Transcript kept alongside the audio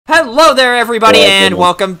Hello there, everybody, and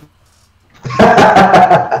welcome.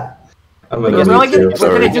 We're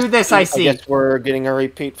gonna do this, I see. I guess we're getting a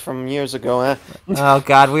repeat from years ago, eh? Oh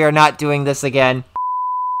god, we are not doing this again.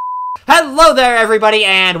 Hello there, everybody,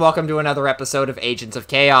 and welcome to another episode of Agents of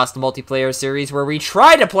Chaos, the multiplayer series where we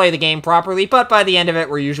try to play the game properly, but by the end of it,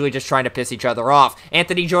 we're usually just trying to piss each other off.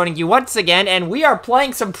 Anthony joining you once again, and we are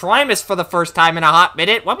playing some Primus for the first time in a hot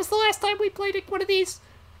minute. When was the last time we played one of these?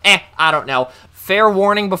 I don't know. Fair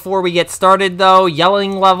warning before we get started, though,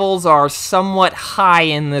 yelling levels are somewhat high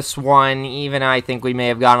in this one. Even I think we may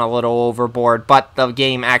have gone a little overboard, but the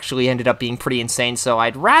game actually ended up being pretty insane, so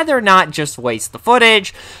I'd rather not just waste the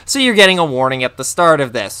footage, so you're getting a warning at the start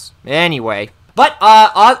of this. Anyway. But,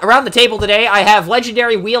 around the table today, I have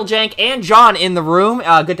Legendary, Wheeljank, and John in the room.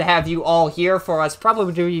 Good to have you all here for us.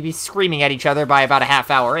 Probably to be screaming at each other by about a half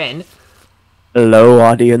hour in. Hello,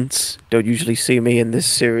 audience. Don't usually see me in this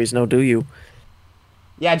series, now do you?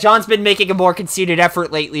 Yeah, John's been making a more conceited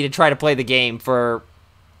effort lately to try to play the game for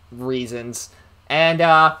reasons. And,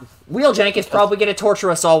 Wheeljank is probably going to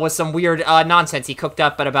torture us all with some weird, nonsense he cooked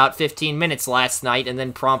up at about 15 minutes last night and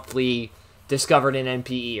then promptly discovered in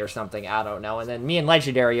NPE or something, I don't know. And then me and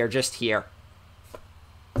Legendary are just here.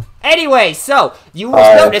 Anyway, so, you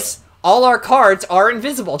will notice all our cards are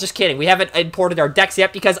invisible. Just kidding. We haven't imported our decks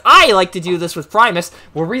yet because I like to do this with Primus,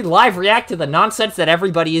 where we live react to the nonsense that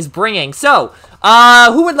everybody is bringing. So,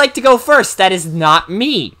 who would like to go first? That is not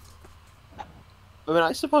me. I mean,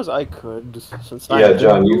 I suppose I could, since yeah,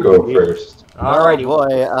 John, you go first. Alrighty.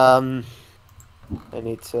 Oh boy, I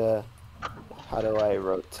need to... How do I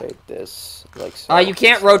rotate this? Like so? You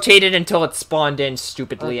can't rotate it until it's spawned in,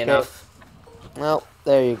 stupidly enough. Well,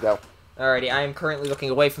 there you go. Alrighty, I am currently looking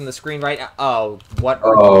away from the screen right now. Oh, what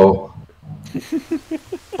are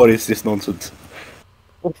What is this nonsense?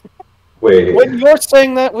 Wait. When you're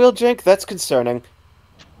saying that, Wheeljank, that's concerning.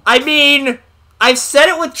 I mean, I've said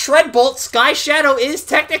it with Treadbolt. Sky Shadow is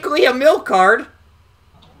technically a mill card.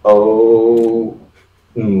 Oh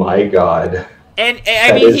my god. And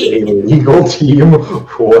I That mean, is a legal team.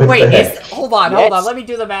 What wait, the heck? hold on. Let me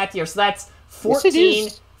do the math here. So that's 14,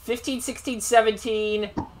 Yes, 15, 16,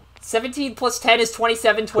 17. 17 plus 10 is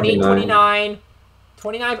 27, 28, 29.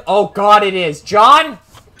 29. Oh god, it is. John,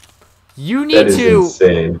 you need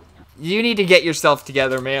insane. You need to get yourself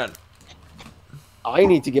together, man. I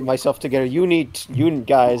need to get myself together. You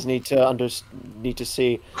guys need to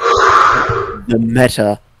see the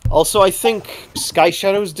meta. Also, I think Sky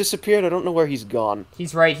Shadow's disappeared. I don't know where he's gone.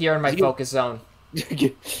 He's right here in my focus zone.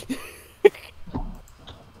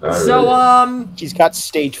 So, he's got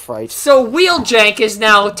stage fright. So Wheeljank is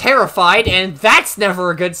now terrified, and that's never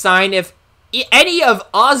a good sign. If any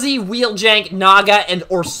of Ozzy, Wheeljank, Naga,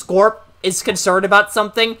 or Scorp is concerned about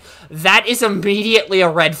something, that is immediately a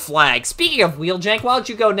red flag. Speaking of Wheeljank, why don't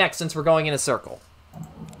you go next since we're going in a circle?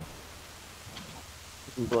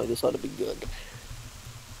 Boy, this ought to be good.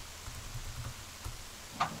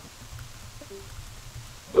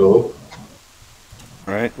 oh.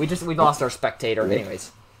 Alright. We lost our spectator,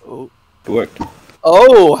 anyways. Oh. It worked.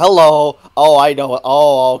 Oh, hello. Oh, I know it.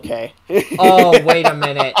 Oh, okay. Oh, wait a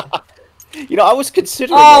minute. You know, I was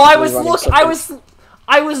considering. Oh, I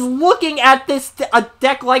was looking at a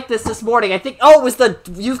deck like this morning. I think. Oh, it was the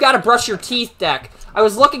 "You've Got to Brush Your Teeth" deck. I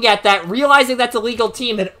was looking at that, realizing that's a legal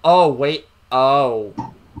team, and oh wait, oh.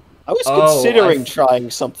 I was considering trying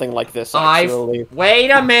something like this, actually. Wait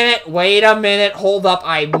a minute, hold up,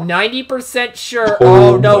 I'm 90% sure. Oh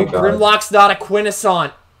Oh no, my God. Grimlock's not a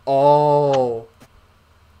Quintesson. Oh.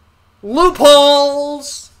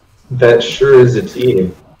 Loopholes! That sure is a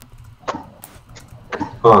team.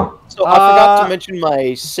 Huh. So I forgot to mention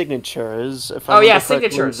my signatures. If I remember correctly,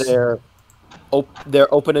 signatures.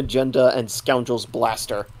 They're Open Agenda and Scoundrels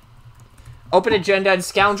Blaster. Open Agenda and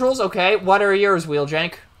Scoundrels, okay. What are yours,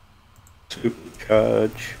 Wheeljank?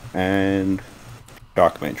 Supercharge and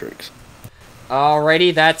Dark Matrix.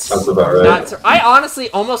 Alrighty, that's about right. I honestly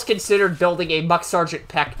almost considered building a Muck Sergeant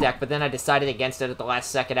Peck deck, but then I decided against it at the last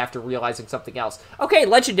second after realizing something else. Okay,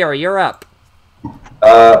 Legendary, you're up.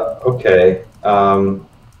 Okay.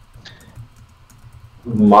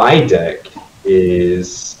 My deck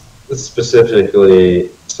is specifically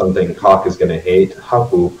something Hawk is gonna hate.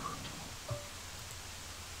 Hapu.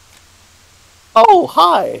 Oh,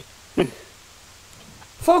 hi.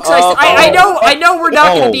 Folks, I know we're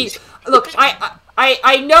not going to be... Look,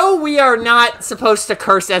 I know we are not supposed to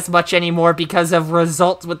curse as much anymore because of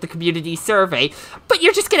results with the community survey, but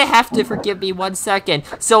you're just going to have to forgive me 1 second.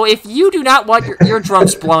 So if you do not want your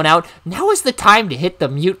eardrums blown out, now is the time to hit the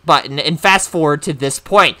mute button and fast forward to this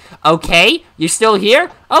point. Okay? You're still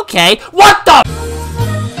here? Okay. What the...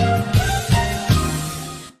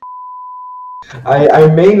 I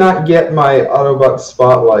may not get my Autobot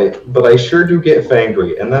Spotlight, but I sure do get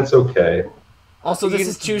Fangry, and that's okay. Also, this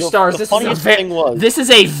is 2 stars. The funniest thing was... This is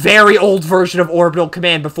a very old version of Orbital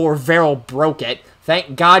Command before Veryl broke it.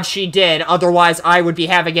 Thank God she did, otherwise I would be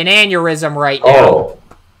having an aneurysm right now. Oh,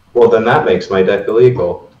 well then that makes my deck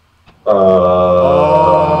illegal. You're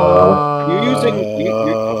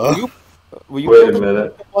using... Were you Wait a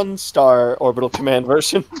minute. 1-star Orbital Command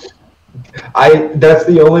version? That's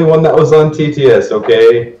the only one that was on TTS,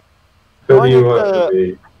 okay? Who do you want to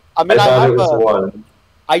be? I mean, thought it was one.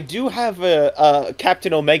 I do have a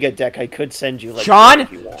Captain Omega deck I could send you. Like,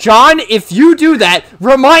 John, if you do that,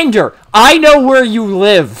 reminder, I know where you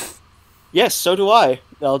live. Yes, so do I.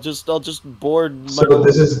 I'll just board my... So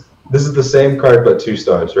this is the same card but 2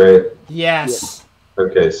 stars, right? Yes.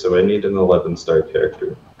 Okay, so I need an 11-star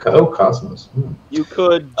character. Oh, Cosmos. You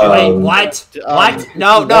could... Wait, what? What?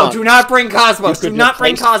 No, do not bring Cosmos. Do not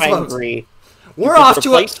bring Cosmos. We're off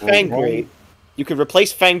to a... Fangry. You could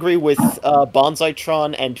replace Fangry with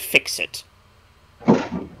Bonsai-tron and fix it.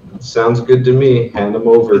 Sounds good to me. Hand them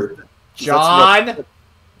over. John?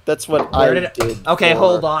 That's what I did. Okay,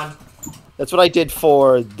 hold on. That's what I did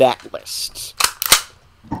for that list.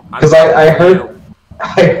 Because I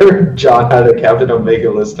heard John had a Captain Omega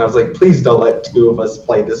list, and I was like, please don't let 2 of us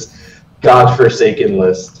play this godforsaken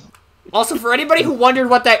list. Also, for anybody who wondered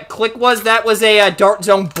what that click was, that was a Dart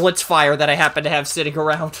Zone Blitzfire that I happen to have sitting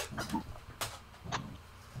around.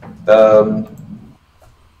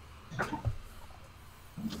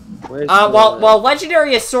 While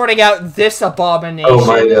Legendary is sorting out this abomination...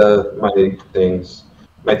 Oh, my things.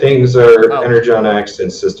 My things are Energon X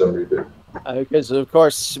and System Reboot. Because, of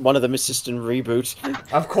course, one of them is System Reboot.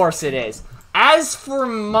 Of course it is. As for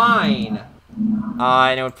mine...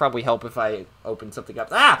 and it would probably help if I opened something up.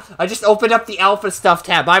 Ah! I just opened up the Alpha Stuff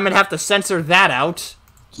tab. I'm gonna have to censor that out.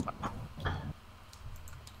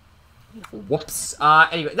 Whoops.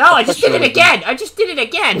 Anyway. No, I just did it again! I just did it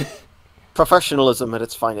again! Professionalism at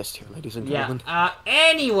its finest here, ladies and gentlemen. Yeah.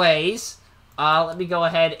 Anyways, let me go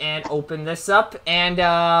ahead and open this up,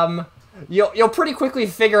 and, you'll pretty quickly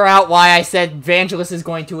figure out why I said Vangelis is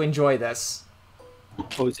going to enjoy this.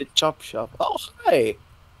 Oh, is it Chop Shop? Oh, hi!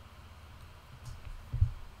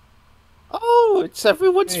 Oh, it's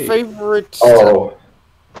everyone's favorite... Oh.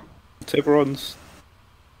 It's everyone's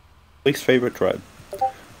least favorite tribe.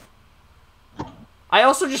 I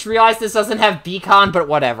also just realized this doesn't have Beacon, but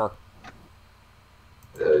whatever.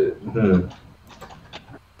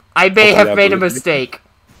 I may have made a mistake.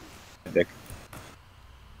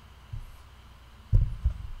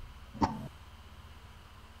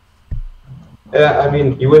 Yeah, I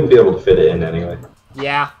mean, you wouldn't be able to fit it in anyway.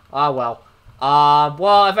 Yeah, well.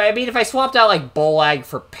 Well, if I swapped out, like, Bolag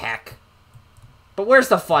for Peck. But where's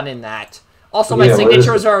the fun in that? Also, my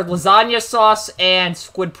signatures are lasagna sauce and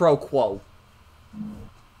squid pro quo.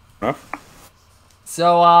 Huh?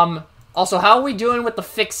 So, also, how are we doing with the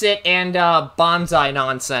fix-it and, bonsai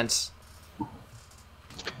nonsense?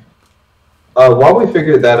 While we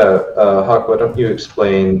figured that out, Hawk, why don't you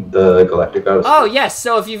explain the Galactic Odyssey? Oh, yes,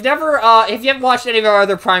 so if you've never, if you haven't watched any of our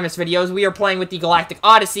other Primus videos, we are playing with the Galactic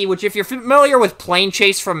Odyssey, which if you're familiar with Plane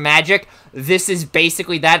Chase from Magic, this is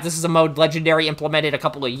basically that. This is a mode Legendary implemented a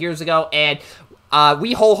couple of years ago, and,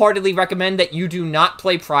 we wholeheartedly recommend that you do not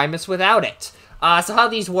play Primus without it. So how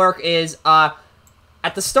these work is, at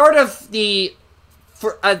the start of the...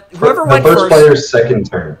 whoever went first... The first player's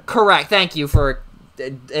second turn. Correct, thank you for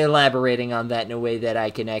elaborating on that in a way that I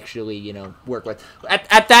can actually, you know, work with.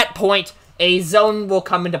 At that point, a zone will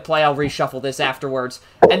come into play. I'll reshuffle this afterwards.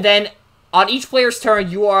 And then, on each player's turn,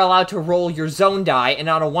 you are allowed to roll your zone die, and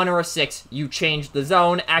on a 1 or a 6, you change the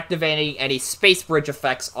zone, activating any space bridge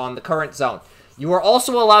effects on the current zone. You are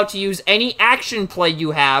also allowed to use any action play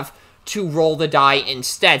you have to roll the die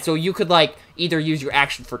instead. So you could, like, either use your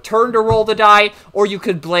action for turn to roll the die, or you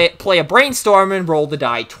could play a brainstorm and roll the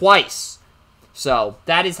die twice. So,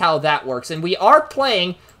 that is how that works. And we are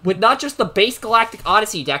playing with not just the base Galactic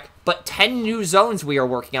Odyssey deck, but 10 new zones we are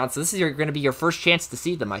working on. So this is going to be your first chance to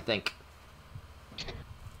see them, I think.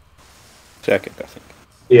 Second, I think.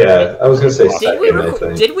 Yeah, I was going to say second, I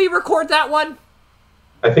think. Did we record that one?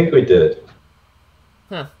 I think we did.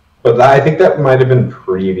 Huh. But I think that might have been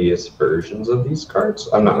previous versions of these cards.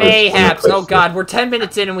 I'm not Mayhaps. Oh god, we're 10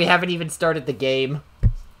 minutes in and we haven't even started the game.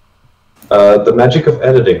 The magic of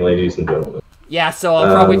editing, ladies and gentlemen. Yeah, so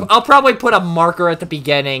I'll probably put a marker at the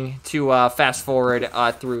beginning to fast forward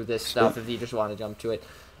through this stuff if you just want to jump to it.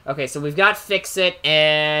 Okay, so we've got Fix It,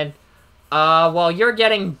 and while you're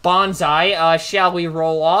getting Bonsai, shall we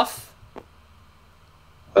roll off?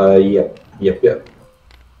 Yep.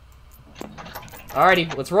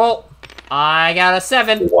 Alrighty, let's roll. I got a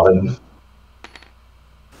 7. 1.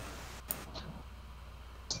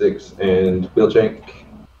 6 and Wheeljank.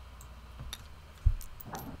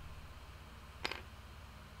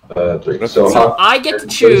 3. So I get to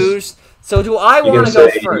choose. So do I want to go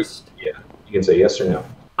first? Yeah, you can say yes or no.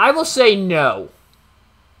 I will say no.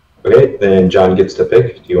 Okay, then John gets to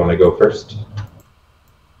pick. Do you want to go first?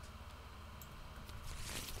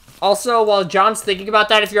 Also, while John's thinking about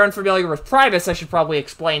that, if you're unfamiliar with Primus, I should probably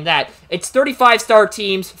explain that. It's 35-star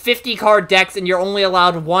teams, 50 card decks, and you're only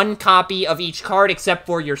allowed 1 copy of each card except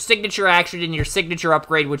for your signature action and your signature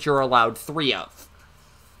upgrade, which you're allowed 3 of.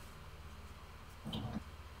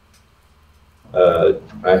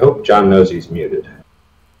 I hope John knows he's muted.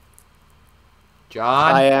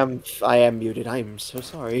 John? I am muted. I'm so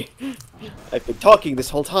sorry. I've been talking this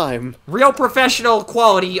whole time. Real professional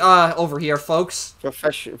quality over here, folks.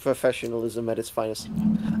 Professionalism at its finest.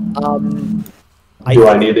 Do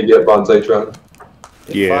I need to get Bonsai-tron?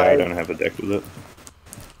 Yeah, I don't have a deck with it.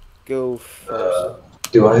 Go first.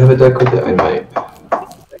 Do I have a deck with it? I might.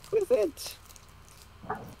 Deck with it?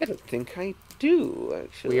 I don't think I do,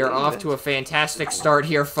 actually. We are off to a fantastic start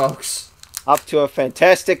here, folks. Up to a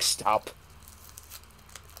fantastic stop.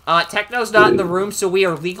 Techno's not in the room, so we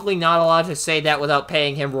are legally not allowed to say that without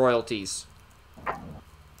paying him royalties.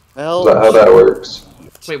 Well, Is that how that works?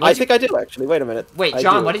 Wait, I think I do, actually. Wait a minute. Wait,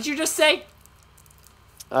 John, what did you just say?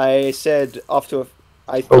 I said off to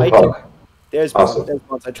a... There's Awesome. there's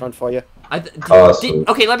Bonsai-tron for you. Awesome.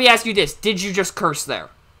 Okay, let me ask you this. Did you just curse there?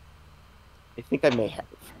 I think I may have.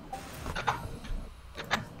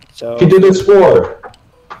 So He did this for.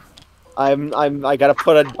 I gotta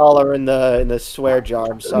put $1 in the swear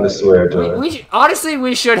jar. I'm sorry. In the swear jar. Honestly,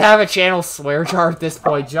 we should have a channel swear jar at this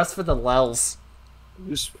point, just for the lels.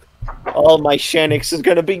 All my Shanix is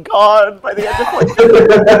gonna be gone by the end of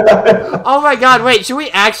my. Oh my god, wait, should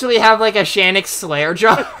we actually have like a Shanix swear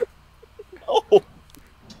jar? No.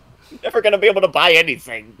 Never gonna be able to buy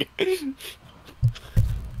anything.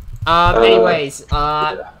 Anyways,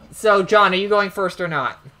 so John, are you going first or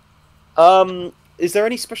not? Is there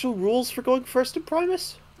any special rules for going first in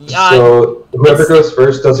Primus? So whoever goes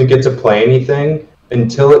first doesn't get to play anything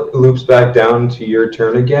until it loops back down to your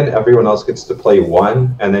turn again. Everyone else gets to play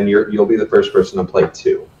 1, and then you'll be the first person to play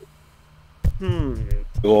 2. Hmm.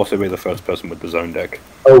 You'll also be the first person with the zone deck.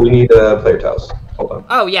 Oh, we need player tiles. Hold on.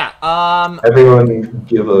 Oh yeah. Everyone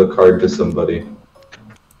give a card to somebody.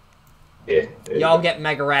 Yeah. Y'all get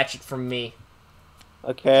Mega Ratchet from me.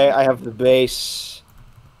 Okay, I have the base.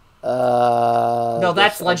 No,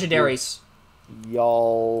 that's legendaries.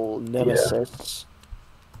 Y'all Nemesis.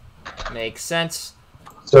 Yeah. Makes sense.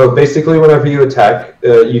 So basically, whenever you attack,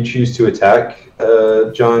 you choose to attack,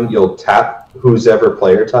 John, you'll tap whose ever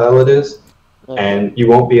player tile it is, and you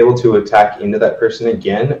won't be able to attack into that person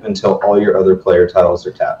again until all your other player tiles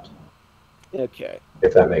are tapped. Okay.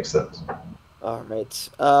 If that makes sense. Alright.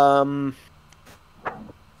 Part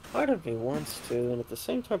of me wants to, and at the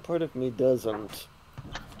same time, part of me doesn't.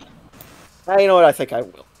 You know what? I think I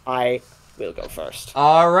will. I will go first.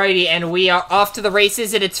 Alrighty, and we are off to the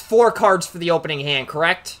races, and it's 4 cards for the opening hand,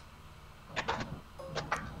 correct?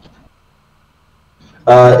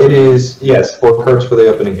 It is, yes, 4 cards for the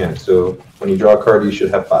opening hand. So when you draw a card, you should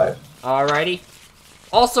have 5. Alrighty.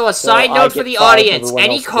 Also, a side note for the audience: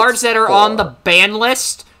 any cards that are on the ban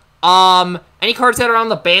list, any cards that are on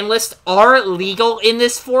the ban list are legal in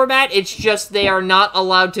this format. It's just they are not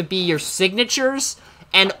allowed to be your signatures.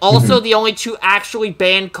 And also, the only 2 actually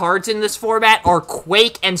banned cards in this format are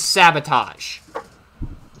Quake and Sabotage.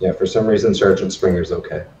 Yeah, for some reason, Sergeant Springer's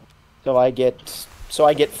okay. So I get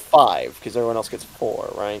 5 because everyone else gets 4,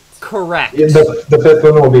 right? Correct. Yeah, the 5th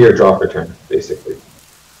one will be your draw for turn, basically.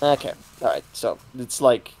 Okay. All right. So it's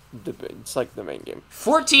like the main game.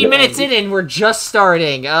 14 minutes in, and we're just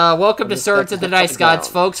starting. Welcome to Swords of the Dice Gods,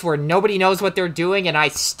 folks, where nobody knows what they're doing, and I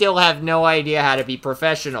still have no idea how to be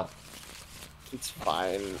professional. It's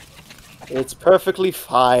fine. It's perfectly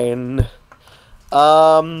fine.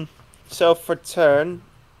 So for turn.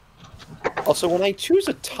 Also, when I choose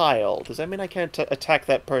a tile, does that mean I can't attack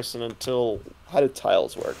that person until... How do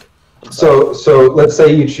tiles work? So let's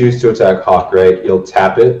say you choose to attack Hawk, right? You'll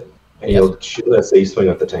tap it, and let's say you swing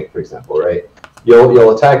up the tank, for example, right?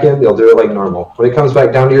 You'll attack him, you'll do it like normal. When it comes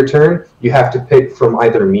back down to your turn, you have to pick from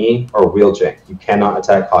either me or Wheeljank. You cannot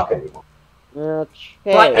attack Hawk anymore. Okay.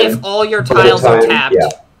 But if all your tiles are tapped... Yeah.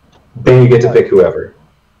 Then you get to pick whoever.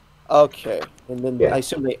 Okay. And then I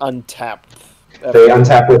assume they untap. They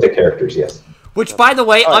untap with the characters, yes. Which, by the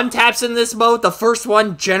way, untaps in this mode, the first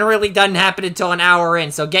one generally doesn't happen until an hour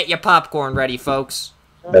in, so get your popcorn ready, folks.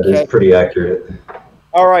 That is pretty accurate.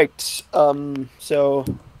 Alright, so...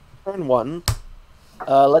 Turn 1.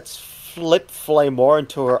 Let's flip Flamore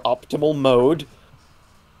into her optimal mode.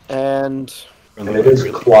 And it is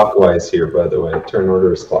clockwise here, by the way. Turn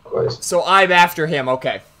order is clockwise. So I'm after him,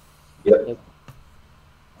 okay. Yep.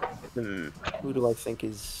 Who do I think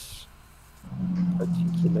is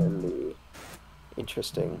particularly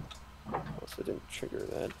interesting? Also didn't trigger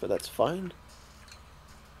that, but that's fine.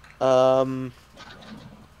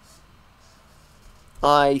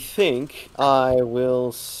 I think I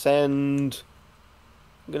will send...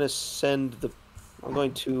 I'm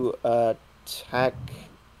going to attack...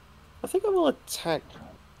 I think I will attack...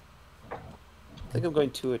 I think I'm going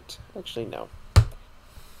to actually, no.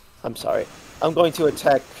 I'm sorry. I'm going to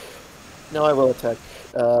attack... No, I will attack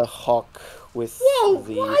Hawk with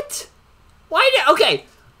what? Why did... Okay.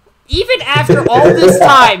 Even after all this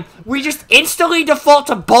time, we just instantly default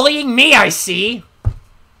to bullying me, I see.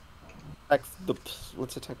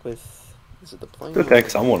 Let's attack with... Is it the plane? Let's attack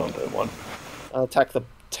someone on turn 1. I'll attack the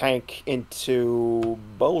tank into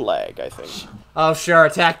Bowlag, I think. Oh, sure.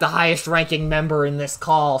 Attack the highest ranking member in this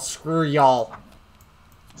call. Screw y'all.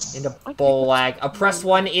 Into Bowlag. Oppress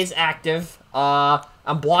 1 is active.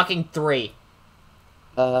 I'm blocking 3.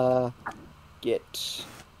 Get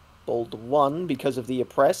bold 1 because of the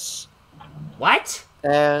oppress. What?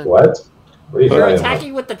 And What? What are you You're talking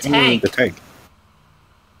attacking with the tank. The tank.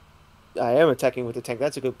 I am attacking with the tank.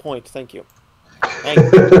 That's a good point. Thank you.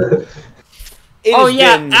 Thank you. Oh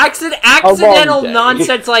yeah, accidental day.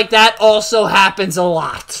 nonsense like that also happens a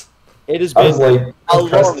lot. It has I was been like, a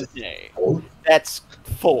long day. That's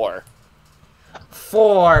 4.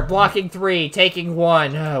 4, blocking 3, taking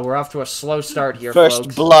 1. We're off to a slow start here, First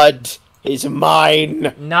folks. blood is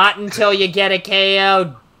mine. Not until you get a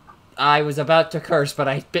KO. I was about to curse, but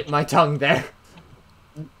I bit my tongue there.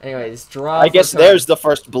 Anyways, draw. I guess there's the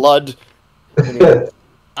first blood. Anyway.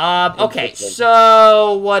 Okay,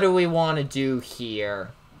 so what do we want to do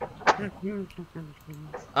here?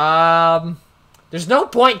 There's no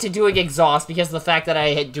point to doing exhaust because of the fact that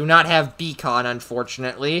I do not have beacon,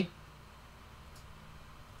 unfortunately.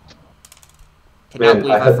 Cannot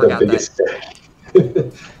believe I forgot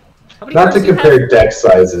that. Not to compare deck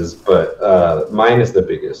sizes, but mine is the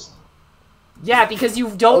biggest. Yeah, because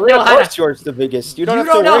you don't know how to... yours the biggest. You don't have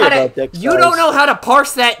to worry about deck size. You don't know how to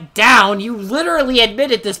parse that down. You literally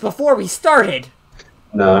admitted this before we started.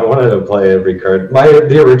 No, I wanted to play every card.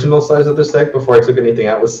 The original size of this deck before I took anything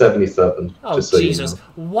out was 77. Oh, just so Jesus. You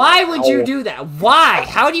know. Why would you do that? Why?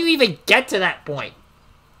 How do you even get to that point?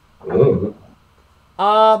 Mm.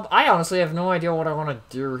 I honestly have no idea what I want to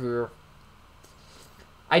do here.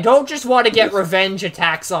 I don't just want to get revenge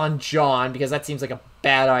attacks on John, because that seems like a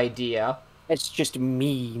bad idea. That's just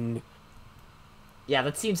mean. Yeah,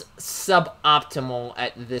 that seems suboptimal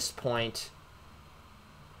at this point.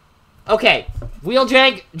 Okay,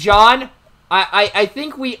 Wheeljank, John, I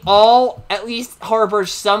think we all at least harbor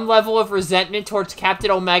some level of resentment towards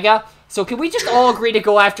Captain Omega, so can we just all agree to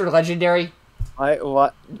go after Legendary?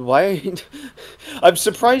 Why? I'm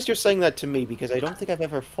surprised you're saying that to me, because I don't think I've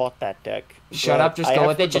ever fought that deck. Shut up, just go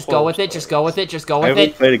with it, just go with it, just go with it, just go with I haven't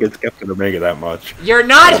it. played against Captain Omega that much. You're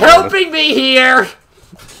not helping me here!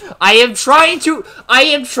 I am trying to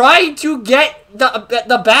get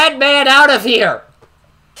the bad man out of here!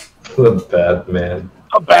 The bad man.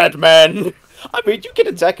 A bad man! I mean, you can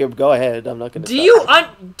attack him, go ahead, I'm not gonna Do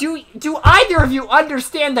either of you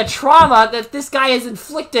understand the trauma that this guy has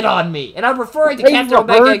inflicted on me? And I'm referring to Captain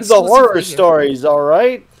Omega heard the horror stories,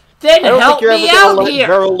 alright? Then help me out here!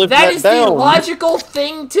 That is the down. logical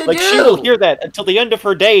thing to do! She'll hear that until the end of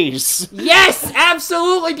her days. Yes,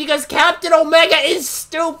 absolutely, because Captain Omega is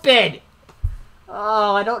stupid!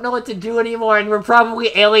 Oh, I don't know what to do anymore, and we're probably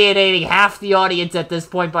alienating half the audience at this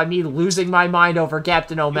point by me losing my mind over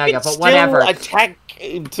Captain Omega, but whatever. Attack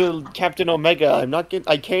into Captain Omega.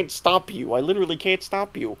 I can't stop you. I literally can't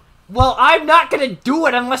stop you. Well, I'm not gonna do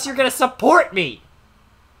it unless you're gonna support me!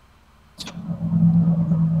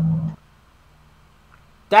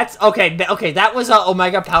 That's okay, that was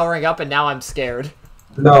Omega powering up, and now I'm scared.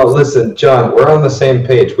 No, listen, John, we're on the same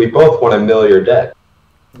page. We both want to mill your deck.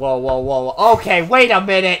 Whoa, whoa, whoa, okay, wait a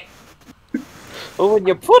minute! Well, when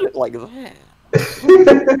you put it like that...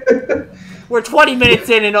 We're 20 minutes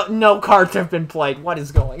in and no cards have been played. What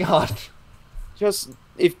is going on? Just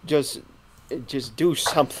do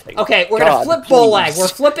something. Okay, we're gonna flip Bolag. We're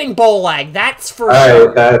flipping Bolag. That's for sure.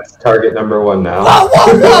 Alright, that's target number 1 now. Whoa,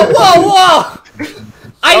 whoa, whoa, whoa, whoa!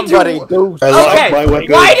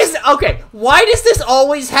 Why does this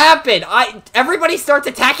always happen? Everybody starts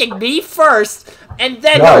attacking me first, and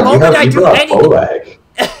then the moment I do anything,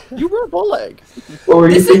 You were Bulleg. What were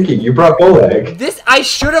you thinking? You brought Oleg. I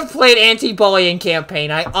should have played anti-bullying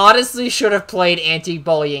campaign. I honestly should have played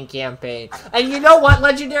anti-bullying campaign. And you know what,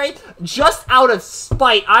 Legendary? Just out of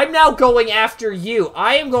spite, I'm now going after you.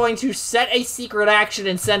 I am going to set a secret action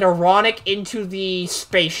and send Ironic into the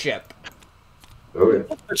spaceship. Okay.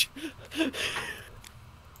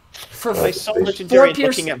 For I saw Legendary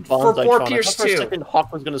looking at Bonsai for 4 Tron. I Pierce thought for a 2. second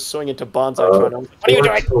Hawk was going to swing into Bonsai Tron. I was like, what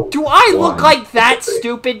are you doing? Do I look like that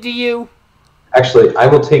stupid to you? Actually, I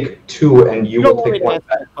will take 2, and you will take 1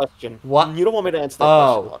 back. Question. What? You don't want me to answer that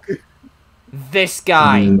question, Hawk. This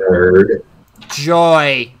guy. Nerd.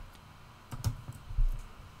 Joy.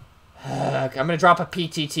 I'm gonna drop a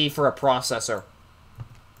PTT for a processor.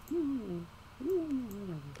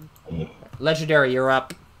 Legendary, you're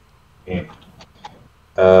up. Yeah.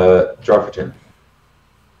 Draw for turn.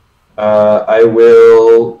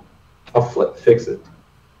 I'll fix it.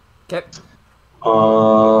 Okay.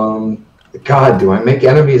 God, do I make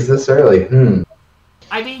enemies this early?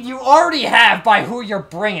 I mean, you already have by who you're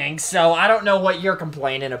bringing, so I don't know what you're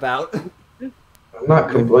complaining about. I'm not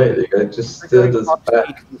complaining. I just still does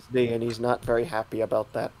bad. And he's not very happy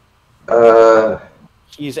about that. Uh,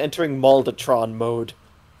 He's entering Maldatron mode.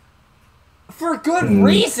 For good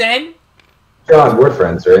reason! John, we're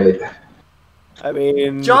friends, right? I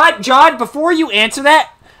mean... John, before you answer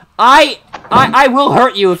that, I will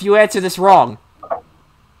hurt you if you answer this wrong.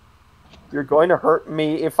 You're going to hurt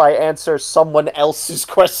me if I answer someone else's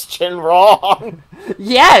question wrong.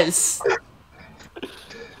 Yes!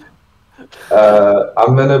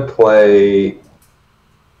 I'm gonna play...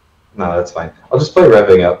 No, that's fine. I'll just play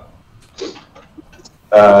Revving Up.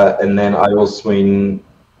 And then I will swing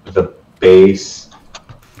the base.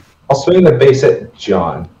 I'll swing the base at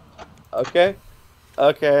John. Okay.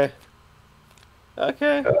 Okay.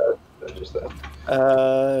 Okay. Just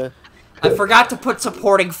that. I forgot to put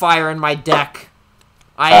supporting fire in my deck.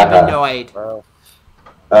 I am annoyed.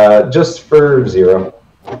 Just for 0.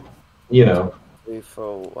 You know. 3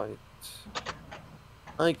 for white.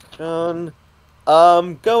 Icon.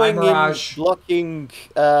 Going in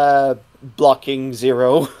blocking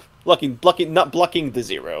 0. Not blocking the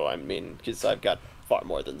 0, I mean, because I've got far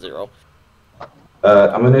more than 0.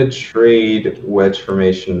 I'm gonna trade Wedge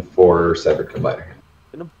Formation for Severed Combiner.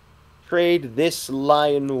 Trade this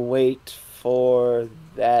lion weight for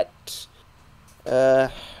that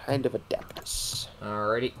Hand of Adeptus.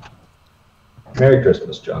 Alrighty. Merry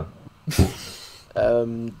Christmas, John.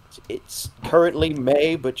 It's currently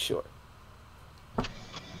May, but sure.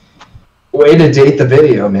 Way to date the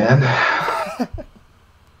video, man.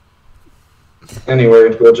 Anyway,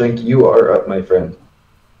 Wheeljank, you are up, my friend.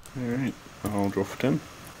 Alright, I'll draw for 10.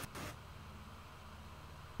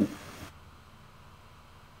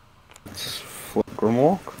 Let's flip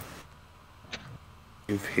Grimlock.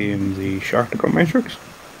 Give him the Shark Matrix.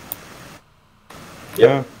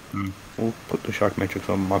 Yep. Yeah. We'll put the Shark Matrix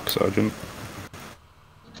on Max Sergeant.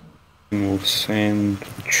 And we'll send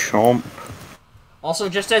Chomp. Also,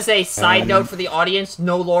 just as a side note for the audience,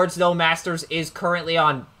 No Lords, No Masters is currently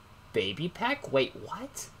on Baby Pack? Wait,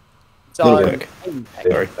 what? It's on. Baby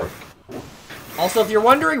Sorry. Also, if you're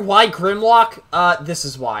wondering why Grimlock, this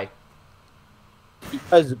is why.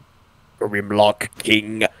 Because Grimlock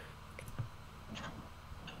King.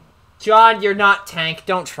 John, you're not tank.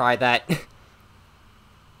 Don't try that.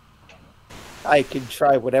 I can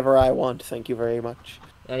try whatever I want, thank you very much.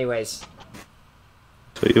 Anyways.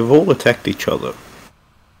 So you've all attacked each other.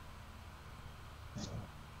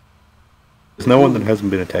 There's no one that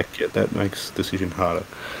hasn't been attacked yet. That makes the decision harder.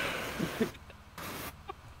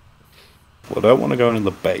 Well, I don't want to go into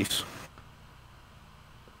the base.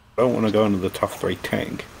 I don't want to go into the tough 3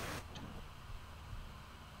 tank.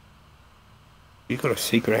 You got a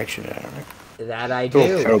secret action, Eric. That I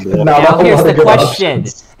do. Terrible. Now here's the question.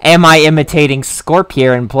 Am I imitating Scorp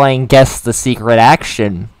here and playing Guess the Secret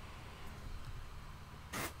Action?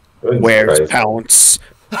 Where's Pounce?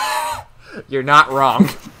 You're not wrong.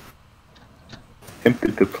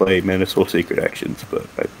 Tempted to play Menacor secret actions, but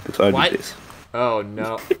I decided this. Oh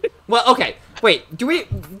no. Well, okay. Wait, do we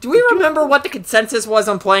remember what the consensus was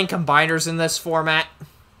on playing combiners in this format?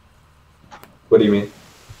 What do you mean?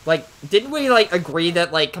 Like, didn't we, like, agree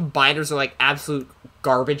that, like, combiners are, like, absolute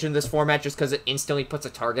garbage in this format just because it instantly puts a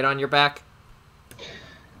target on your back?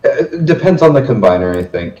 It depends on the combiner, I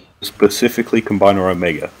think. Specifically Combiner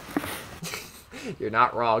Omega. You're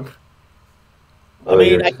not wrong. I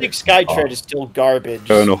mean, I think Skytread is still garbage.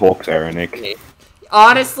 Go no Hawks, Aranik.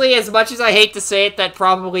 Honestly, as much as I hate to say it, that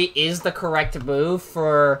probably is the correct move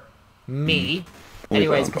for me.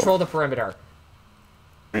 Anyways, control the perimeter.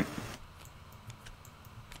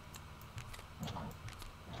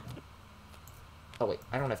 Oh, wait.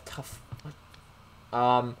 I don't have tough...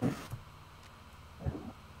 What?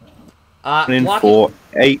 In blocking... 4,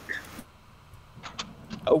 8.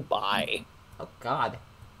 Oh, bye. Oh, God.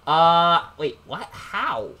 Wait, what?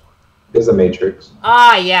 How? Is a matrix.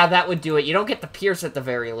 Ah, yeah, that would do it. You don't get the pierce at the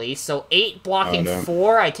very least. So 8 blocking Oh, no.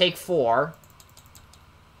 4, I take 4.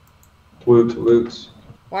 Woot woot.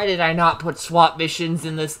 Why did I not put swap missions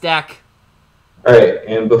in this deck? Alright,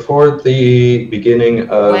 and before the beginning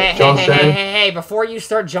of Wait, John's turn... hey, before you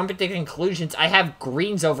start jumping to conclusions, I have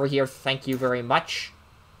greens over here, thank you very much.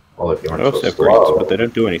 Well, if you I aren't also so have greens, slow... but they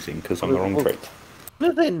don't do anything because I'm the wrong trait.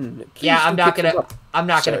 Well, then, Yeah, I'm not gonna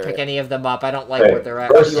Sir. pick any of them up. I don't like Okay, where they're at.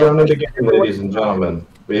 first zone of the game, ladies and gentlemen.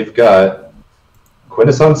 We've got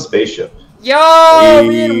Quintesson Spaceship. Yo,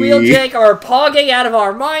 me and Wheeljank are pogging out of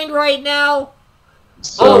our mind right now.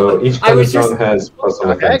 So each I was Quintesson has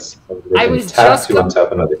 +1 defense. I was tap just to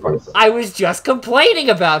untap another Quintesson. I was just complaining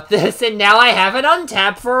about this, and now I have an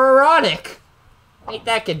untap for erotic. Ain't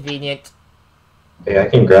that convenient? Hey, I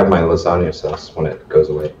can grab my lasagna sauce when it goes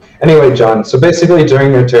away. Anyway, John, so basically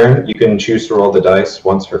during your turn, you can choose to roll the dice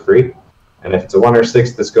once for free. And if it's a 1 or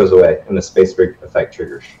 6, this goes away, and the space break effect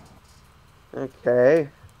triggers. Okay.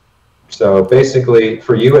 So basically,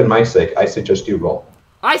 for you and my sake, I suggest you roll.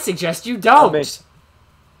 I suggest you don't.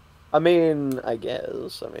 I mean, I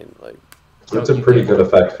guess. I mean, like... So it's a pretty good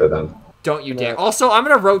effect for them. Don't you dare. Also, I'm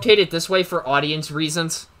gonna rotate it this way for audience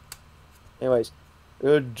reasons. Anyways,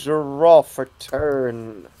 draw for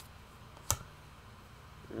turn.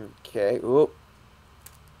 Okay. Oop.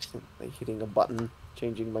 Like hitting a button,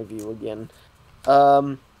 changing my view again.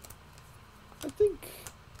 I think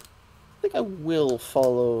I will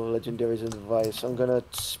follow Legendary's advice. I'm gonna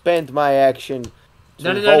spend my action.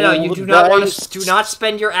 No. You do not want to. Do not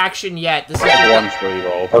spend your action yet. This is One free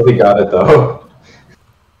roll. Oh, he got it though.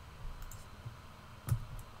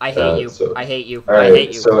 I hate you. So- I hate you. I Alright,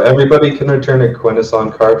 hate you. so everybody can return a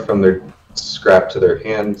Quintesson card from their scrap to their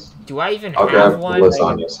hands. Do I even I'll have grab one?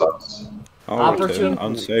 lasagna sauce. I'll return Opportune-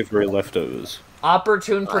 unsavory leftovers.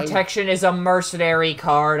 Opportune Protection is a mercenary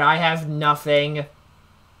card. I have nothing.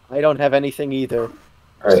 I don't have anything either.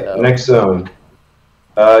 Alright, So- next zone.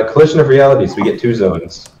 Collision of Realities. We get 2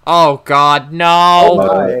 zones. Oh God, no!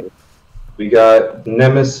 Uh, we got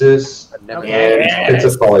Nemesis and Pits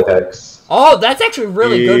of Polyhex. Oh, that's actually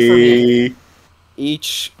really good for me.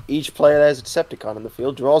 Each player that has a Decepticon in the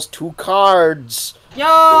field draws 2 cards. Yo!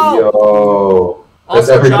 Yo! That's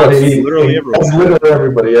Also, everybody. John, Literally everyone. That's literally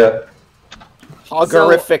everybody, yeah.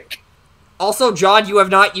 Hoggerific. also, John, you have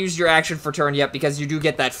not used your action for turn yet because you do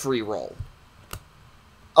get that free roll.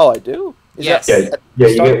 Oh, I do? Is Yes. that- Yeah,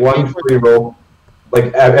 you get 1 free roll.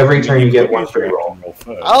 Like, every turn you get 1 free roll.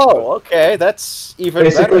 Oh, okay, that's even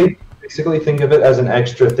better. Basically, think of it as an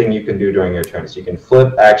extra thing you can do during your turn. So you can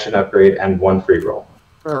flip, action upgrade, and 1 free roll.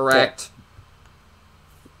 Correct.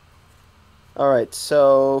 Alright,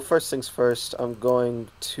 so first things first, I'm going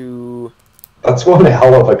to... That's one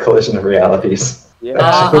hell of a collision of realities. Yeah.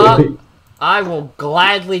 Actually. I will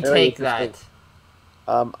gladly Very take that.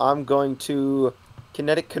 I'm going to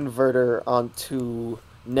Kinetic Converter onto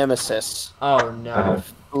Nemesis. Oh no.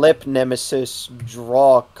 Flip Nemesis,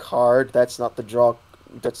 draw a card. That's not the draw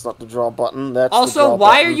button. That's the Also, draw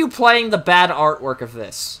why button. are you playing the bad artwork of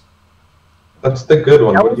this? That's the good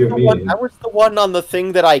one. What do you mean? That was the one on the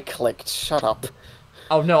thing that I clicked. Shut up.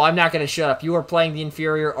 Oh no, I'm not gonna shut up. You are playing the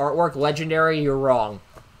inferior artwork. Legendary, you're wrong.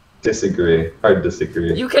 Disagree. Hard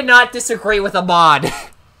disagree. You cannot disagree with a mod.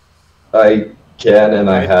 I can and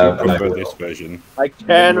I have and I prefer will. this version. I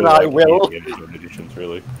can and I will. Editions,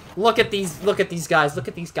 really. Look at these guys. Look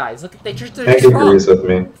at these guys. They're Tank just wrong. agrees with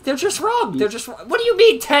me. They're just wrong. They're just wrong. What do you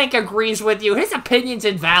mean Tank agrees with you? His opinion's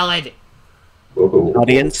invalid. Ooh.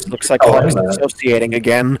 Audience looks like Oh, Hawk's I'm not. associating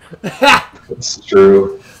again. It's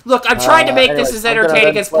true. Look, I'm trying to make this anyways, as I'm gonna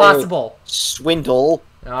entertaining then as play- possible. Swindle.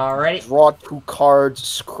 Alrighty. Draw 2 cards,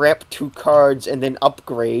 scrap 2 cards, and then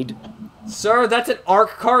upgrade. Sir, that's an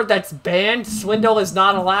arc card that's banned. Swindle is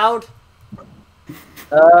not allowed.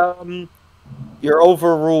 You're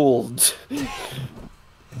overruled.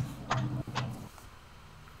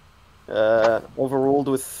 Overruled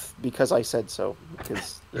with because I said so.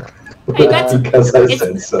 Because yeah. Hey, that's- because I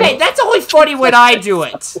said so. Hey, that's only funny when I do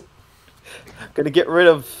it. Gonna get rid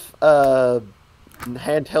of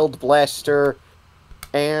handheld blaster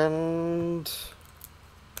and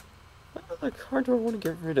what other card do I want to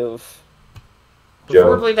get rid of?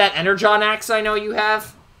 Preferably that Energon axe I know you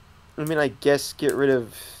have. I mean, I guess get rid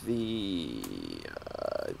of the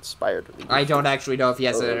inspired. I don't actually know if he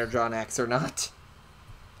has an Energon axe or not.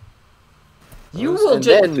 You will And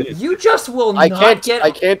just, then you just will I not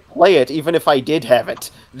can't play it even if I did have it.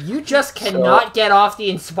 You just cannot get off the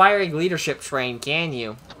inspiring leadership train, can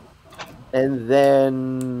you? And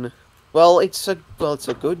then, well, it's a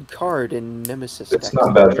good card in Nemesis It's decks.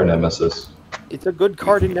 not bad for Nemesis. It's a good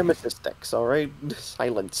card in Nemesis decks. All right,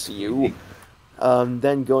 silence you.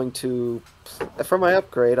 Then going to, for my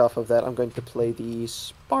upgrade off of that, I'm going to play the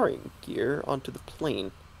sparring gear onto the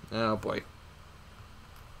plane. Oh boy.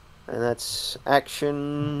 And that's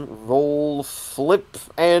action, roll, flip,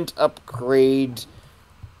 and upgrade.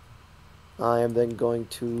 I am then going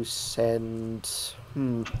to send...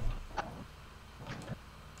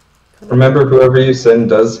 Remember, whoever you send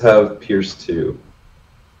does have Pierce 2.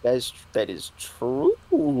 That is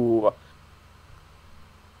true.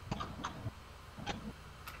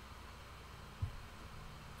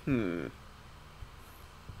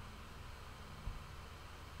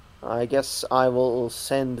 I guess I will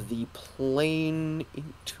send the plane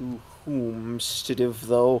into whomstead,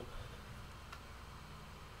 though.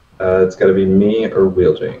 It's got to be me or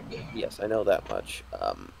Wheeljank. Yes, I know that much.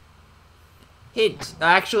 Hint.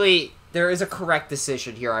 Actually, there is a correct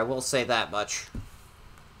decision here. I will say that much.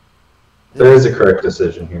 There is a correct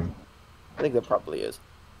decision here. I think there probably is.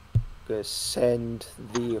 Gonna send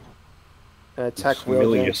the attack Familiar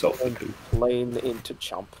wheel yourself and with plane into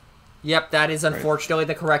chump. Yep, that is unfortunately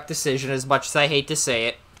the correct decision, as much as I hate to say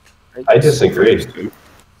it. I disagree.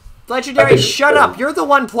 Legendary, shut up! You're the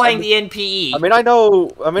one playing the NPE. I mean, I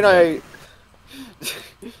know. I mean, I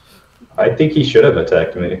think he should have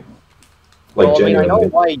attacked me. Like, well, I mean, I know genuinely.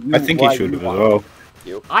 why you. I think he should have as well.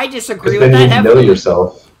 I disagree Because with then that you know heavily.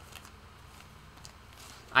 yourself.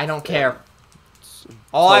 I don't care.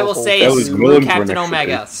 All I will say That is was screw willing for an Captain extra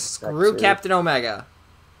Omega. pick. Screw That's Captain Omega.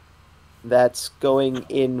 That's going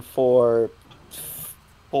in for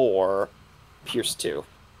 4 Pierce 2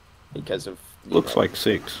 because of Looks like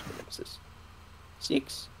 6.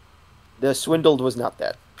 6. The swindled was not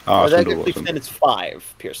that. Ah, That Swindle actually, wasn't. then it's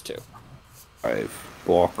 5 Pierce 2. 5.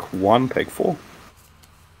 Block 1, peg 4.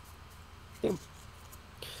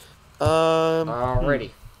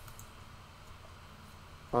 Alrighty.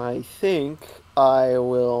 I think I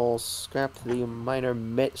will swap the minor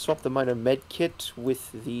med kit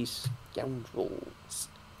with the scoundrels.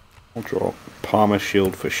 I'll draw Palmer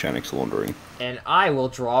Shield for Shanix Laundering. And I will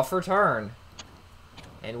draw for turn.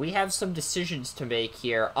 And we have some decisions to make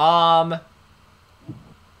here. I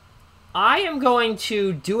am going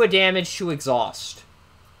to do a damage to exhaust.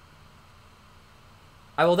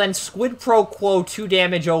 I will then squid pro quo 2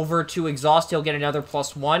 damage over to exhaust. He'll get another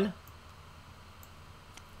 +1.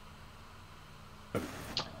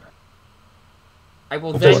 I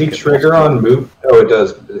will Does then... he trigger on move? Oh, it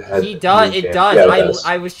does. He does. It does. Yeah, it does.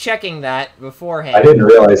 I was checking that beforehand. I didn't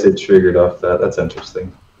realize it triggered off that. That's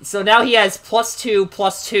interesting. So now he has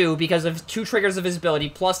 +2/+2 because of 2 triggers of his ability,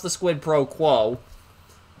 plus the squid pro quo.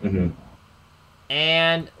 Mm-hmm.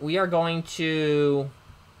 And we are going to...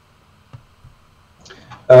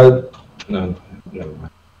 No, never mind.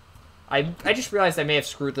 I just realized I may have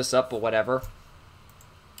screwed this up, but whatever.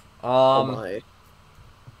 Oh my.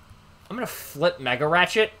 I'm gonna flip Mega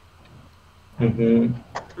Ratchet. Mm-hmm.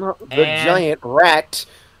 The And- giant rat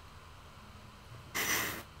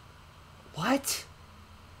What?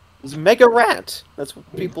 is Mega Rat. That's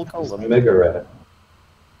what people call them. Mega Rat.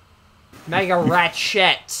 Mega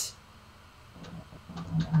Ratchet.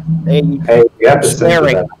 Hey, Hey, you have to censor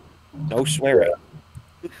swearing. that. No swearing.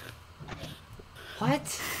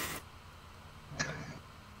 What?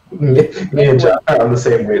 Me and John are on the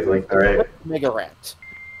same wavelength, alright? Mega Rat.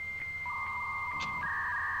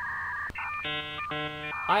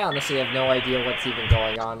 I honestly have no idea what's even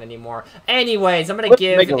going on anymore. Anyways, I'm gonna Flip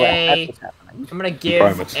give Mega Rat. a... That's what's happening. I'm gonna give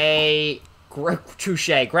Primus. a... Touche.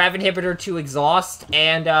 Grav Inhibitor to exhaust,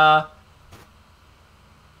 and,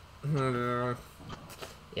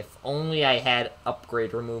 if only I had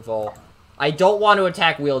upgrade removal. I don't want to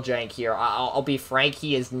attack Wheeljank here. I'll be frank,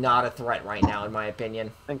 he is not a threat right now, in my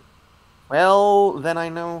opinion. Well, then I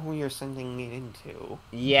know who you're sending it into.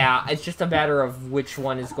 Yeah, it's just a matter of which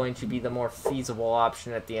one is going to be the more feasible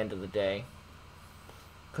option at the end of the day.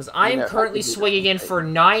 Because I am Yeah, currently that would be swinging in the- for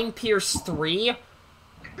 9 Pierce 3,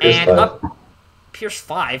 Pierce and 5. up... Pierce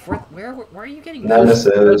 5? Where are you getting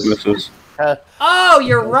Nemesis. This is Oh,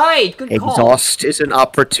 you're right! Good call. Exhaust is an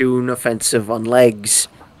opportune offensive on legs.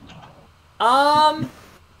 On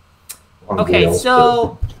Okay, wheels.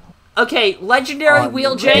 so... Okay, Legendary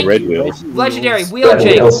Wheeljank. Red Wheels. Legendary Red Wheeljank.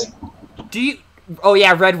 wheels. Do you... Oh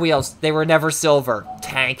yeah, red wheels. They were never silver.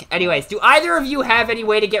 Tank. Anyways, do either of you have any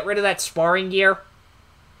way to get rid of that sparring gear?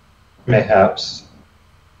 Mayhaps.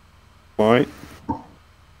 Right.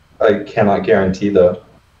 I cannot guarantee, though.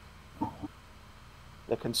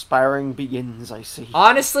 The conspiring begins, I see.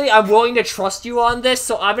 Honestly, I'm willing to trust you on this,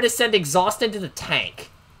 so I'm going to send Exhaust into the tank.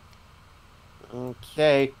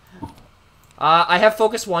 Okay. I have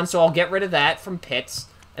Focus 1, so I'll get rid of that from Pits.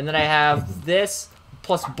 And then I have this,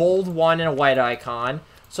 plus Bold 1 and a white icon.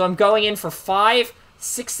 So I'm going in for 5,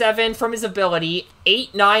 6, 7 from his ability,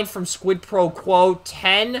 8, 9 from Squid Pro Quo,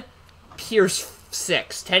 10, Pierce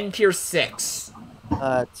 6. 10, Pierce 6.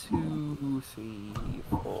 2, 3,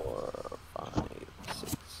 4, 5,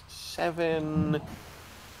 6, 7.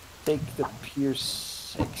 Take the Pierce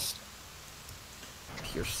 6.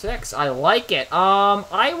 Pierce 6, I like it.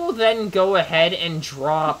 I will then go ahead and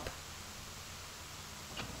drop...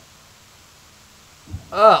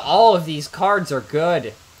 all of these cards are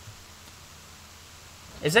good.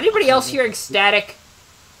 Is anybody else hearing static?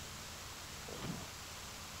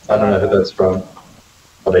 I don't know who that's from,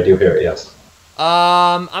 but I do hear it, yes.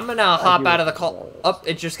 I'm gonna hop out of the call. Oh,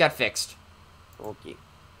 it just got fixed. Okay.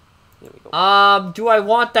 There we go. Do I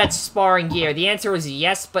want that sparring gear? The answer is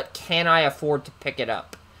yes, but can I afford to pick it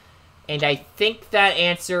up? And I think that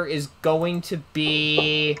answer is going to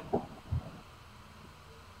be...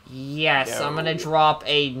 Yes, No. I'm gonna drop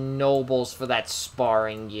a Nobles for that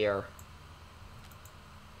sparring gear.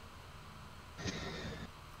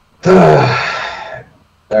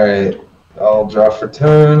 Alright, I'll draw for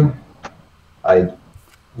turn. I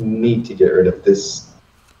need to get rid of these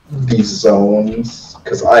zones,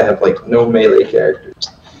 because I have, like, no melee characters.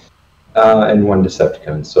 And 1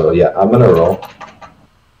 Decepticon, so yeah, I'm gonna roll.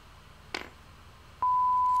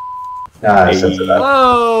 I sense it out.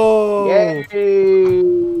 Whoa!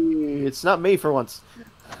 Yay! It's not me for once.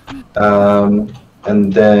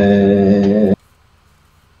 And then...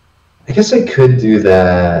 I guess I could do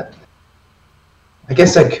that. I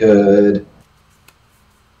guess I could.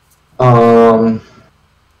 Oh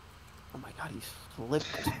my god, he's flipped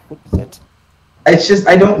it. It's just,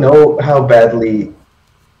 I don't know how badly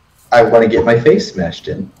I want to get my face smashed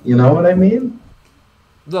in. You know what I mean?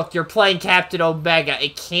 Look, you're playing Captain Omega.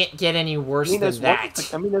 It can't get any worse than that.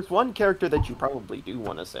 There's one character that you probably do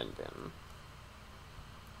want to send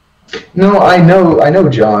in. No, I know,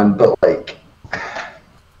 John, but like...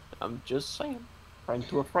 I'm just saying. Friend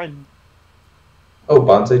to a friend. Oh,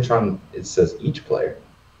 Bonsaitron, it says each player.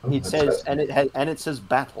 Oh, It says, and it says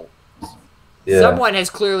battle. Yeah. Someone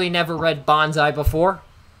has clearly never read Bonsai before.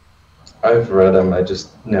 I've read them, I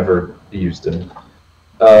just never used them.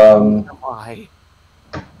 Why?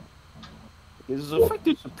 Because it's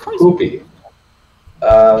effective surprise. Poopy.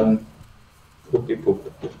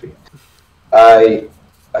 Poopy.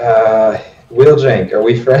 Wheeljank, are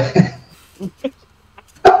we friends?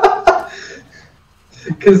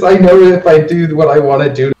 Because I know if I do what I want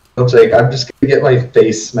to do to Wheeljank, I'm just going to get my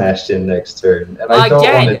face smashed in next turn. And I don't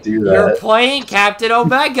want to do that. You're playing Captain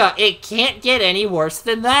Omega. It can't get any worse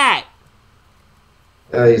than that.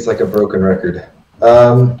 He's like a broken record.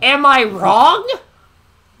 Am I wrong?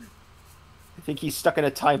 I think he's stuck in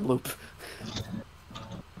a time loop.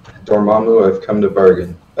 Dormammu, I've come to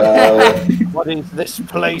bargain. What is this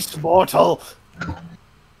place, mortal?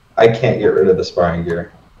 I can't get rid of the sparring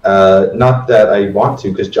gear. Not that I want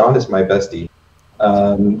to, because John is my bestie.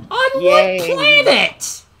 On what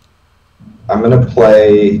planet? I'm gonna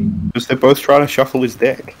play... Because they're both trying to shuffle his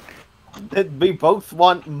deck. We both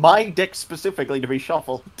want my deck specifically to be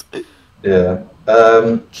shuffled. Yeah.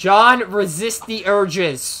 John, resist the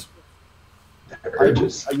urges.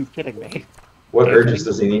 Urges. Are you kidding me? What urges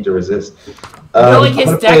does he need to resist? Filling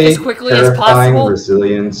his deck as quickly as possible.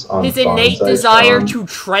 Resilience on His innate Bonsai desire Farm. to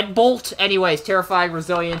tread bolt. Anyways, terrifying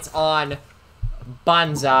resilience on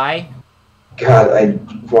Bonsai. God, I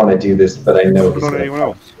want to do this, but I know he's Not gonna anyone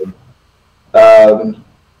else.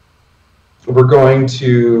 We're going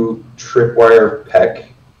to Tripwire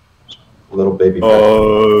Peck. Little baby Peck.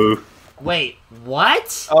 Oh. Wait,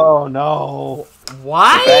 what? Oh no.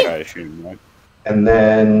 Why? I assume, right? And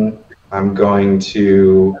then I'm going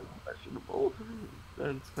to... Questionable.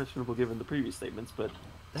 That's questionable given the previous statements, but...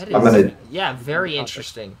 That is, I'm gonna- yeah, very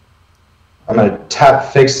interesting. I'm going to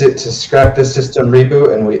tap fix it to scrap the system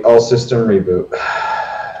reboot, and we all system reboot.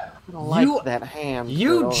 I don't like You- that hand.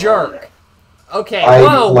 You but, jerk. Okay, I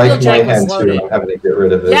whoa, like my Wheeljank was hand too, loaded. I'm having to get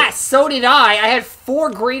rid of it. Yes, so did I. I had 4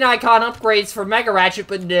 green icon upgrades for Mega Ratchet,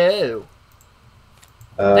 but no.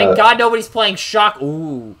 Thank God nobody's playing Shock.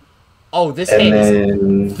 Ooh. Oh, this And hand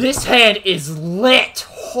then... this hand is lit.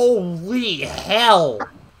 Holy hell.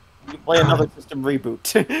 You play another system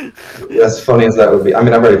reboot. As funny as that would be, I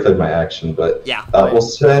mean, I've already played my action, but Yeah. we'll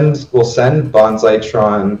send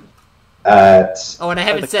Bonsaitron at Oh, and I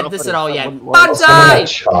haven't the said this at confidence all I yet. wouldn't want. I'll send him at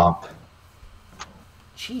Bonsai! Chomp.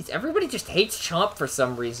 Jeez, everybody just hates Chomp for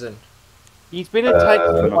some reason. He's been attacked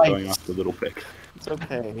I'm not going twice. after Little Pig. It's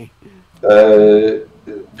okay.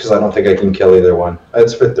 Because I don't think I can kill either one.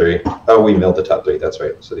 It's for 3. Oh, we milled the top 3. That's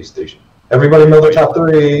right. So these 3 should... Everybody mill the top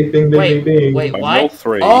 3. Bing, bing, Wait, bing, bing. wait, I what? milled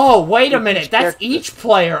 3. Oh, wait a Each minute. That's character. each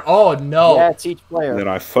player. Oh, no. Yeah, it's each And player. then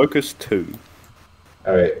I focused 2.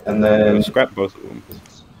 All right, and I'm going then to scrap both of them.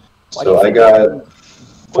 so I got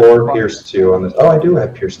 4 Pierce 2 on this. Oh, I do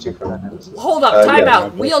have Pierce 2 for that. Hold up, time yeah,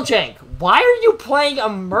 out. Wheeljank, why are you playing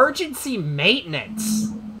emergency maintenance?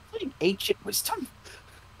 Ancient wisdom.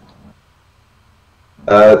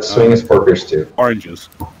 Swing is 4 Pierce 2. Oranges.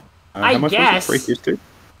 I how much guess. was it? 3 Pierce 2?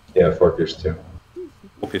 Yeah, 4 Pierce 2.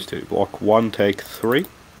 4 Pierce 2. Block 1, take 3.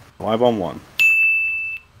 5 on 1.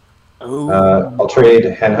 Oh. I'll trade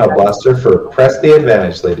Handheld Blaster for Press the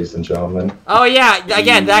Advantage, ladies and gentlemen. Oh, yeah,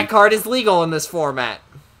 again, that card is legal in this format.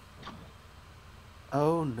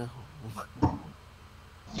 Oh no.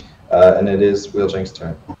 And it is Wheeljank's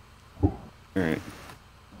turn. Alright.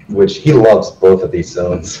 Which he loves both of these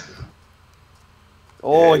zones.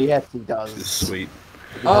 Oh Yeah. yes, he This is does. sweet.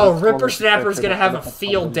 Oh, Ripper Snapper's gonna have a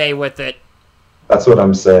field day with it. That's what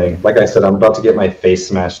I'm saying. Like I said, I'm about to get my face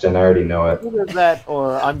smashed in. I already know it. Either that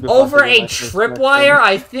or I'm Over a tripwire?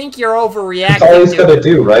 I think you're overreacting. That's all he's to gonna it.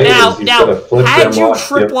 do, right? Now- Is he's now, gonna flip had them you off,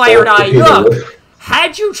 give tripwired both to Ayuk, Peter.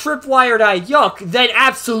 Had you tripwired Ayuk, then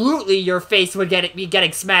absolutely your face would be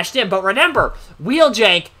getting smashed in. But remember,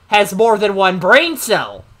 Wheeljank has more than one brain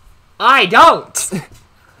cell. I don't.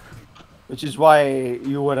 Which is why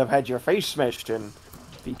you would have had your face smashed in,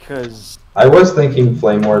 because I was thinking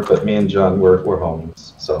Flame Ward, but me and John were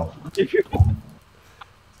homies, so.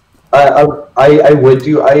 I would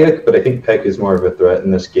do Ayuk, but I think Peck is more of a threat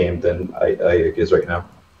in this game than Ayuk is right now.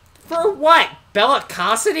 For what?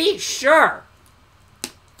 Bellicosity? Sure.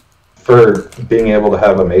 For being able to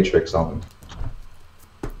have a Matrix on him.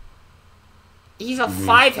 He's a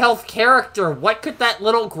 5 health character. What could that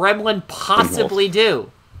little gremlin possibly do?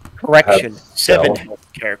 correction, Have 7 cell.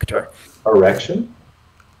 health character. Erection?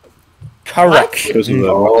 Correction. Because of the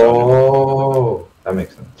Oh, that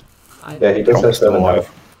makes sense. Yeah, he does have Chomp's still 7 alive.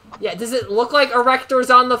 health. Yeah, does it look like Erector's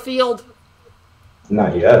on the field?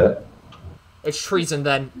 Not yet. It's treason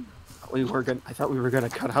then. I thought we were gonna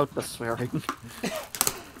cut out the swearing.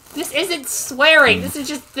 This isn't swearing. This is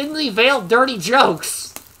just thinly veiled dirty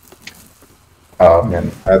jokes. Oh man,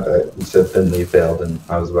 I thought you said thinly veiled, and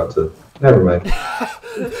I was about to. Never mind.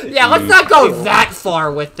 Yeah, let's not go that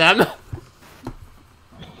far with them.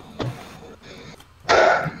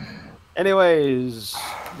 Anyways,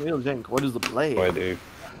 Wheeljank, what is the play? I do.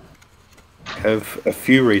 Have a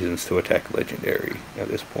few reasons to attack Legendary at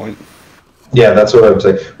this point. Yeah, that's what I was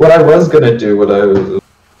saying. What I was gonna do,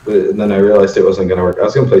 and then I realized it wasn't gonna work. I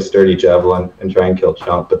was gonna play Sturdy Javelin and try and kill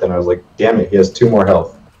Chomp, but then I was like, damn it, he has 2 more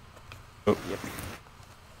health. Oh.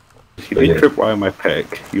 If you did tripwire my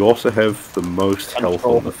Peck, you also have the most health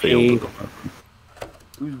on the field.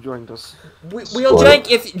 Who's joined us?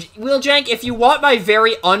 Wheeljank, if you want my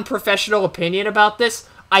very unprofessional opinion about this,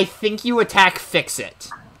 I think you attack Fix-It.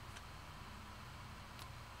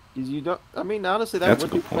 You don't. I mean, honestly, That's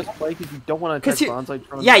that a would good be point. best play because you don't want to attack Bonsai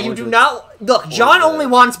Tron. Yeah, you do not. Look, John only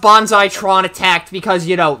wants Bonsai Tron attacked because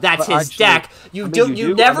that's But his actually, deck.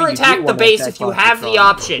 You never attack the base if you have the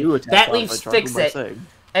option. That leaves Fix-It.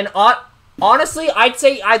 And honestly, I'd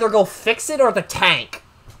say either go Fix-It or the tank.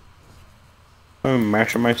 Oh,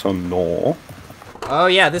 Mashamites on Nor. Oh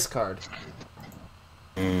yeah, this card.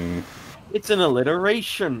 It's an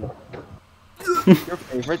alliteration. Your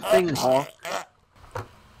favorite thing, huh?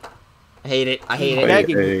 I hate it. I hate He's it.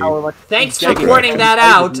 gagging Hey. with how Thanks he's for gagging pointing with that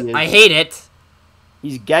how out. excited he I is. hate it.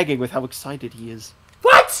 He's gagging with how excited he is.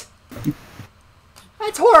 What?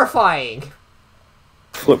 That's horrifying.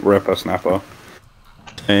 Flip Ripper Snapper.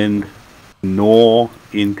 And Nor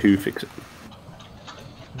into Fix It.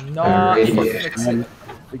 No. Alrighty.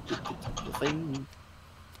 Thing.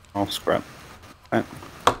 I'll scrap that.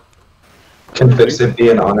 Can Fix-It be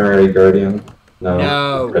an honorary guardian? No.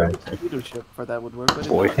 No. Okay. Leadership for that would work, but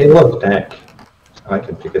Boy. Hey, look, neck. I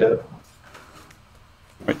can pick it up.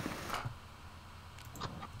 Right.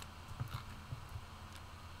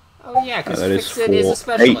 Oh yeah, because That is Fix-It is a for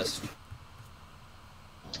specialist.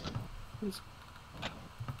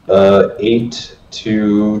 8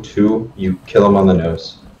 to 2. You kill him on the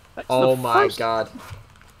nose. That's Oh the my first- god.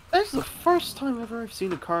 That's the first time ever I've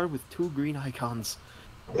seen a card with 2 green icons.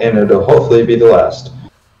 And it'll hopefully be the last.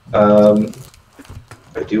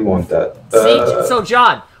 I do want that. See, so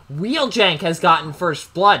John, Wheeljank has gotten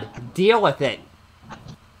first blood. Deal with it.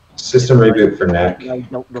 System reboot for neck. I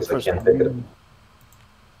don't know Because I first. can't pick it up.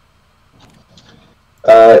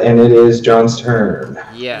 And it is John's turn.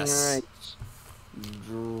 Yes. Alright.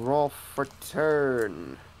 Draw for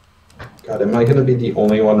turn. God, am I going to be the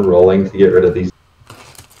only one rolling to get rid of these?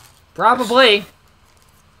 Probably.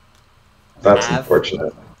 That's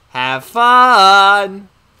unfortunate. Have fun.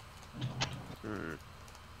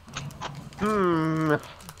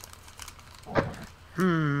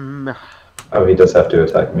 Oh, he does have to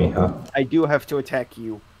attack me, huh? I do have to attack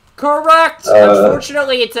you. Correct.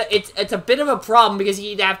 Unfortunately, it's a bit of a problem because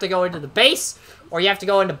you either have to go into the base or you have to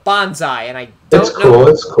go into bonsai, and I don't know.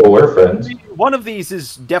 It's cool, we're friends. One of these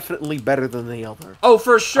is definitely better than the other. Oh,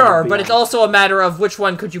 for sure, but it's also a matter of which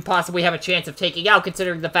one could you possibly have a chance of taking out,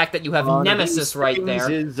 considering the fact that you have Nemesis right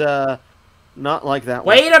there. Is not like that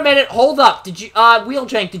one. Wait a minute, hold up. Did you,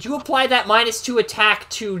 Wheeljank, did you apply that -2 attack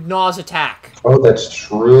to Naw's attack? Oh, that's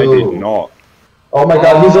true. I did not. Oh my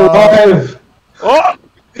god, he's alive! Oh!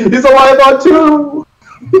 He's alive on 2!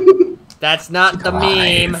 That's not the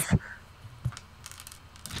meme.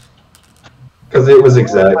 Because it was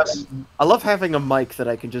exact. I love having a mic that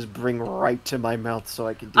I can just bring right to my mouth so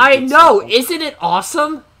I can do I know, isn't it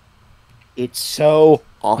awesome? It's so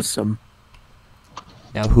awesome.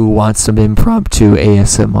 Now who wants some impromptu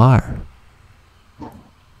ASMR?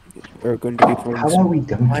 We're going to be playing How are we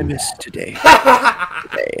done? Primus today.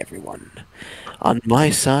 Today, everyone. On my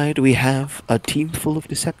side, we have a team full of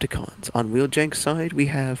Decepticons. On Wheeljank's side, we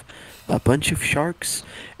have a bunch of sharks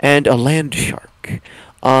and a land shark.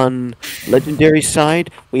 On Legendary's side,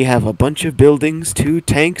 we have a bunch of buildings, 2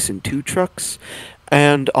 tanks, and 2 trucks.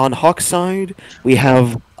 And on Hawk's side, we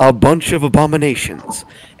have a bunch of abominations.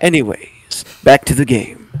 Anyways, back to the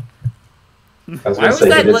game.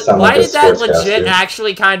 Why did that legit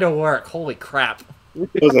actually kind of work? Holy crap.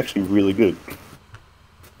 It was actually really good.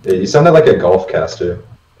 Yeah, you sounded like a golf caster.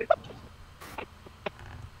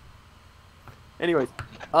 Anyways,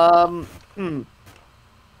 I need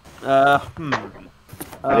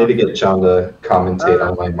to get John to commentate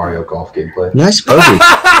on my Mario Golf gameplay. Nice bogey.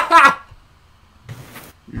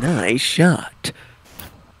 Nice shot.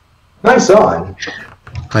 Nice on.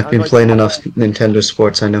 I've been playing enough Nintendo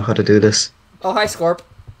Sports, I know how to do this. Oh, hi, Scorp.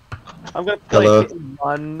 I'm gonna play Hello.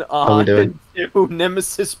 one How we doing?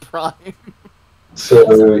 Nemesis Prime.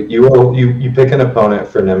 So you pick an opponent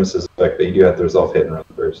for Nemesis effect, but you do have to resolve hit and run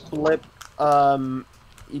first. Flip. I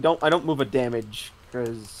don't move a damage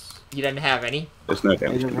because You didn't have any? There's no I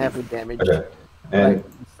damage. didn't have a damage. Okay. I And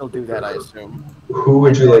can still do that, I assume. who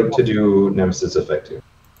would you like to do Nemesis effect to?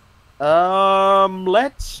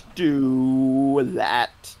 Let's do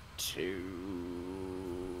that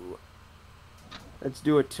to. Let's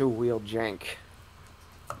do it to Wheeljank.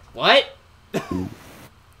 What?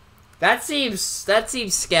 That seems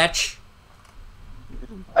sketch.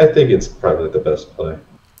 I think it's probably the best play.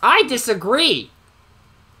 I disagree.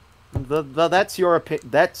 That's your opinion.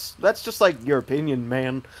 That's just like your opinion,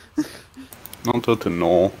 man. Not to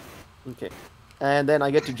Null. Okay, and then I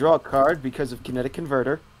get to draw a card because of Kinetic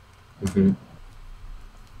Converter. Mm-hmm. And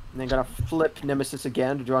then gonna flip Nemesis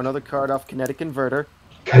again to draw another card off Kinetic Converter.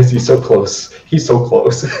 Guys, he's so close. He's so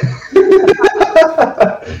close.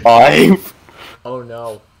 5. Oh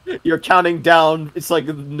no. You're counting down. It's like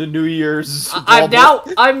the New Year's. I'm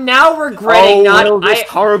now regretting this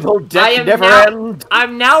horrible death never end.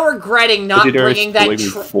 I'm now regretting not bringing that.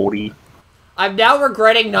 40. I'm now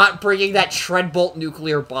regretting not bringing that Shredbolt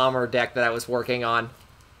nuclear bomber deck that I was working on.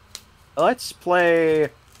 Let's play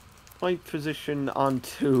point position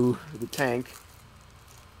onto the tank,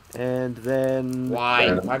 and then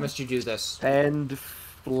Why? Why must you do this? and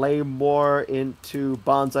Flamore into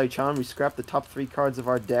Bonsai Chan. We scrap the top 3 cards of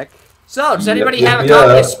our deck, So, does anybody Yep, have a yep,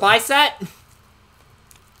 copy yeah. of Spy Set?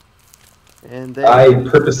 and then I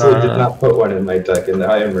purposely did not put one in my deck, and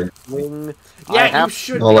I am wing. Yeah, you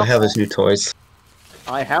should. All I have is new toys.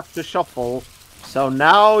 I have to shuffle. So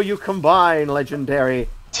now you combine Legendary.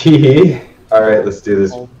 T. Alright, let's do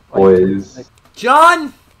this, boys.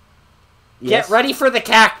 John, Yes. get ready for the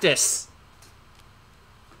cactus.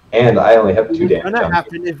 And I only have 2 It's damage. gonna on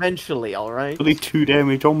happen eventually, alright? Only 2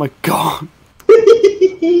 damage. Oh my god.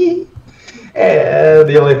 me. And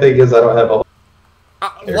the only thing is I don't have a...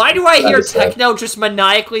 Why do I hear That is sad. Techno just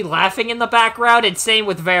maniacally laughing in the background and same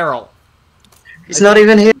with Varel? He's not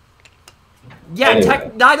even here. Yeah,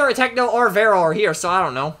 Anyway. neither Techno or Varel are here, so I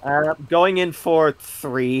don't know. Going in for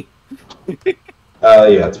 3.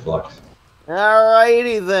 Yeah, it's blocked.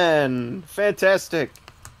 Alrighty then. Fantastic.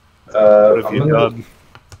 What have you done?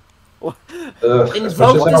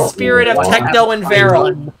 Invoke the spirit of Techno and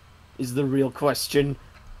Varel. Is the real question.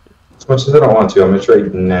 As much as I don't want to, I'm going to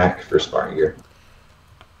trade Knack for sparring gear.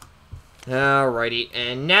 Alrighty,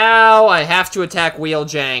 and now I have to attack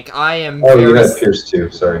Wheeljank. I am Oh, very... you had Pierce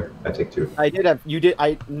 2. Sorry, I take 2. I did have you did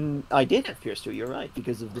I did have Pierce 2. You're right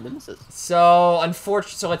because of the nemesis. So,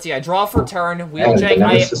 unfortunately, so let's see. I draw for turn. And the Wheeljank,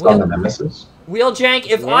 nemesis on the nemesis? Wheeljank,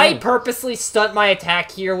 if Yeah. I purposely stunt my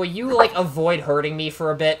attack here, will you, like, avoid hurting me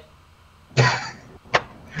for a bit?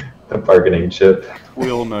 The bargaining chip.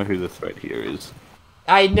 We all know who the threat here is.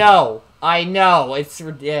 I know. It's,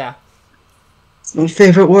 yeah. My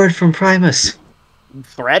favorite word from Primus.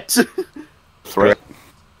 Threat. Threat.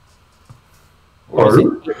 Or is Or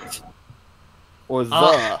it it? Or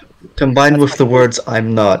the? Combined with the words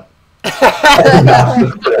I'm not. Yeah,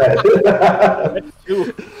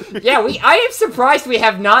 I am surprised we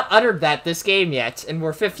have not uttered that this game yet, and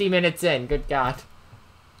we're 50 minutes in. Good God.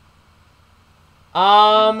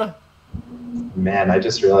 Man, I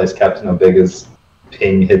just realized Captain Omega's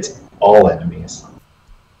ping hits all enemies.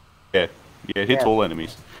 Yeah, it hits Yeah. all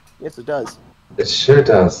enemies. Yes, it does. It sure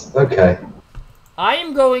does. Okay. I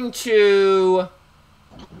am going to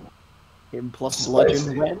Him plus Spicy.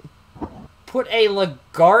 bludgeon red. put a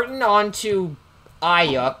Lagarten onto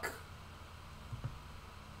Ayuk.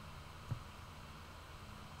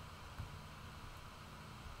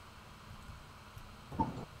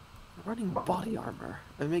 Running body armor.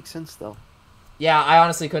 That makes sense though. Yeah, I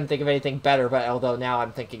honestly couldn't think of anything better, but although now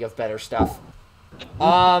I'm thinking of better stuff.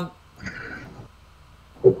 Oh,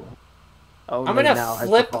 I'm no, gonna now has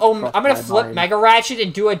flip. crossed I'm gonna my flip mind. Mega Ratchet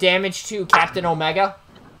and do a damage to Captain Omega.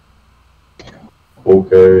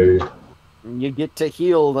 Okay. You get to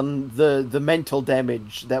heal the mental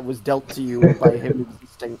damage that was dealt to you by him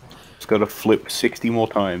existing. It's got to flip 60 more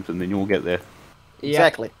times, and then you'll get there. Yep.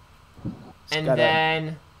 Exactly. And gotta-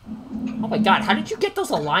 then, oh my God, how did you get those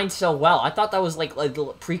aligned so well? I thought that was like a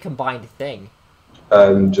little pre-combined thing.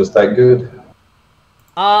 Just that good.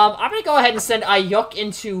 I'm gonna go ahead and send Ayuk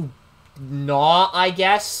into Gnaw, I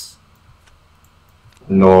guess.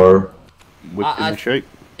 Nor. Whip in the shape.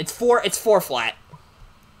 It's four flat.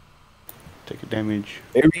 Take a damage.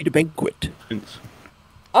 Buried banquet. Since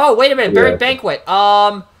Oh, wait a minute, Yeah. Buried Banquet.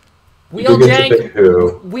 You do get to pick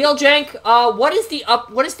who. Wheeljank, what is the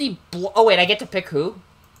oh wait, I get to pick who?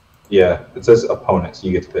 Yeah, it says opponents.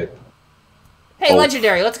 You get to pick. Hey, Oh.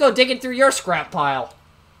 Legendary, let's go digging through your scrap pile.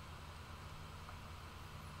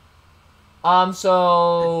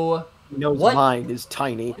 So... He knows What? mine is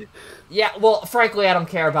tiny. Yeah, well, frankly, I don't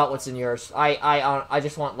care about what's in yours. I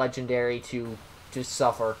just want Legendary to just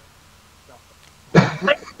suffer.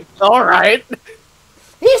 Alright.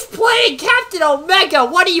 He's playing Captain Omega!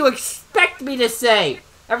 What do you expect me to say?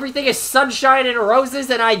 Everything is sunshine and roses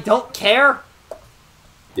and I don't care?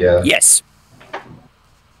 Yeah. Yes.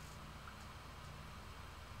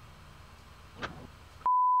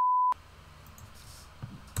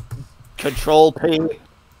 Control ping.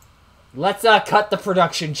 Let's cut the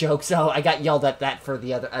production joke. So I got yelled at that for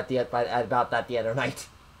about that the other night.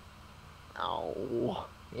 Oh.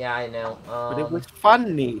 Yeah, I know. But it was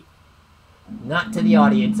funny. Not to the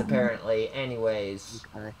audience, apparently. Anyways.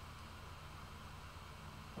 Okay.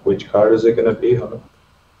 Which card is it going to be, huh?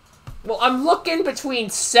 Well, I'm looking between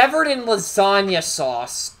Severed and Lasagna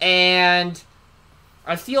Sauce, and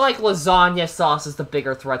I feel like Lasagna Sauce is the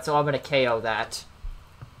bigger threat, so I'm going to KO that.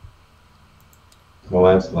 Well,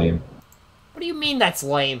 that's lame. What do you mean that's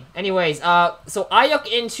lame? Anyways, so Ayuk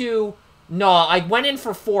into... No, I went in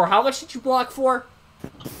for 4. How much did you block for?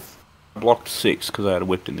 I blocked 6 because I had a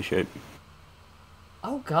whip in the shape.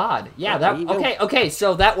 Oh god. Yeah, there you go. okay,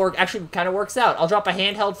 so that actually kind of works out. I'll drop a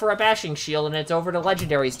handheld for a bashing shield, and it's over to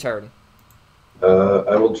Legendary's turn.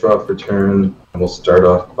 I will draw for turn, and we'll start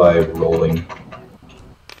off by rolling.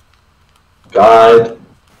 God.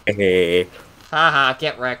 Hey. Haha,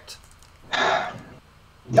 get wrecked.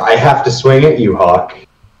 I have to swing at you, Hawk.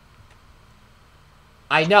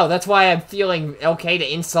 I know, that's why I'm feeling okay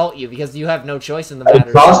to insult you, because you have no choice in the matter.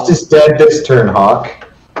 Exhaust is dead this turn, Hawk.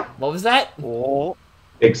 What was that? Oh.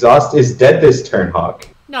 Exhaust is dead this turn, Hawk.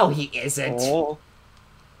 No, he isn't. Oh.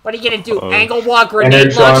 What are you gonna do? Uh-oh. Angle walk grenade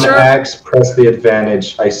Energon launcher? Axe, press the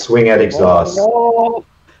advantage. I swing at exhaust. Oh.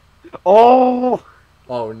 Oh.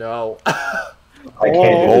 Oh no. I can't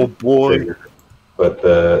do Oh, the boy. trigger, but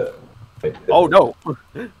the... Oh no.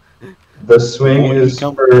 The swing Oh, is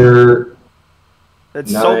come- for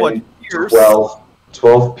That's so much 9, Pierce.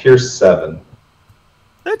 12 Pierce 7.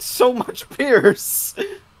 That's so much Pierce.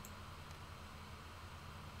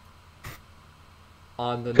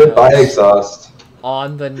 On the Goodbye, nose. exhaust.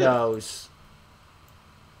 On the nose.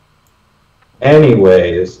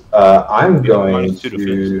 Anyways, I'm going -2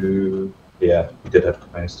 to... Yeah, we did have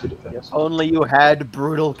 -2 defense. Only you had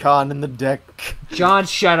Brutal Khan in the deck. John,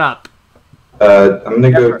 shut up. I'm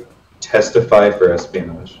gonna go testify for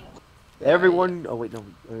espionage. Everyone... Oh, wait, no.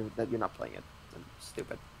 You're not playing it. I'm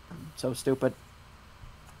stupid. I'm so stupid.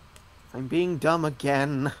 I'm being dumb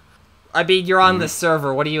again. I mean, you're on the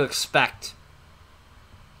server. What do you expect?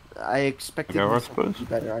 I expected this to be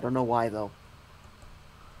better. I don't know why, though.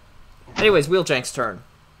 Anyways, Wheeljank's turn.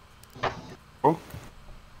 Oh.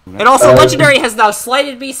 And also, Legendary has now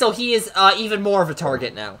slighted me, so he is even more of a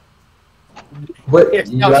target now. What?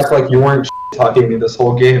 You act like you weren't talking to me this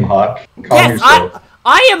whole game, Hawk. Calm yourself.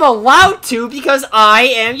 I am allowed to because I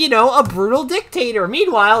am, you know, a brutal dictator.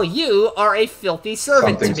 Meanwhile, you are a filthy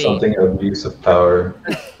servant to me. Something abuse of power.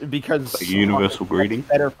 Because a universal greeting.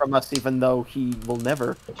 Better from us, even though he will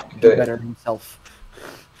never do better himself.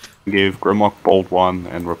 Give Grimlock Bold 1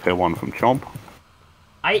 and Repair 1 from Chomp.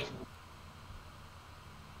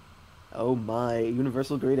 Oh my,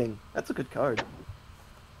 universal greeting. That's a good card.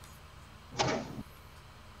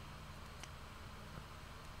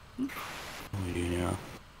 Yeah.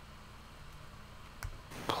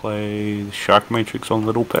 Play the Shark Matrix on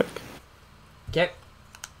Little Peck. Okay.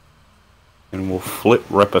 And we'll flip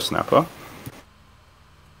Ripper Snapper.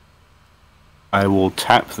 I will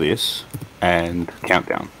tap this and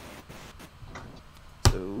countdown.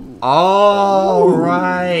 Oh,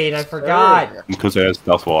 right. I forgot. Because it has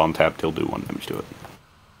Stealth while untapped, he'll do 1 damage to it.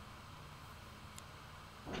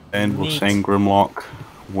 And we'll send Grimlock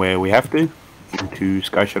where we have to, into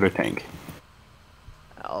Sky Shadow Tank.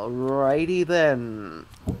 Alrighty then.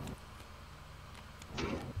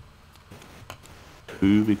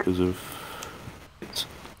 2 because of... It's...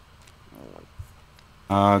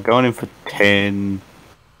 going in for 10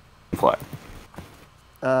 flat.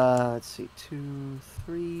 Let's see. 2,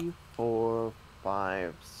 3, 4,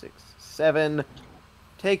 5, 6, 7.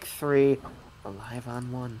 Take 3. Alive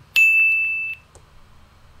on 1.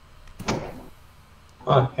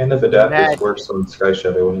 Hand of Adapters works on Sky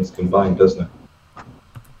Shadow when it's combined, doesn't it?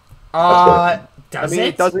 Does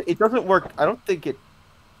it? It doesn't work. I don't think it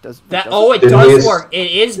does. It does work.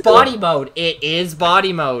 It is body mode. It is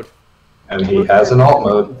body mode. And he has an alt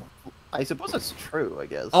mode. I suppose that's true, I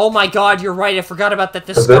guess. Oh my god, you're right. I forgot about that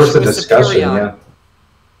discussion. There was a discussion, yeah.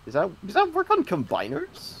 Does that work on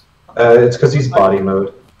combiners? It's because he's body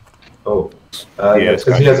mode. Oh. It's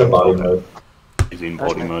because he has a body mode. He's in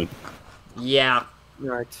body mode. Yeah.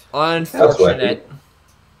 Right. Unfortunate.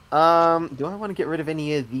 Do I want to get rid of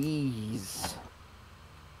any of these?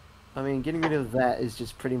 I mean, getting rid of that is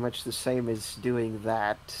just pretty much the same as doing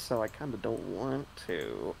that, so I kind of don't want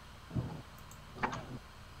to.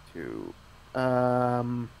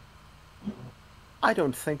 I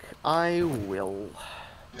don't think I will.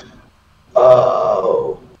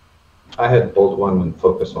 Oh. I had Bold 1 and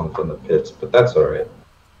Focus 1 from the pits, but that's alright.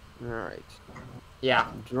 Alright. Yeah.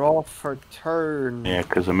 Draw for turn. Yeah,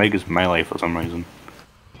 because Omega's melee for some reason.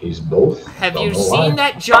 He's both. Have you seen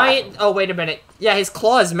that giant... Oh, wait a minute. Yeah, his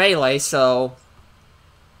claw is melee, so...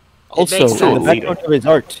 Also, in the background of his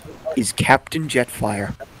art is Captain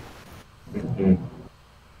Jetfire. Mm-hmm.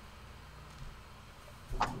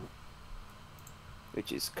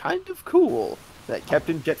 Which is kind of cool, that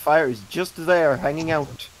Captain Jetfire is just there, hanging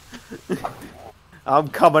out. I'm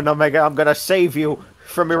coming, Omega, I'm gonna save you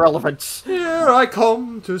from irrelevance. Here I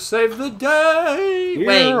come to save the day!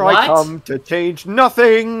 Here I come to change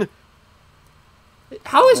nothing!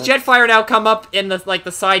 How has Jetfire now come up in the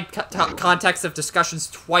the side context of discussions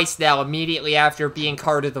twice now, immediately after being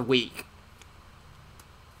card of the week?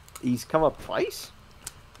 He's come up twice?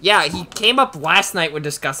 Yeah, he came up last night when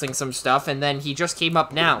discussing some stuff, and then he just came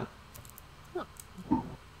up now.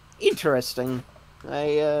 Interesting.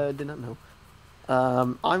 I did not know.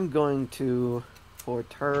 I'm going to, for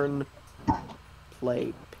turn,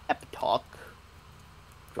 play Pep Talk.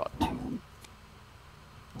 Draw 2.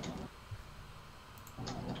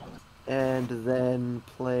 And then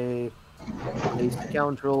play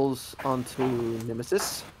Scoundrels onto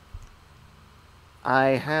Nemesis.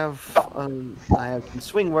 I can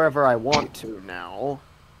swing wherever I want to now.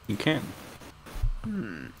 You can.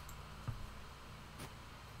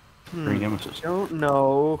 Nemesis. Don't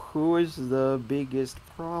know who is the biggest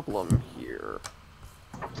problem here.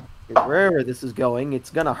 Because wherever this is going,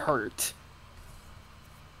 it's gonna hurt.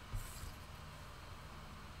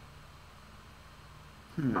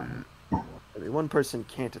 I mean, one person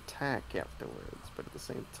can't attack afterwards, but at the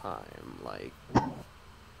same time, like...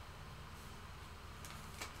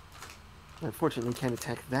 Unfortunately, can't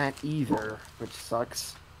attack that either, which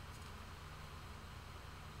sucks.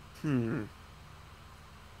 I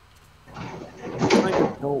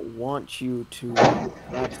don't want you to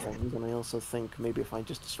grab things, and I also think maybe if I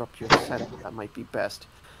just disrupt your setup, that might be best.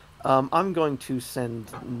 I'm going to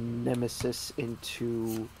send Nemesis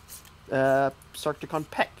into Sarcticon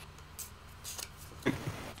Peck.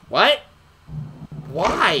 What?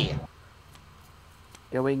 Why?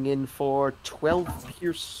 Going in for 12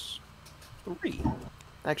 Pierce 3.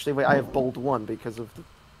 Actually, wait, I have bold 1 because of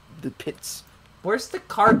the pits. Where's the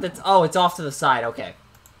card that's... Oh, it's off to the side. Okay.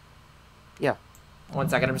 Yeah. 1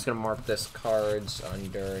 second. I'm just going to mark this cards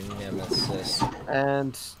under Nemesis.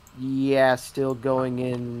 And, yeah, still going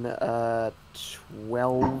in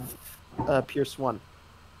 12 Pierce 1.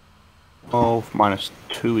 12 minus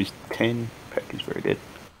 2 is 10. Peck is very dead.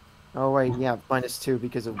 Oh, wait, yeah, minus 2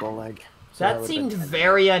 because of bow leg. So That seemed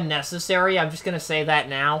very unnecessary. I'm just going to say that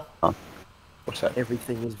now. What's that?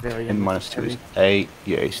 Everything is very 10 minus 2 is unnecessary. 8.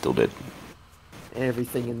 Yeah, he's still dead.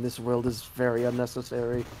 Everything in this world is very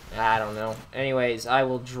unnecessary. I don't know. Anyways, I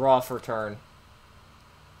will draw for turn.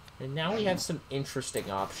 And now we have some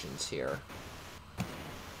interesting options here.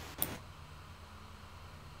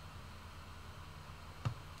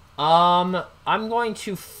 I'm going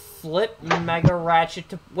to flip Mega Ratchet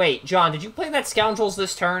to... Wait, John, did you play that Scoundrels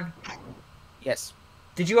this turn? Yes.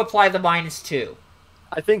 Did you apply the -2?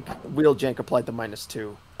 I think Wheeljank applied the minus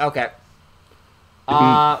 2. Okay.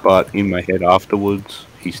 But in my head afterwards,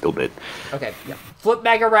 he's still dead. Okay, yeah. Flip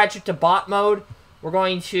Mega Ratchet to bot mode. We're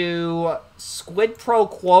going to Squid Pro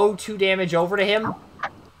Quo 2 damage over to him.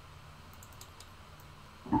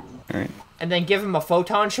 Alright. And then give him a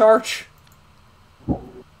Photon Charge.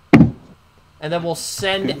 And then we'll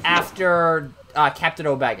send after Captain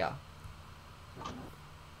Omega.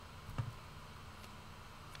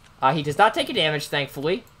 He does not take a damage,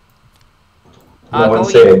 thankfully. No one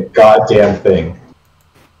say a goddamn thing.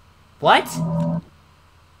 What?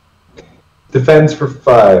 Defends for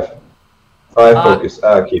 5. 5 focus.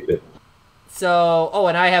 Keep it. So, oh,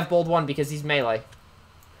 and I have bold 1 because he's melee.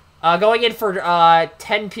 Going in for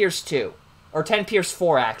 10 Pierce 2. Or 10 Pierce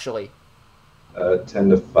 4, actually. 10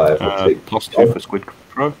 to 5. +2 for Squid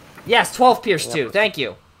Pro. Yes, 12 Pierce 2. Thank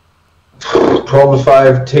you. 12 to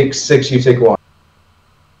 5. Take 6. You take 1.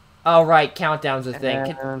 Oh, right. Countdown's a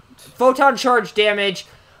thing. And Photon Charge damage.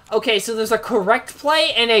 Okay, so there's a correct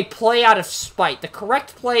play and a play out of spite. The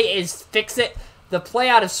correct play is Fix It. The play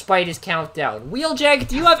out of spite is Countdown. Wheeljank,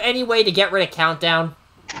 do you have any way to get rid of Countdown?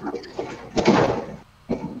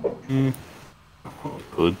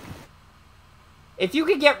 Good. If you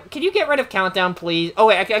could can you get rid of Countdown, please? Oh,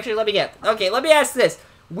 wait, actually, let me ask this.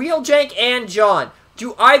 Wheeljank and John,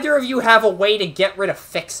 do either of you have a way to get rid of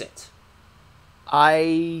Fix It?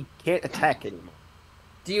 I can't attack anymore.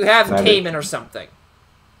 Do you have Cayman or something?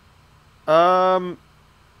 I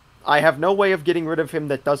have no way of getting rid of him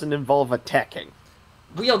that doesn't involve attacking.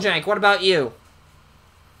 Wheeljank, what about you?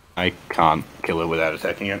 I can't kill it without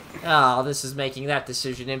attacking it. Oh, this is making that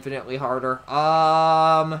decision infinitely harder.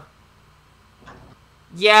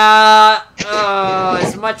 Yeah,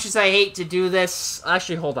 as much as I hate to do this...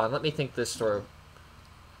 Actually, hold on, let me think this through.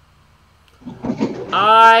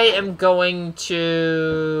 I am going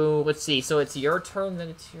to... Let's see, so it's your turn, then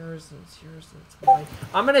it's yours, then it's yours, then it's mine.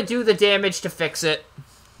 I'm gonna do the damage to Fix It.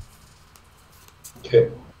 Okay.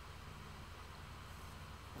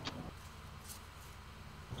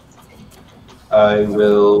 I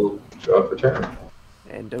will draw for turn.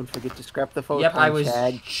 And don't forget to scrap the photon Yep, I was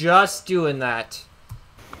tag. just doing that.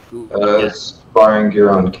 Sparring gear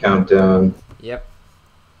on countdown. Yep.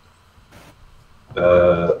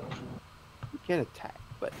 You can't attack,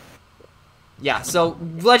 but... Yeah, so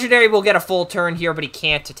Legendary will get a full turn here, but he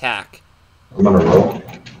can't attack. I'm gonna roll.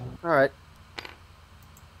 Alright.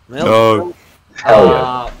 Well, No. Hell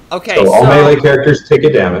yeah. Okay, So all melee characters take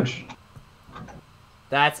a damage.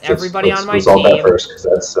 That's everybody Let's on my resolve team. that first, because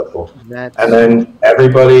that's simple. that's... And then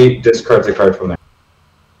everybody discards a card from there.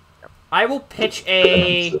 I will pitch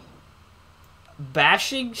a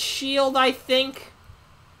Bashing Shield, I think.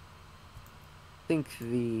 I think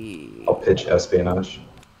the... I'll pitch espionage.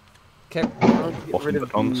 Okay. I'll get Often rid of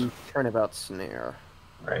batons. the turnabout snare.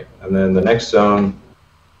 Right, and then the next zone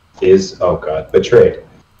is, oh god, betrayed.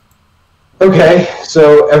 Okay,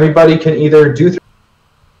 so everybody can either do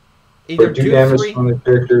Either do do damage 3. from the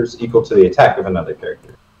characters equal to the attack of another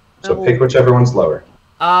character. So Oh. pick whichever one's lower.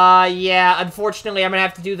 Yeah, unfortunately, I'm gonna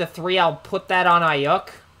have to do the 3. I'll put that on Ayuk.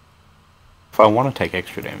 If I want to take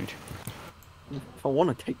extra damage, If I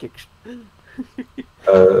want to take it...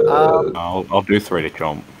 I'll do 3 to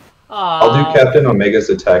jump. I'll do Captain Omega's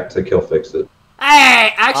attack to kill Fix It.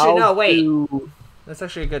 Hey, actually, no, I'll wait. do- That's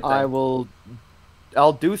actually a good thing.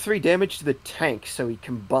 I'll do 3 damage to the tank so he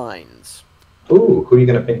combines. Ooh, who are you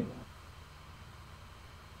gonna pick?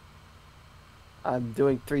 I'm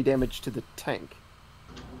doing 3 damage to the tank.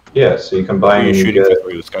 Yeah, so you combine. You're and you shooting get for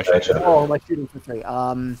 3 with Sky Gotcha. Shadow. Oh, am I shooting for 3?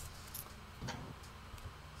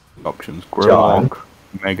 Options: John. Grimlock,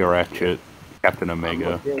 Mega Ratchet, Captain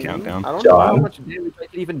Omega, Countdown. I don't know how John. much damage I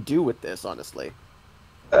can even do with this, honestly.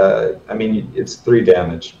 I mean, it's 3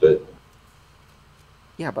 damage, but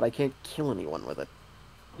Yeah, but I can't kill anyone with it.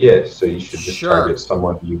 yeah, so you should just Sure. target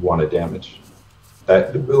someone you want to damage.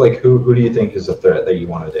 Like, who do you think is a threat that you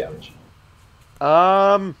want to damage?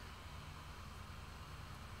 Let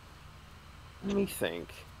me think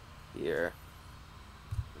here.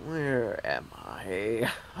 Where am I?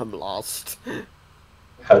 I'm lost.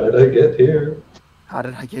 How did I get here? How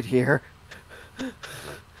did I get here?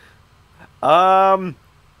 I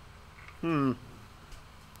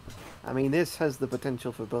mean, this has the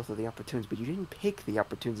potential for both of the opportunes, but you didn't pick the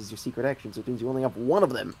opportunes as your secret action, so it means you only have one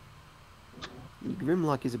of them.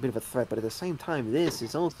 Grimlock is a bit of a threat, but at the same time, this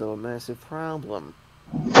is also a massive problem.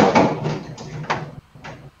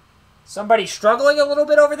 Somebody struggling a little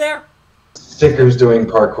bit over there? Sticker's doing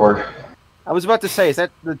parkour. I was about to say, is that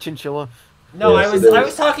the chinchilla? No, Yes, I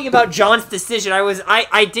was talking about John's decision.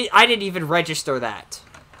 I didn't even register that.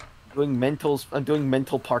 I'm doing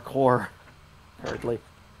mental parkour. Currently,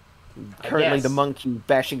 the guess. monkey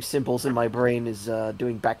bashing symbols in my brain is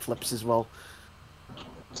doing backflips as well.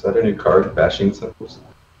 Is that a new card? Bashing symbols?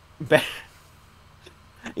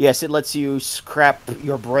 Yes, it lets you scrap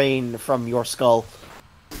your brain from your skull.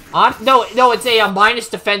 No, it's a minus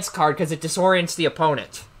defense card because it disorients the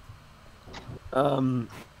opponent. I'm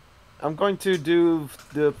going to do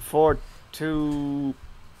the 4-2.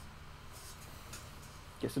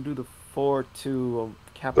 Guess I'll do the 4-2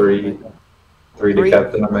 Captain 3 Omega. 3 to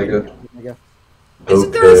Captain Omega.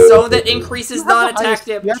 Isn't there a zone that increases non-attack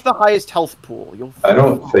damage? You have the highest health pool. I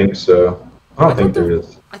don't think so. I don't think there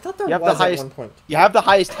is. I thought there You have was the at highest- one point. You have the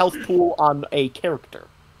highest health pool on a character.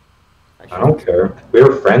 I don't care. We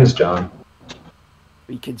were friends, John.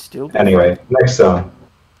 We can still be Anyway, next zone.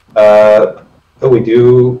 We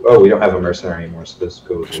don't have a mercenary anymore, so this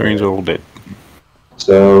goes Mercenaries are all dead.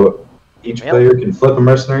 So each Yep. player can flip a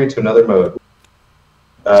mercenary to another mode.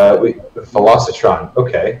 Velocitron.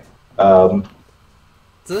 Okay. So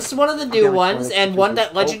this is one of the new ones, and one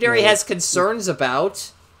that Legendary has concerns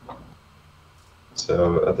about.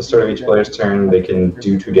 So at the start of each player's turn, they can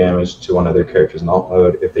do 2 damage to one of their characters in alt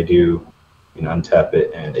mode. If they do, you can untap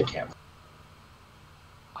it and it can't.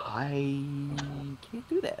 I can't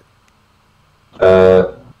do that.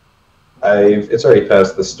 It's already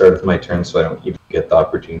past the start of my turn, so I don't even get the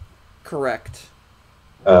opportunity. Correct.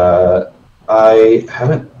 I've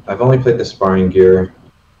only played the sparring gear.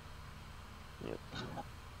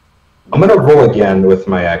 I'm gonna roll again with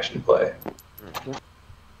my action play.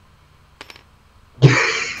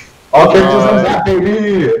 All characters on that,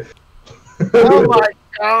 baby! Oh my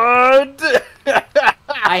god!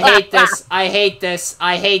 I hate this. I hate this.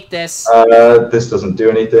 I hate this. This doesn't do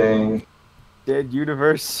anything. Dead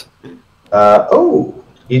universe.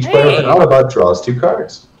 Each player with an Autobot draws 2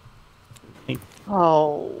 cards.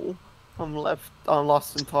 Oh, I'm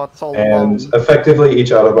lost in thoughts all And alone. effectively,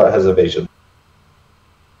 each Autobot has evasion.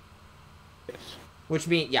 Which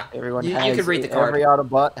means, yeah, Everyone you has, can read the card. Every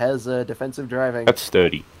Autobot has defensive driving. That's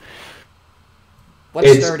sturdy. What's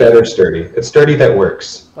It's sturdy? better sturdy. It's sturdy that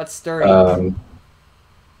works. What's sturdy?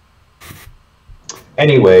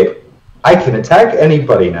 Anyway, I can attack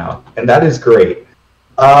anybody now, and that is great.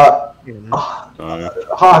 Hawk,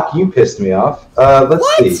 you pissed me off. Let's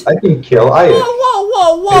What? see. I can kill Whoa, Aya.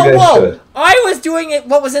 whoa! Maybe I should. I was doing it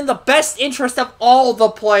what was in the best interest of all the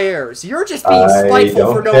players. You're just being I spiteful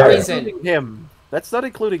don't for no care. reason. Including him. That's not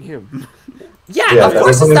including him. Yeah, Yeah, of that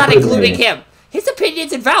course it's doesn't not include including me. him. His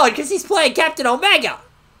opinion's invalid because he's playing Captain Omega.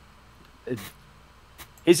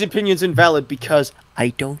 His opinion's invalid because I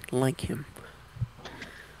don't like him.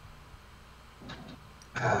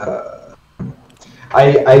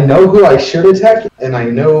 I know who I should attack, and I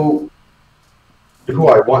know who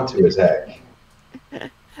I want to attack.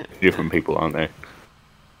 Different people, aren't they?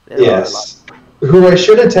 Yes. Who I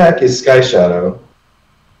should attack is Sky Shadow.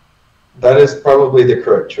 That is probably the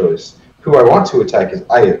correct choice. Who I want to attack is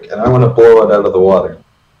Ayuk, and I want to blow it out of the water.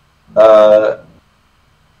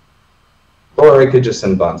 Or I could just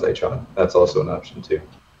send Banzai-chan. That's also an option too.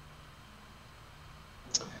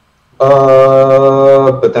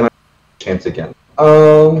 But then I chance again.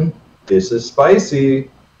 This is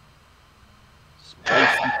spicy.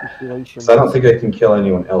 So I don't think I can kill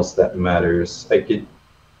anyone else that matters. I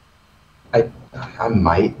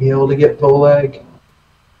might be able to get Bolag.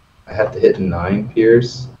 I have to hit 9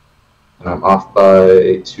 Pierce, and I'm off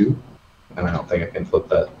by 2, and I don't think I can flip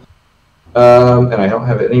that. And I don't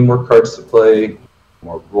have any more cards to play,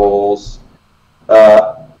 more rolls.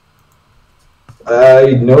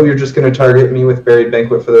 I know you're just going to target me with Buried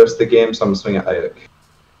Banquet for the rest of the game, so I'm going to swing at Ayuk.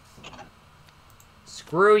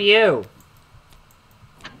 Screw you.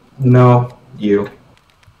 No, you.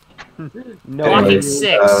 No, Blocking Anyways,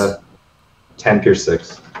 6. 10 pierce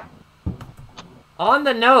 6. On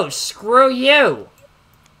the nose. Screw you.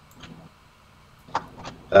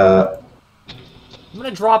 I'm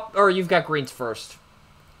gonna drop... Or you've got greens first.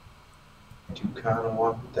 do kind of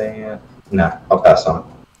want that. Nah, I'll pass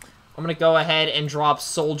on. I'm gonna go ahead and drop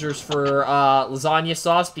soldiers for lasagna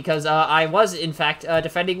sauce because I was, in fact,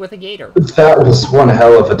 defending with a gator. That was one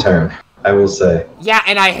hell of a turn, I will say. Yeah,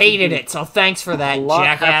 and I hated it, so thanks for that, A lot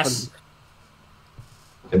jackass.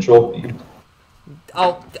 Control B.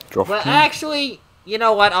 Oh, Drop well, him. actually, you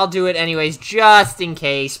know what? I'll do it anyways, just in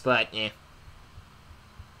case, but eh.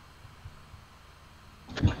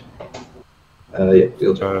 Yeah,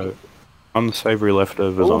 field jump. Unsavory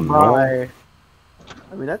leftovers Oh on Nor. my.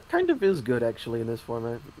 I mean, that kind of is good, actually, in this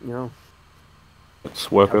format, you know.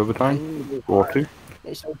 Let's work overtime. Draw 2.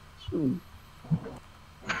 Okay, so,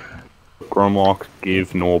 Gromlock,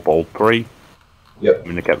 give Nor bolt 3. Yep, I'm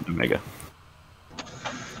in the Captain Mega.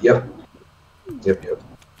 yep. Yep, yep.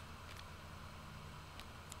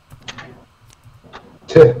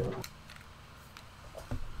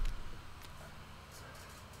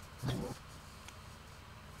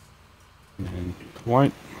 And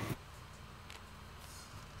white.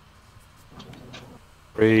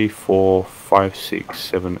 3, 4, 5, 6,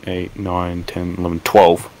 7, 8, 9, 10, 11,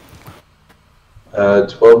 12.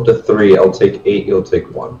 12 to 3, I'll take 8, you'll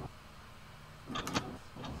take 1.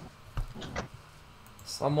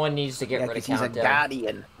 Someone needs to get yeah, rid of 'cause he's a Countdown.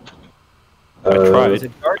 guardian. I tried. He's a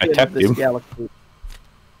guardian tapped of this him. galaxy.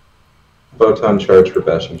 Photon charge for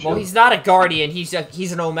bashing shield. Well, he's not a Guardian, he's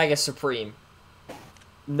an Omega Supreme.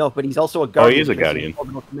 No, but he's also a guardian. he is a because guardian. he's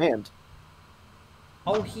Orbital Command.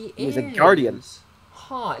 Oh, he is. He's a guardian.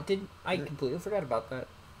 Huh, I completely forgot about that.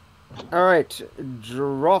 Alright,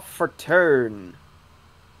 draw for turn.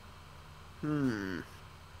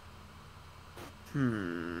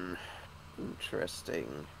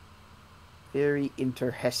 Interesting. Very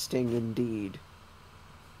interesting indeed.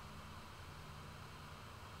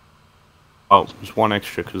 Oh, there's one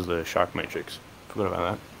extra because of the Shark Matrix. Forgot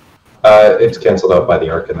about that. It's cancelled out by the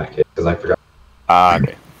arc in that case, because I forgot. Ah,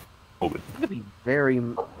 okay. All good. I could be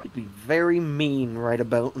very mean right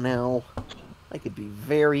about now. I could be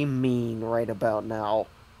very mean right about now.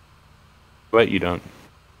 Wait, you don't.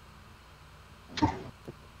 I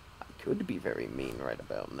could be very mean right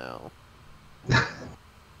about now.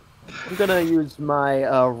 I'm gonna use my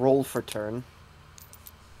roll for turn.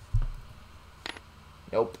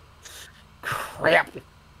 Nope. Crap!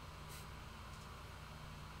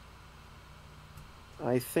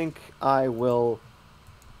 I think I will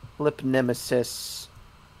flip Nemesis,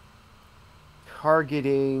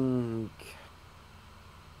 targeting...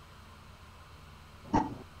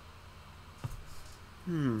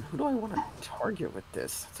 who do I want to target with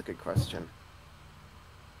this? That's a good question.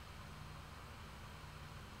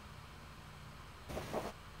 I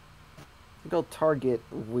think I'll target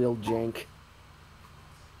Wheeljank.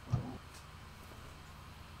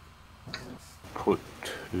 Put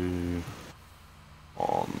 2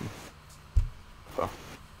 on.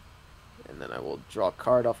 And then I will draw a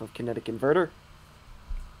card off of Kinetic Inverter.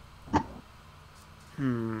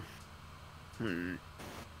 Gonna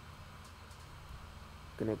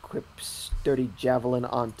equip Sturdy Javelin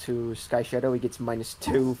onto Sky Shadow. He gets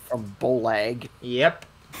 -2 from Bolag. Yep.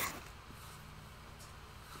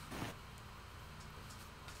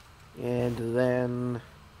 And then...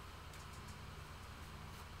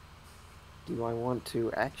 do I want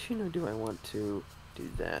to action or do I want to do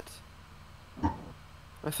that?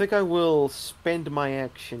 I think I will spend my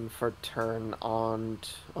action for turn on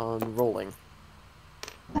rolling.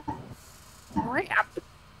 Crap! I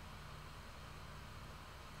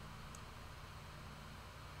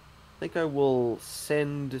think I will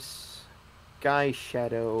send Sky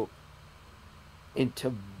Shadow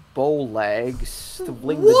into Bowlegs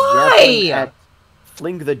to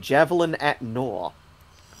fling the javelin at Noah.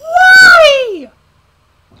 Why?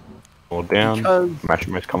 Or down. Because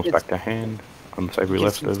Maximus comes back to hand. Unsavory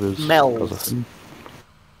leftovers. smells.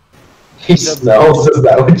 He smells, is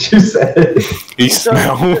that what you said? He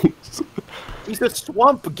smells. He's a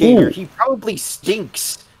swamp gator. Ooh. He probably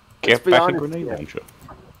stinks. Get Let's be back a honest grenade here. launcher.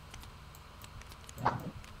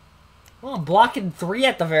 Well, I'm blocking 3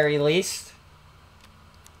 at the very least.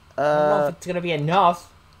 I don't know if it's gonna be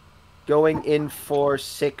enough. Going in for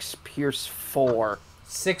 6, Pierce 4.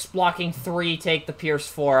 6 blocking 3, take the Pierce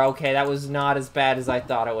 4. Okay, that was not as bad as I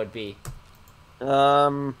thought it would be.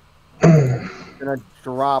 Gonna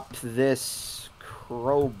drop this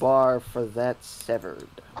crowbar for that severed.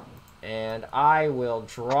 And I will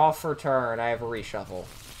draw for turn. I have a reshuffle.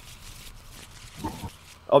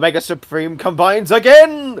 Omega Supreme combines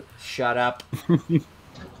again! Shut up.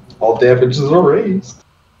 All damages are raised.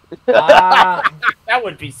 Uh, That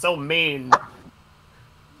would be so mean.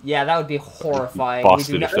 yeah, that would be horrifying.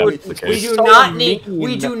 Busted if that's the case. We do So not need mean.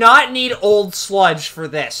 we do not need old sludge for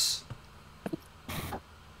this.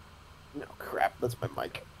 No, crap, that's my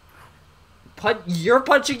mic. You're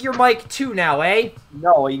punching your mic too now, eh?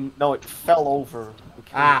 No, it fell over.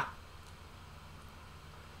 Okay. Ah.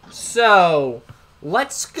 So,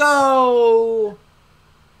 let's go.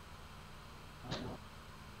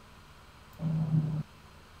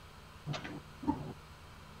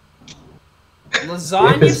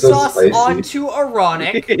 Lasagna It's so sauce spicy. onto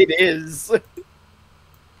Ironic. It is.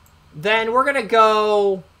 Then we're gonna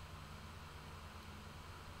go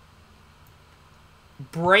I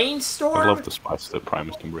Brainstorm. love the spice that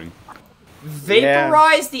Primus can bring.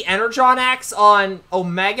 Vaporize the Energon Axe on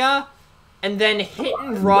Omega, and then hit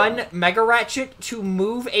and run Mega Ratchet to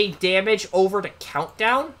move a damage over to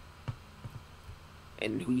Countdown.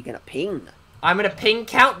 And who you gonna ping? I'm gonna ping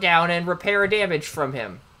Countdown and repair a damage from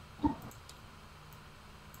him.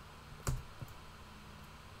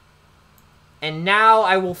 And now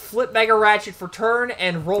I will flip Mega Ratchet for turn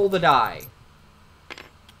and roll the die.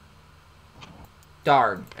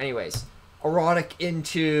 Darn. Anyways. Ironic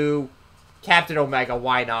into Captain Omega,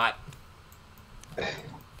 why not?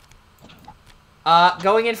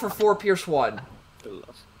 Going in for 4 Pierce 1.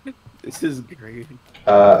 This is great.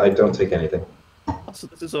 I don't take anything.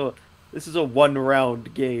 So this is a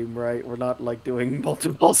 1-round game, right? We're not like doing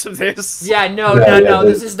multiples of this. Yeah, no, Yeah,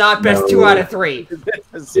 this is not best no. 2 out of 3.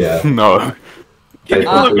 Yeah. No. I think we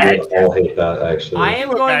all hate that, actually. I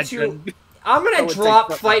am going to... I'm That gonna would drop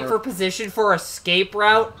take fight forever. for position for escape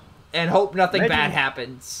route and hope nothing Imagine- bad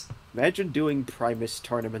happens. Imagine doing Primus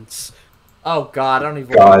tournaments. Oh god, I don't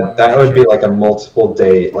even... God, that would be like a multiple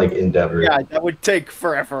day like endeavor. Yeah, that would take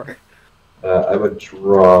forever. I would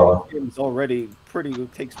draw. Game's already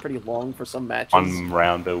takes pretty long for some matches. 1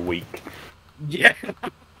 round a week. Yeah.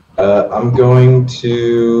 I'm going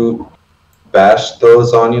to bash the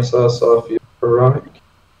lasagna sauce off you, Ironic.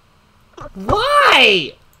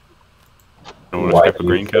 Why? You want to Why skip a do you-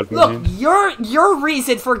 green card? Look, your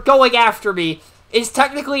reason for going after me is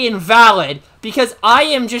technically invalid because I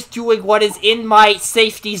am just doing what is in my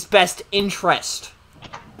safety's best interest.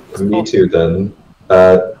 Me too, then.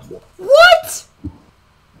 What?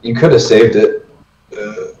 You could have saved it.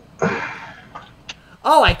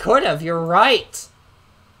 Oh, I could have. You're right.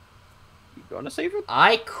 You gonna save it?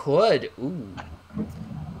 I could. Ooh.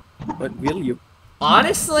 But will you?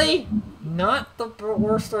 Honestly, not the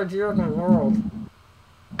worst idea in the world.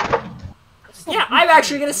 Yeah, I'm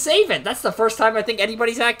actually gonna save it. That's the first time I think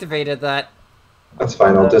anybody's activated that. That's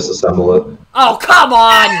fine, I'll disassemble it. Oh, come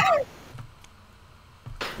on!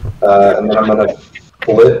 And then I'm gonna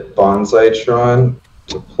flip Bonsai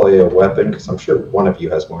to play a weapon, because I'm sure one of you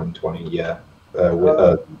has more than 20, yeah.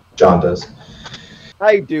 John does.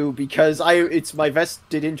 I do because it's my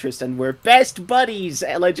vested interest, and we're best buddies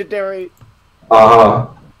at Legendary. Yeah,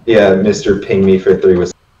 Mr. Ping Me for 3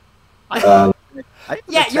 was...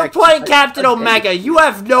 Yeah, you're playing Captain Omega. You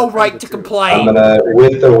have no right to I'm complain. gonna,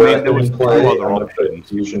 with the there weapon was play, two I'm other gonna put options.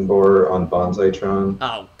 Fusion Bore on Bonsai.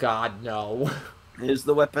 Oh, God, no. Here's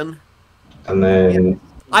the weapon. And then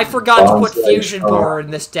I forgot to put Bonsai Fusion Tron. Borer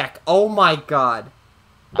in this deck. Oh my god.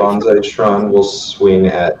 Bonsai will swing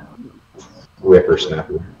at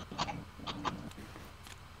Whippersnapper.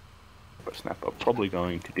 Snapper probably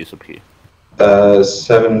going to disappear.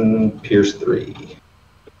 7 Pierce 3.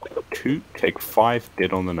 2, take 5,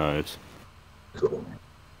 dead on the nose. Cool.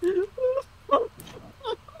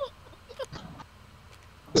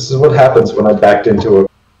 This is what happens when I backed into a...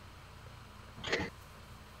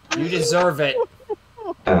 You deserve it.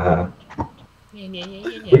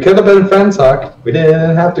 We could have been friends, Hawk. We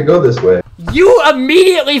didn't have to go this way. You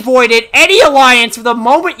immediately voided any alliance the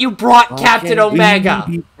moment you brought Captain Omega.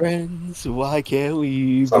 We be friends? Why can't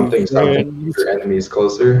we? Something, your enemies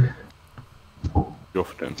closer. Your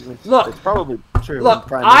turn. Look, It's probably true. Look,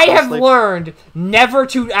 Primus I does have like- learned never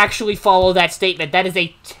to actually follow that statement. That is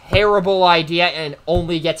a terrible idea and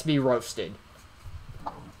only gets me roasted.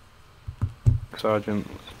 Sergeant,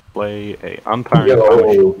 play a untiring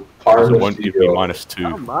punish. Yo, Because it won't give me Parma -2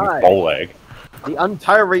 Oh with my. bowl egg. the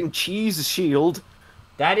untiring cheese shield.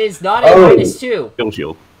 That is not a Oh. -2. Kill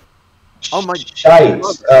shield. Oh my- Shite.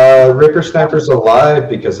 Whippersnapper's alive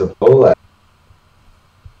because of Bola.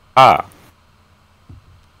 Ah,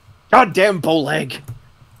 Goddamn bowleg.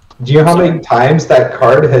 Do you know how many times that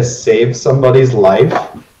card has saved somebody's life?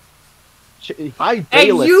 High And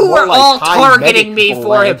Bailiff, you more are like all High targeting Medic me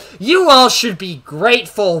for him. Bolag. You all should be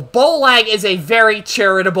grateful. Bolag is a very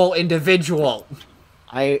charitable individual.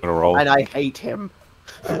 I hate him.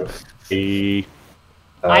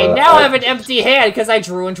 I now have an empty hand because I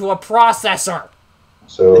drew into a processor.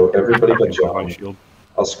 So everybody but John.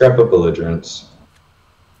 I'll scrap up belligerence.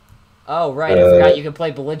 Oh, right. I forgot you can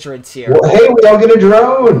play belligerence here. Well, hey, we all get a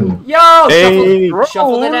drone! Yo! Hey!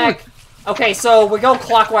 Shuffle the deck. Okay, so we go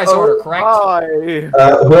clockwise order, correct? Hi.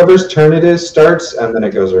 Whoever's turn it is starts, and then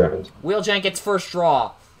it goes around. Wheeljank gets first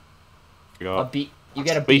draw. You You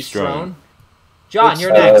get a Beast beast drone. drone. John,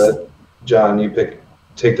 you're next. John, you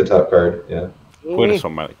take the top card, yeah. Put us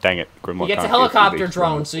on my... Dang it. He gets a helicopter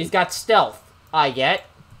drone, so he's got stealth. I got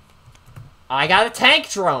a tank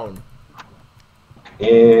drone.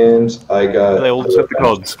 And I got... They all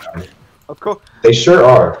Decepticons. Of course. They sure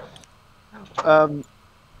are.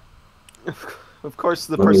 Of course,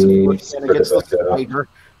 the Let person me looking put against it the back up. spider.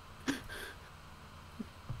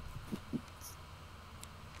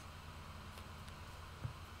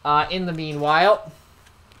 In the meanwhile...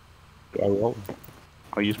 Do I roll?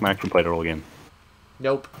 I'll use my action play to roll again.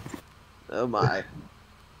 Nope. Oh my.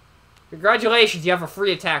 Congratulations, you have a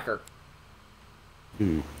free attacker.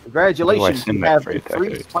 Congratulations, you have free a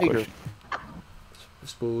free attacker? spider.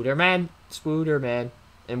 Spooderman.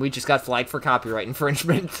 And we just got flagged for copyright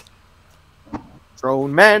infringement.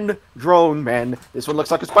 Drone man. This one looks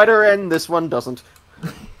like a spider, and this one doesn't.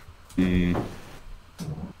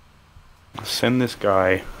 Send this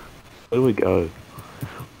guy. Where do we go?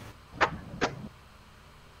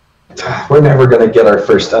 We're never gonna get our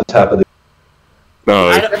first untap of the... No,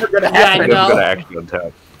 I it's don't- Never gonna Yeah, happen. no. never gonna actually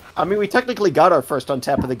untap. I mean, we technically got our first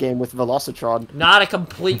untap of the game with Velocitron. Not a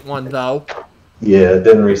complete one, though. Yeah, it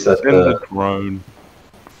didn't reset Send the... the drone.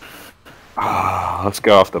 Let's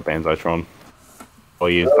go after Banzitron. Or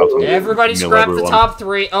use Everybody scrap the top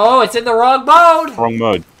three. Oh, it's in the wrong mode! Wrong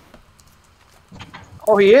mode.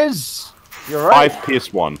 Oh, he is! You're right. 5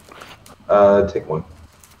 pierce 1. Take one.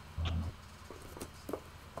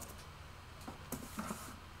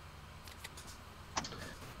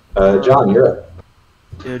 John, you're up.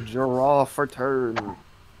 Draw for turn.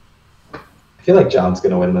 I feel like John's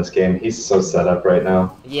gonna win this game. He's so set up right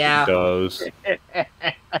now. Yeah. Does.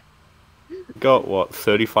 Got what,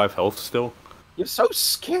 35 health still? You're so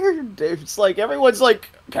scared, dude. It's like everyone's like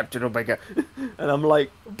Captain Omega, and I'm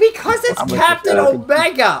like, Because it's Captain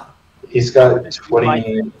Omega! He's got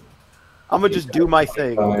 20, I'm gonna just do my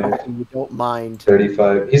thing. Fine. If you don't mind.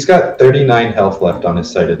 35. He's got 39 health left on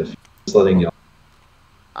his side of the field. Just letting you know.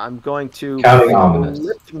 I'm going to Counting ominous.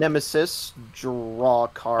 lift Nemesis, draw a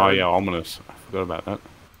card. Oh yeah, ominous. I forgot about that.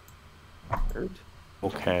 Card.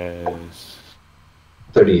 Okay.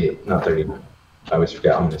 38, not 39. I always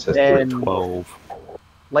forget ominous has 3. Then 12.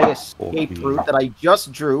 play Escape Route that I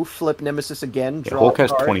just drew. Flip Nemesis again. Yeah, Draw Hawk a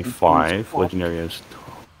has card, 25. Hawk. Legendary has...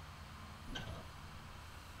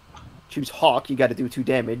 Choose Hawk. You got to do 2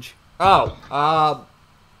 damage. Oh,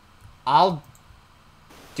 I'll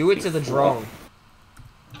do it to the drone.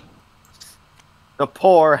 The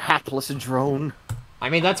poor hapless drone. I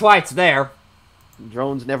mean, that's why it's there.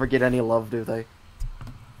 Drones never get any love, do they?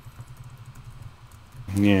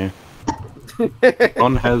 Yeah.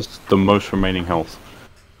 One has the most remaining health.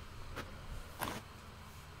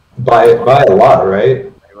 By a lot,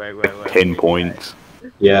 right? Wait. 10 points.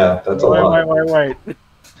 Yeah, that's a lot. Wait.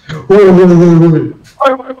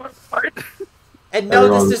 And no,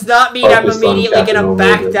 Everyone's this does not mean I'm focused on immediately Captain gonna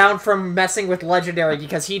back Omega. down from messing with Legendary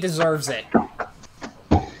because he deserves it.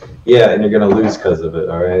 Yeah, and you're gonna lose because of it,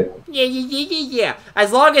 alright? Yeah.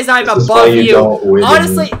 As long as I'm This is why above you you. don't win.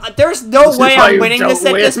 Honestly, there's no This is way why I'm you winning don't this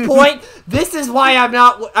at this win. point. This is why I'm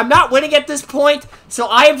not winning at this point. So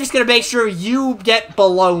I am just gonna make sure you get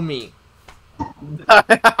below me.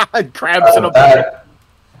 Crabs in a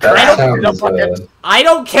That I sounds, I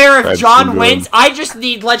don't care if That's John good. wins. I just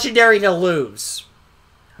need Legendary to lose.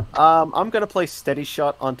 I'm gonna play Steady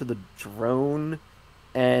Shot onto the drone,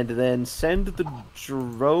 and then send the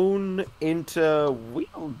drone into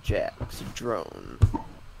Wheeljack's drone.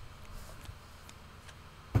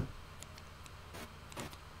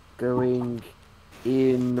 Going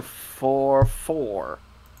in 4/4.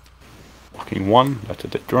 Fucking 1. That's a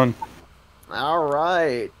dead drone. All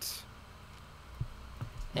right.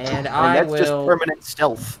 And And I that's just will permanent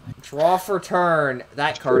stealth. draw for turn.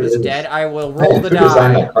 That card Sure is is. dead. I will roll the Who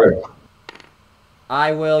designed die. that card?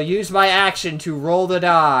 I will use my action to roll the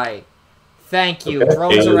die. Thank you. Okay.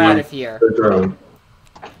 Drones are out of here. The drone.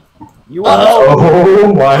 You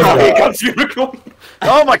Oh my god. unicorn!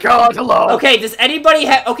 Oh my god! Hello. Okay, does anybody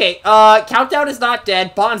have... Okay, Countdown is not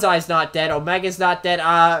dead. Bonsai's not dead. Omega's not dead.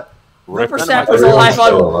 Whippersnapper's alive Everyone's on...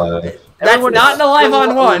 still alive. That's Everyone not is an alive on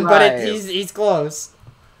still one, but alive. he's close.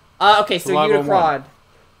 Okay, so Alive on Unicron.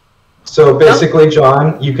 So basically,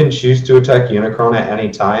 John, you can choose to attack Unicron at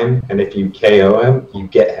any time, and if you KO him, you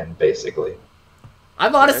get him, basically.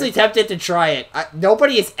 I'm honestly tempted to try it.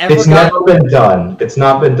 Nobody has ever It's done... never been done. It's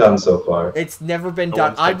not been done so far. It's never been No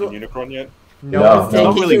done. one's taken Unicron yet? No No, one's no.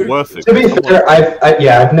 Not taking really Unicron. worth it. To be fair,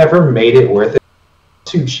 I've never made it worth it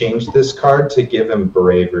to change this card to give him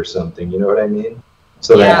Brave or something. You know what I mean?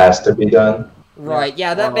 So Yeah. that has to be done. Right,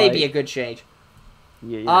 yeah, that may be a Alright. good change.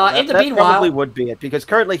 Yeah, in the that meanwhile- probably would be it, because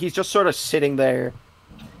currently he's just sort of sitting there,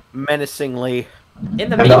 menacingly. In the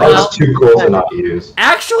And that meanwhile... was too cool to not use.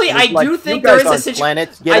 Actually, I Just like, do you think there guys is a aren't situation...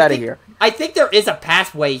 planets, get out of here. I think there is a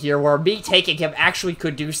pathway here where me taking him actually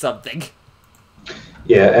could do something.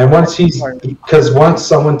 Yeah, and because once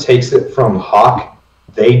someone takes it from Hawk,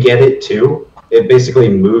 they get it too. It basically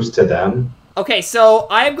moves to them. Okay, so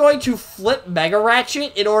I'm going to flip Mega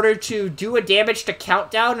Ratchet in order to do a damage to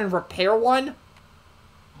Countdown and repair one.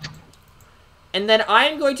 And then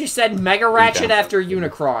I'm going to send Mega Ratchet after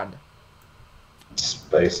Unicron.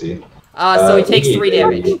 Spicy. So he takes 3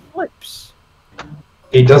 damage. He flips.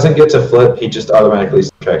 He doesn't get to flip, he just automatically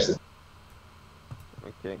subtracts it.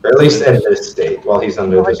 Okay. Or at least in this state, while he's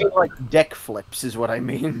under I this. mean, like, deck flips is what I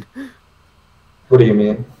mean. What do you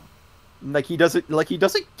mean? Like he doesn't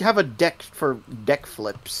have a deck for deck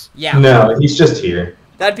flips. Yeah, No, he's just here.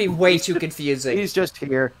 that'd be way too confusing. He's just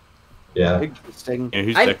here, Yeah. existing. Yeah,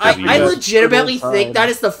 who's I deck does he I use? legitimately Little think time. that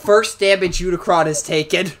is the first damage Unicron has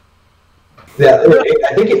taken. Yeah,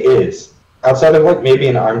 I think it is. Outside of like maybe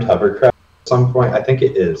an armed hovercraft at some point, I think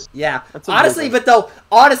it is. Yeah, That's honestly, amazing.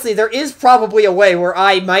 honestly, there is probably a way where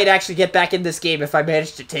I might actually get back in this game if I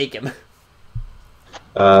manage to take him.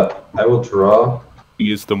 I will draw.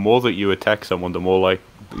 Because the more that you attack someone, the more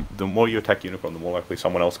you attack Unicron, the more likely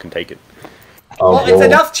someone else can take it. I'll Well, it's roll.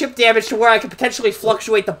 enough chip damage to where I could potentially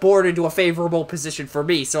fluctuate the board into a favorable position for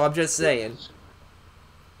me, so I'm just saying.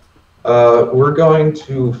 We're going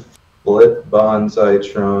to flip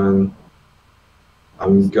Bonsai-tron.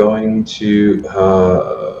 I'm going to,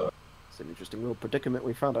 It's an interesting little predicament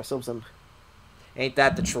we found ourselves in. Ain't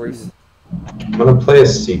that the truth? I'm gonna play a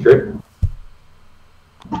secret.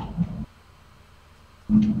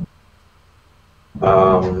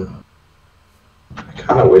 I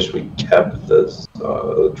kind of wish we kept this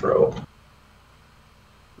draw.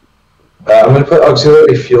 I'm gonna put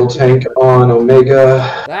auxiliary fuel tank on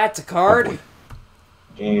Omega That's a card.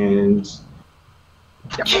 and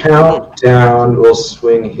Countdown will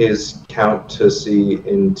swing his Countessy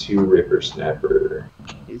into Ripper Snapper.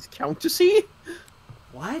 Is Countessy?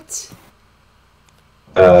 What?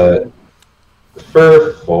 For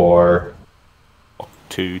 4.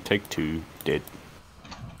 2, take 2, dead.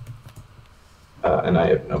 And I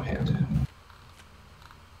have no hand.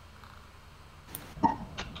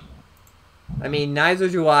 I mean, neither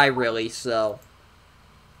do I really, so...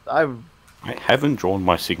 I. I haven't drawn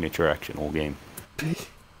my signature action all game.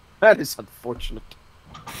 That is unfortunate.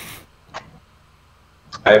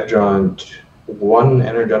 I've drawn 1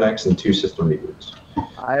 Energonics and 2 System Reboots.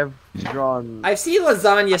 I have drawn. I've seen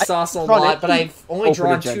lasagna sauce a drawn lot, but I've only open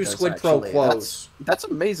drawn 2 agendas, Squid Pro actually. Quos. That's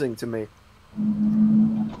amazing to me.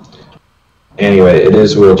 Anyway, it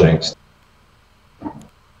is Wheeljank.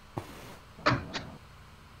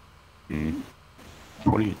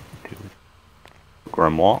 What do you do?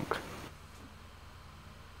 Grimlock?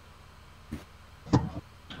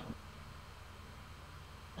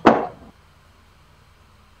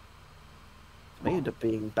 May end up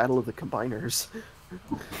being Battle of the Combiners.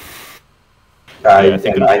 I I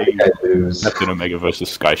think think I lose. That's an Omega versus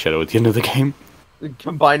Sky Shadow at the end of the game.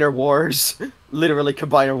 Combiner Wars. Literally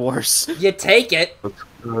Combiner Wars. You take it.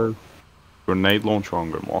 Grenade launcher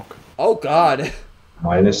on Grimlock. Oh god.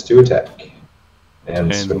 -2 attack.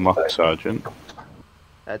 And And Muck Sergeant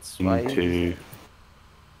That's right. into...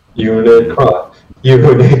 Unicron.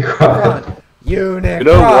 Unicron. Unicron. You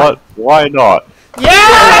know what? Why not?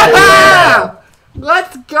 Yeah!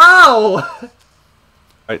 Let's go!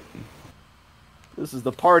 This is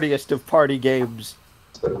the partiest of party games.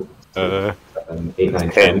 So, 8, 9,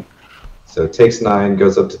 10. 10. So it takes 9,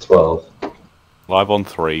 goes up to 12. Live on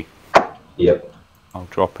 3. Yep. I'll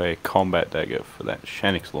drop a combat dagger for that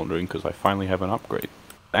Shanix laundering because I finally have an upgrade.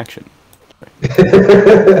 Action.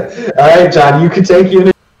 Alright, John, you can take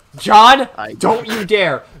Unicron. John, don't you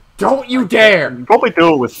dare! Don't you dare! Probably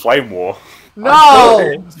do it with Flame War.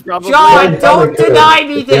 No! It's probably- John, Yeah, don't probably deny could.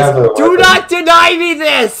 me If you have this! a Do weapon. not deny me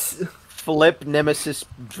this! Flip Nemesis,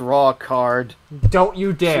 draw a card. Don't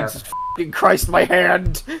you dare. Jesus f***ing Christ, my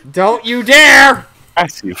hand! Don't you dare!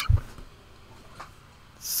 Massive.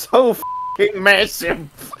 so fucking massive,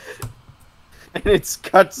 and it's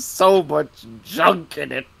got so much junk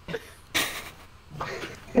in it.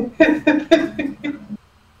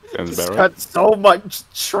 Sounds It's about right. got so much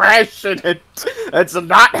trash in it. It's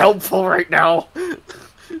not helpful right now.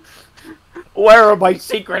 Where are my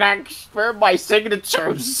secret acts? Where are my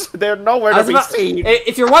signatures? They're nowhere to be seen.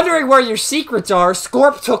 If you're wondering where your secrets are,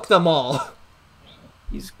 Scorp took them all.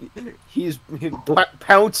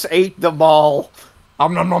 Pounce ate them all.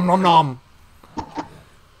 Nom nom nom nom nom.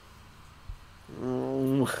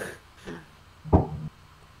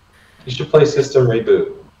 You should play System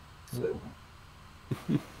Reboot.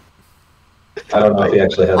 I don't know if he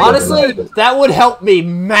actually has. Honestly, that would help me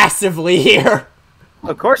massively here.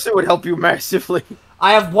 Of course, it would help you massively.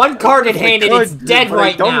 I have one card in hand and it's dead but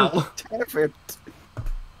right I don't now. have it.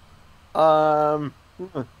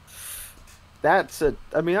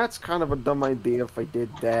 I mean, that's kind of a dumb idea if I did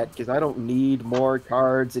that, because I don't need more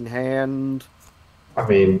cards in hand. I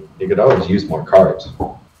mean, you could always use more cards.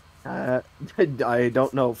 I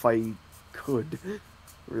don't know if I could,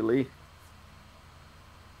 really.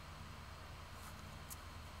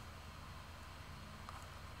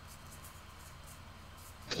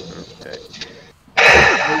 Okay.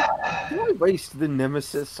 Do I waste the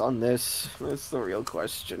Nemesis on this? That's the real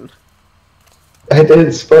question.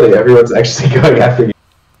 It's funny, everyone's actually going after you.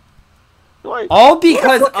 All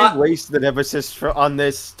because I waste the Nemesis on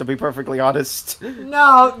this, to be perfectly honest.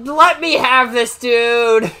 No, let me have this,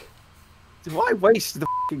 dude. Do I waste the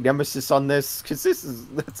fucking Nemesis on this? Because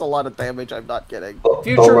that's a lot of damage I'm not getting.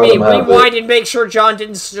 Future me, rewind and make sure John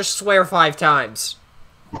didn't just swear 5 times.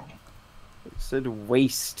 I said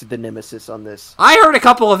waste the Nemesis on this. I heard a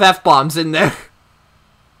couple of F-bombs in there.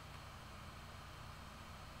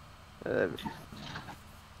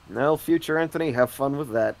 Well, future Anthony, have fun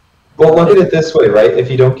with that. Well, look at it this way, right? If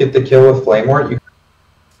you don't get the kill with Flame Ward, you...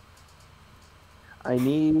 I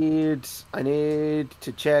need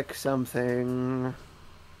to check something.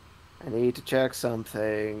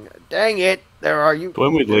 Dang it! There are you.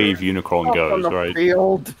 When we leave, Unicron goes, right?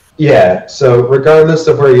 Field. Yeah, so regardless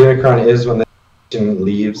of where Unicron is when the action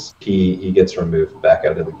leaves, he gets removed back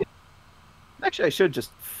out of the game. Actually, I should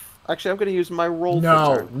just... Actually, I'm going to use my roll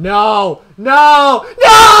for turn. No!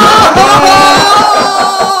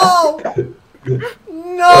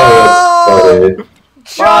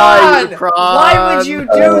 John! Why would you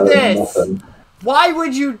do this? Nothing. Why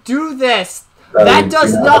would you do this? That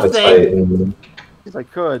does nothing. If I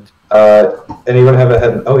could. Anyone have a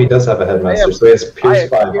head? Oh, he does have a headmaster, so he has Pierce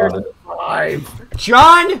 5 on it. 5.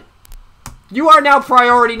 John, you are now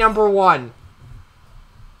priority number 1.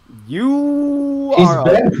 You He's are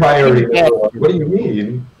been priority number 1. What do you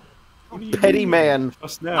mean? petty man.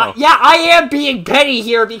 Just now. Yeah, I am being petty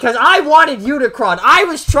here because I wanted Unicron. I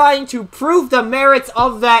was trying to prove the merits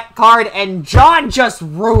of that card, and John just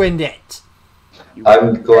ruined it.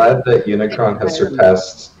 I'm glad that Unicron has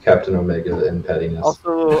surpassed Captain Omega in pettiness.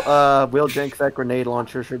 Also, Wheeljank, that grenade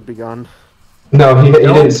launcher should be gone. No, he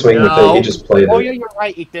didn't swing the thing, he just played Oh it. yeah, you're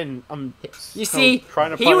right, he didn't. You see,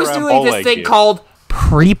 trying to he play was around doing this Bolag thing here. called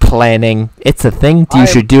pre-planning. It's a thing you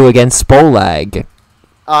should do against Spolag.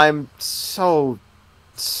 I'm so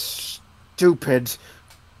stupid.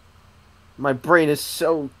 My brain is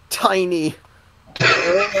so tiny.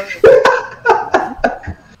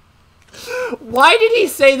 Why did he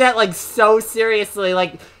say that, like, so seriously?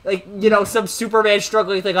 Like, you know, some Superman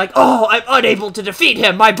struggling thing, like, oh, I'm unable to defeat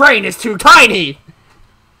him, my brain is too tiny!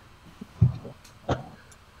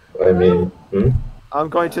 I mean, I'm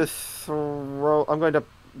going to throw...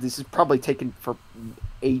 This is probably taken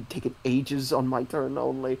ages on my turn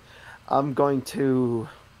only. I'm going to...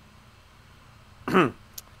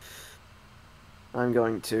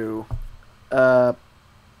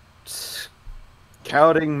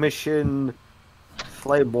 Scouting mission...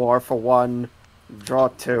 Flame War for 1. Draw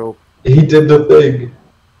 2. he did the thing.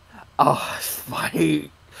 Oh, fine.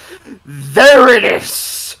 There it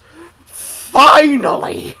is!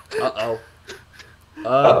 Finally! Uh-oh.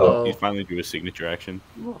 Uh-oh. You finally do a signature action.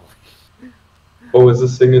 What was the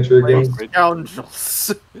signature again?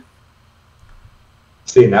 Scoundrels.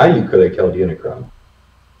 See, now you could have killed Unicron.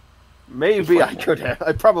 Maybe I could have.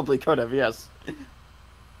 I probably could have, yes.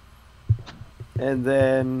 And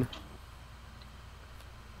then...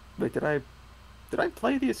 Wait, did I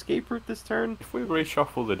play the escape route this turn? If we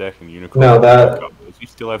reshuffle the deck and Unicron, No, that- you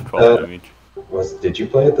still have 12 damage. Did you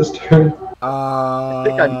play it this turn? I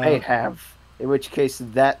think I may have. In which case,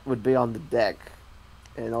 that would be on the deck.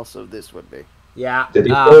 And also this would be. Yeah. Did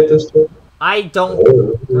he play it this turn? I don't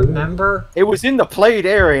remember. It was in the played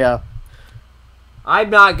area.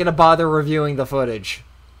 I'm not gonna bother reviewing the footage.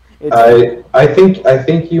 I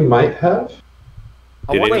think you might have.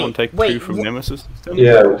 Did wait, anyone take wait, 2 from Nemesis?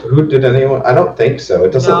 Yeah, who did anyone? I don't think so.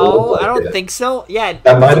 It doesn't look No, like I don't it. think so. Yeah.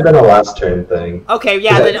 That might have been a last turn thing. Okay,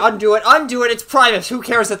 yeah, then undo it. Undo it. It's Primus. Who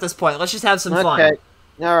cares at this point? Let's just have some fun. Okay,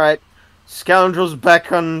 all right. Scoundrels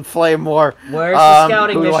back on Flame War. Where's the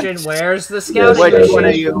scouting who do I- mission? Where's the scouting Yes, Which mission? one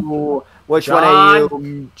are you? Which one are you? people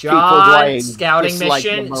do I John, scouting dislike the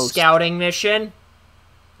mission. most? Scouting mission.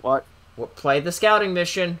 What? Play the scouting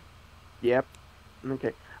mission. Yep.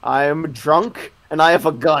 Okay. I am drunk and I have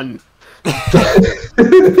a gun.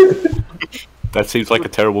 That seems like a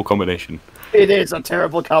terrible combination. It is a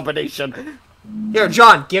terrible combination. Here,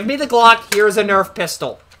 John, give me the Glock. Here's a Nerf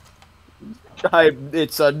pistol.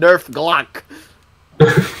 It's a Nerf Glock.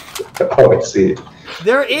 Oh, I see.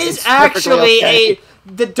 There is It's perfectly actually okay.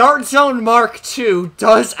 the Dart Zone Mark II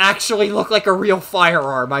does actually look like a real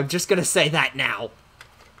firearm. I'm just gonna say that now.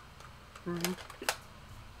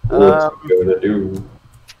 What's it gonna do?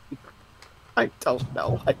 I don't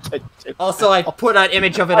know. Also, I put an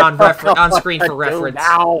image of it on on screen for reference.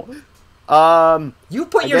 Now, You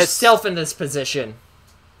put I guess- yourself in this position.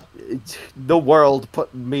 the world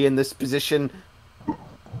put me in this position.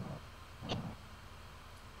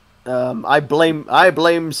 I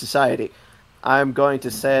blame society. I'm going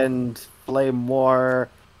to send Flame War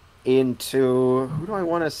into... Who do I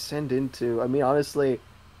want to send into? I mean, honestly,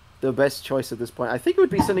 the best choice at this point. I think it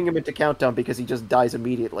would be sending him into Countdown because he just dies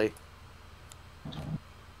immediately.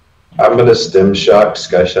 I'm gonna stem shock.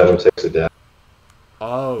 Sky Shadow takes it down.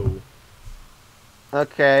 Oh.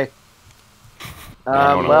 Okay.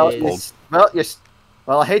 Anyone Well, else?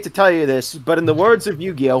 well, I hate to tell you this, but in the words of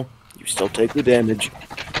Yu-Gi-Oh, you still take the damage.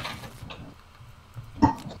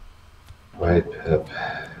 White Pip.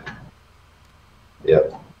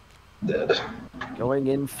 Yep. Dead. Going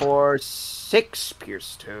in for 6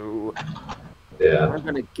 Pierce 2. Yeah. I'm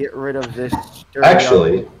gonna get rid of this.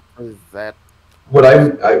 Actually, that. would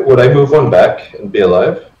I move one back and be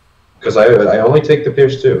alive? Because I only take the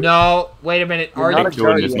Pierce 2. No, wait a minute. You're Are not you... a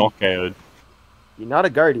Killing is guardian. not KO'd. You're not a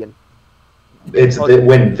guardian. It's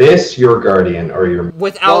when this your guardian or your.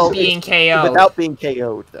 Without Well, being KO'd. Without being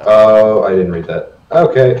KO'd, though. Oh, I didn't read that.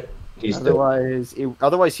 Okay, he's dead.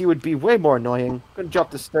 Otherwise, he would be way more annoying. I'm gonna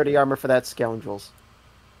drop the sturdy armor for that scoundrels.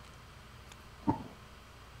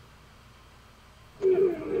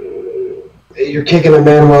 You're kicking a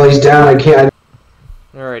man while he's down. I can't.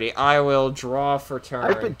 Alrighty, I will draw for turn.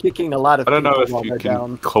 I've been kicking a lot of I don't know people if while you they're can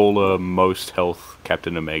down. call a most health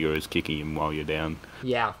Captain Omega as kicking him while you're down.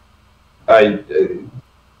 Yeah.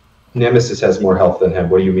 Nemesis has more health than him.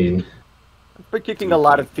 What do you mean? I've been kicking a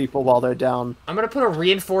lot of people while they're down. I'm gonna put a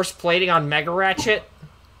reinforced plating on Mega Ratchet.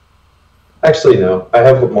 Actually, no. I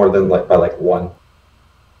have more than by 1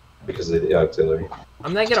 because of the auxiliary.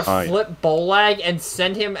 I'm then gonna Fine. flip Bolag and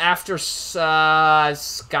send him after Sky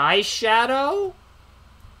Shadow?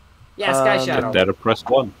 Yeah, Sky Shadow. Data press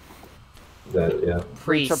 1. That yeah.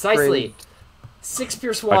 Precisely. 6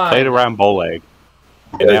 Pierce 1. I played around Bolag,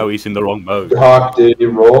 and now he's in the wrong mode. Hawk, did you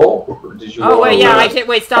roll? Or did you? Oh, roll wait, a yeah, roll? I can't.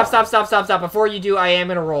 Wait, stop. Before you do, I am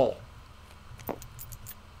gonna roll.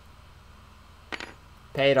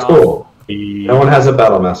 Paid off. Cool. He... No one has a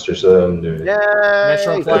battle master, so I'm doing it.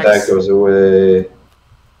 Metro Yay! Flex. That goes away.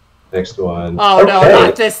 Next one. Oh no, Okay.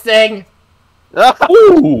 not this thing!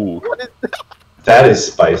 Ooh! That is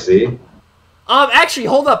spicy. Actually,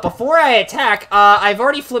 hold up. Before I attack, I've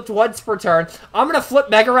already flipped once per turn. I'm gonna flip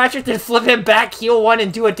Mega Ratchet, then flip him back, heal 1,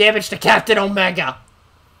 and do a damage to Captain Omega.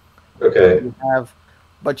 Okay.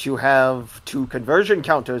 You have 2 conversion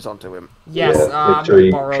counters onto him. Yes, Yeah, I'm make sure gonna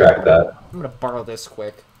you borrow. track that. I'm gonna borrow this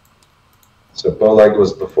quick. So Bolag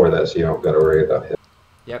was before that, so you don't got to worry about him.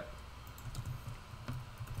 Yep.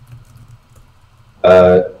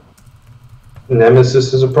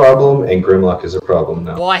 Nemesis is a problem, and Grimlock is a problem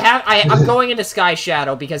now. Well, I'm going into Sky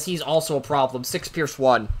Shadow because he's also a problem. 6 Pierce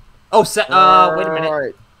 1. Oh, wait a minute.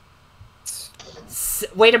 Alright.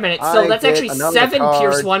 Wait a minute. So I that's get actually another 7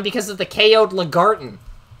 Pierce card. 1 because of the KO'd Lagarten.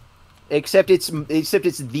 Except it's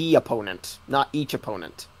the opponent, not each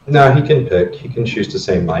opponent. No, he can pick. He can choose to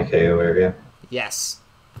say my KO area. Yes.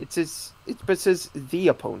 It says the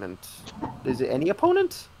opponent. Is it any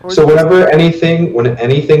opponent? Or is So it just- when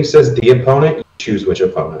anything says the opponent, you choose which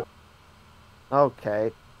opponent.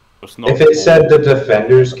 Okay. It's not If it said the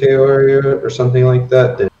defender's KO area or something like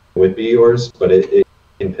that, then it would be yours, but it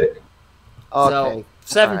can pick. Okay. So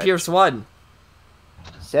 7 Alright. Pierce 1.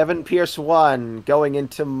 7 Pierce 1 going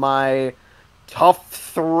into my top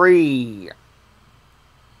 3.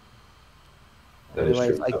 That is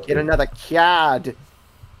Anyways, true. I get another CAD.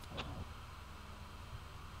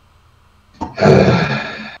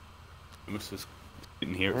 Nemesis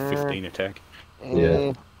Didn't hear it. 15 attack.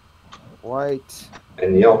 Yeah. White.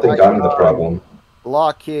 And you don't think I'm the problem.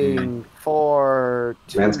 Blocking for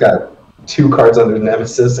 2. Man's got 2 cards under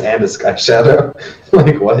Nemesis and a Sky Shadow.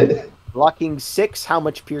 Like, what? Blocking 6. How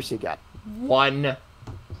much Pierce you got? 1.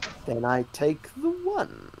 Then I take the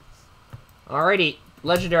 1. Alrighty.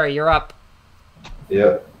 Legendary, you're up.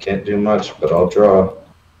 Yep, can't do much, but I'll draw.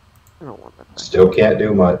 I don't want that. Still can't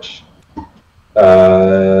do much.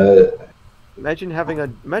 Imagine having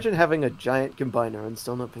a giant combiner and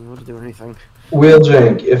still not being able to do anything.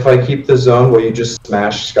 Wheeljank, if I keep the zone, will you just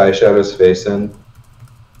smash Sky Shadow's face in?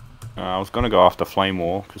 I was gonna go after Flame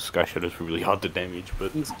War because Sky Shadow's really hard to damage,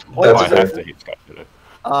 but He's I have to hit Sky Shadow.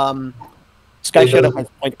 Sky He Shadow doesn't- has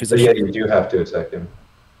point So position. yeah, you do have to attack him.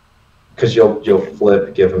 Because you'll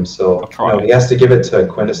flip, give himself. I'll try. No, he has to give it to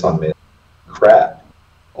Quintus on mid. Crap.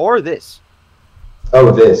 Or this.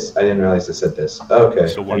 Oh, this. I didn't realize I said this. Okay.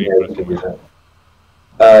 So what Yeah, are you you can do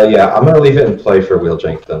that. Yeah, I'm gonna leave it in play for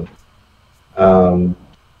Wheeljank then.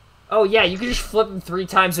 Oh yeah, you can just flip him 3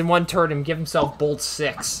 times in 1 turn and give himself Bolt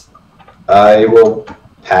 6. I will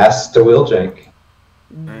pass to Wheeljank.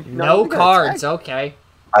 No cards, okay.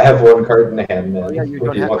 I have 1 card in the hand, man. Oh, yeah, you What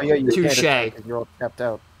don't do you have. want Oh, yeah, from you me? can't Touche. attack 'cause you're all tapped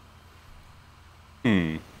out.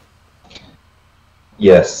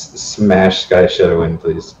 Yes, smash Sky Shadow in,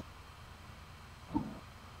 please.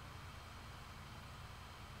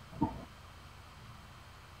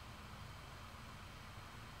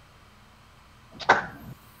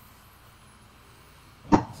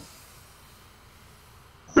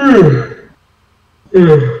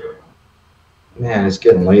 Man, it's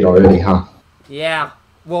getting late already, huh? Yeah.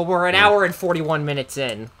 Well, we're an hour and 41 minutes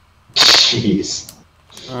in. Jeez.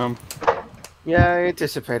 Yeah, I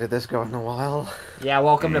anticipated this going a while. Yeah,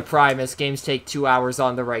 welcome to Primus. Games take 2 hours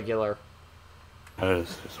on the regular. How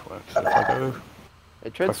does this work? So if I go, A if I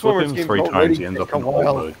flip Transformers him game 3 times, already he ends take up a in alt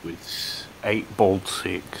while. mode with 8 bold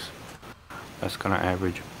 6. That's gonna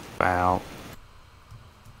average about.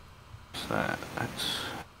 What's that? That's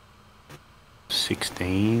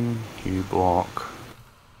 16. You block.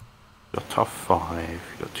 You're tough 5.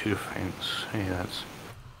 You got 2 defense. Yeah, that's.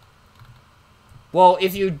 Well,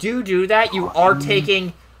 if you do that, you are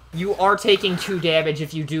taking 2 damage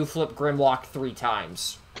if you do flip Grimlock 3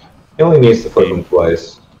 times. He only needs to flip him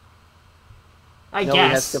twice. I No, he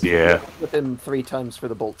has guess. to Yeah. flip him 3 times for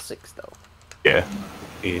the Bolt 6, though. Yeah.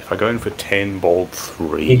 If I go in for 10 bold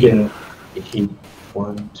 3. He can. He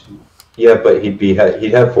 1, 2. Yeah, but he'd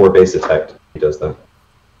have 4 base attack. If he does that.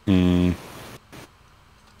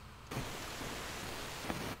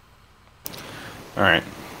 Alright.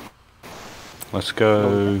 Let's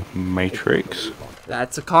go Matrix.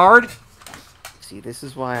 That's a card. See, this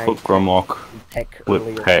is why Flip Grimlock. peck Flip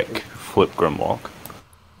earlier. Peck. Flip Grimlock.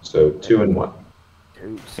 So 2 and 1.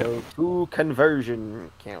 So 2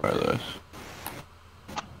 conversion count. Try those.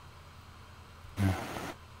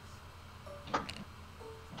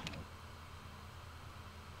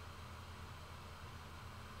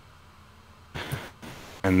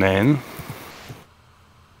 And then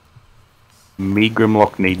me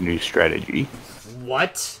Grimlock need new strategy.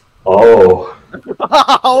 What? Oh,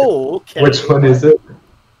 Oh, okay. which one is it?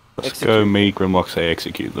 Let's go me Grimlock say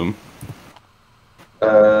execute them.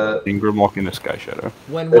 In Grimlock in the Sky Shadow.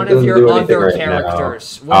 When It one of doesn't your do anything other right now.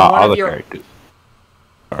 characters. When one Other of your characters.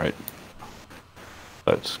 Alright.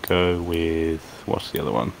 Let's go with what's the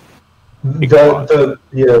other one?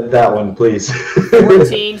 Yeah, that one, please.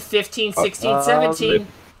 14, 15, 16, 17.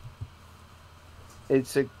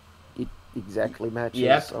 It exactly matches.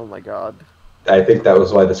 Yep. Oh my god. I think that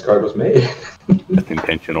was why this card was made. That's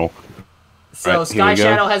intentional. So Right, here Sky we go.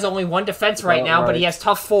 Shadow has only 1 defense right now, but he has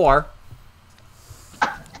tough 4.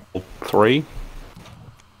 3.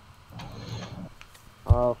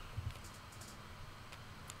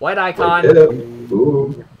 White icon.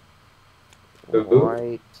 Ooh. Ooh.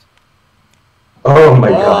 Right. Oh my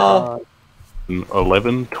god.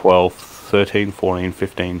 11, 12, 13, 14,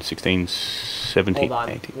 15, 16, 17, Hold on.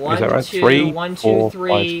 18. One, Is that right? two, 3, 1, 2, 4,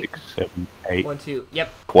 3. 5, 6, 7, 8, 1, 2.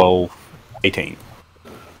 Yep. 12, 18.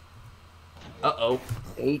 Uh-oh.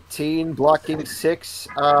 18, blocking 6.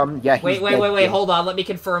 Yeah, he's Wait, dead. hold on. Let me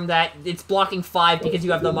confirm that. It's blocking 5 because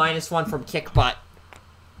you have the -1 from kick butt.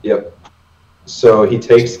 Yep. So he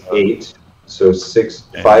takes 8. So 6,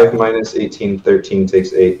 5 minus 18, 13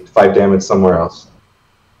 takes 8. 5 damage somewhere else.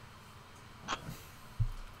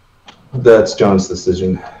 That's John's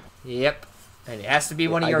decision. Yep. And it has to be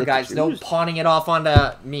one of I your get to guys. No choose? pawning it off onto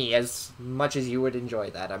me as much as you would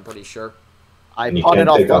enjoy that, I'm pretty sure. I And you pawn it can't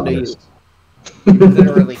off take on onto you. this. You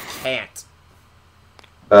literally can't.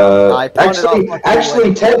 I pawned it off onto you.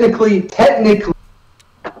 Actually, technically,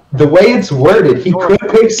 the way it's worded, he could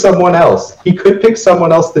pick someone else. He could pick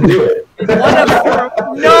someone else to do it.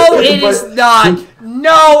 No, it is not.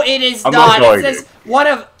 No, it is not. It says one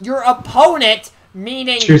of your opponent,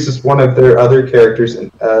 meaning chooses one of their other characters.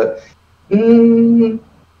 And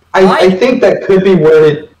I think that could be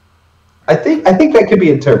worded. I think that could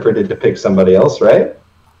be interpreted to pick somebody else, right?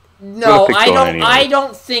 No, I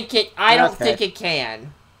don't think it. I don't think it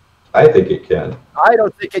can. I think it can. I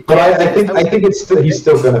don't think it can. But I think it's still, he's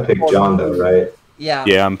still gonna pick John though, right? Yeah.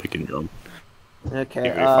 Yeah, I'm picking John. Okay.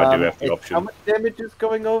 Even if I do have the option. How much damage is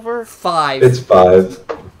going over? 5. It's 5.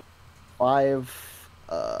 5.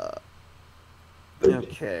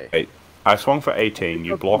 Okay. Hey, I swung for 18.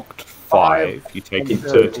 You blocked 5. You take He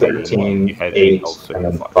took 13, you had 8, and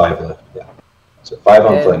then 5 left. Yeah. So 5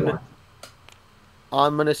 on Flame.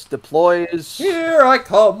 Ominous deploys. Here I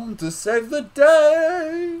come to save the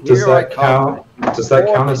day. Does that count? Does that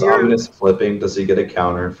count as Ominous flipping? Does he get a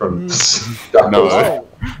counter from No.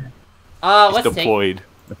 Let's deployed,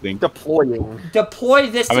 I think. Deploy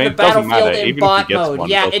this to the battlefield in bot mode.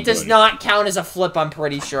 Yeah, it does not count as a flip, I'm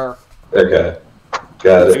pretty sure. Okay.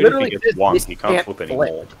 Got it. Even if he gets 1, he can't flip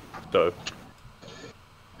anymore. So.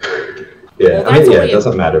 Yeah, I mean, yeah, it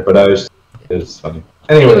doesn't matter, but it was funny.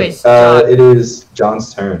 Anyways, it is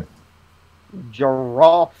John's turn.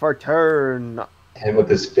 Draw for turn. Him with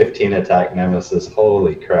his 15 attack nemesis.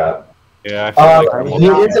 Holy crap. Yeah, I feel like he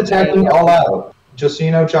is attacking all out. Just so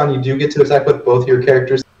you know, John, you do get to attack with both your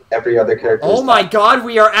characters, every other character. Oh my god,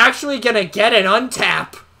 we are actually gonna get an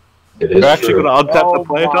untap. It is You're actually gonna untap the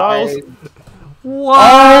player tiles? What?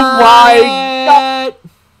 Oh my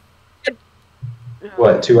god!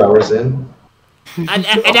 What, 2 hours in?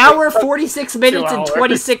 An hour, 46 minutes, and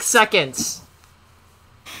 26 seconds.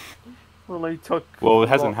 Well, it took. Well, it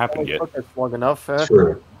hasn't happened yet. Took us long enough.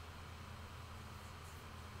 Sure.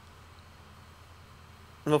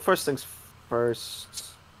 Well, first things first.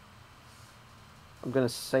 I'm gonna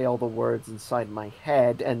say all the words inside my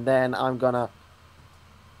head, and then I'm gonna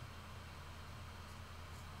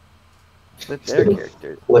flip their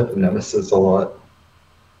characters. Flip Nemesis a lot.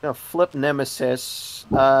 Now flip Nemesis.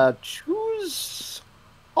 Choose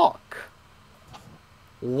Hawk.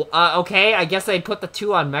 Okay, I guess I'd put the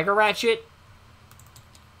 2 on Mega Ratchet.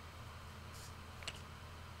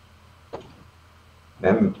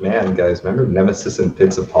 Man, guys, remember Nemesis and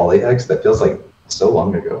Pits of Polyhex? That feels like so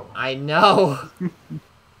long ago. I know.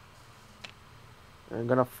 I'm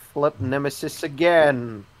gonna flip Nemesis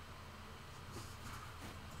again.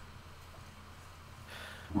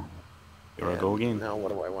 Here I go again. Now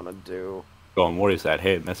what do I want to do? Go on, what is that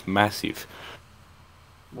head? That's massive.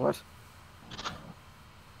 What?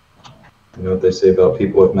 You know what they say about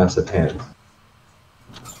people with massive hands?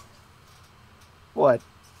 What?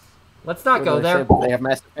 Let's not go there. They have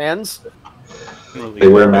massive hands? They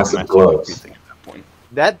wear massive gloves.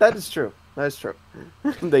 That is true. That is true.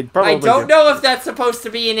 They probably I don't know if that's supposed to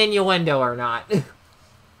be an innuendo or not.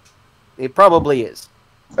 It probably is.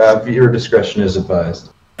 Viewer discretion is advised.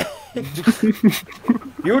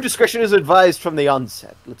 Your discretion is advised from the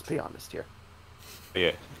onset. Let's be honest here.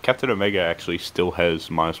 Yeah, Captain Omega actually still has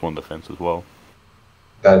 -1 defense as well.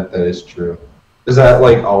 That is true. Is that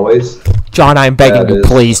like always? John, I am begging you,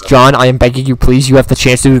 please. John, I am begging you, please. You have the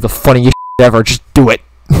chance to do the funniest ever. Just do it.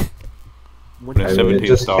 When I mean, it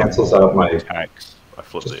just cancels out my attacks.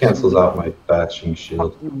 Cancels out my bashing shield.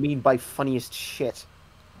 What do you mean by funniest shit?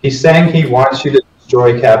 He's saying he wants you to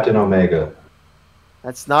destroy Captain Omega.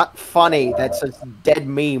 That's not funny. That's a dead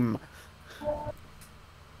meme.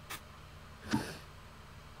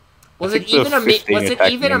 Was it even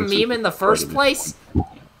a meme in the first place?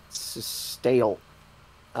 It's stale.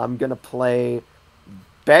 I'm gonna play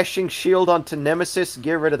Bashing Shield onto Nemesis.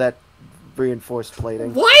 Get rid of that reinforced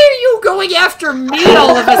plating. Why are you going after me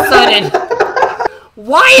all of a sudden?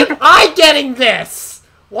 Why am I getting this?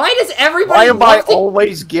 Why does everybody? Why am I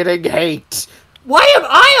always getting hate? Why am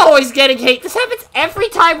I always getting hate? This happens every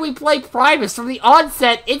time we play Primus. From the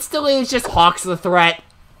onset, instantly it's just Hawk's the threat.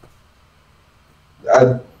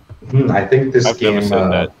 I think this game.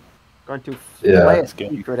 Going to play a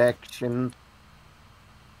secret action,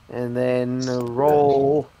 and then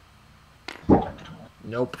roll.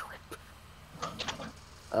 Nope.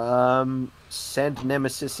 Send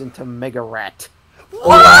Nemesis into Mega Rat.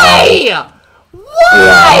 Why?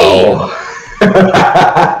 Why?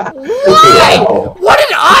 Why? What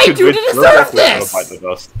did I do to deserve this?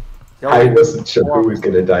 I wasn't sure who was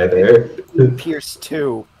gonna die there. Pierce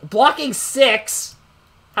 2. Blocking 6.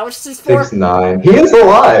 How much is this for? 6-9. He is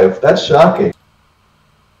alive. That's shocking.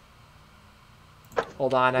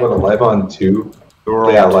 Hold on. What, alive on 2?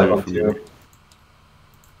 Yeah, alive on 2.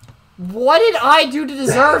 What did I do to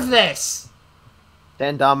deserve this?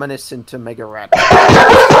 Then Dominus into Mega Rat.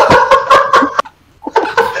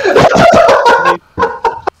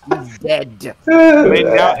 He's dead. I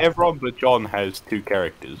mean, now everyone but John has 2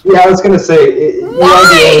 characters. Yeah, I was gonna say, you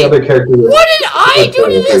are the only other character. What did I do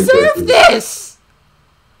to deserve this?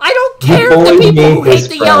 I don't care if the bullied people me, who hate his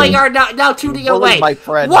the yelling friend. are now tuning Bullied away. my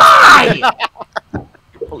friend. Why?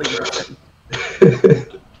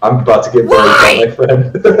 I'm about to get bullied by my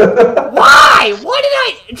friend. Why? What did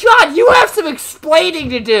I... John, you have some explaining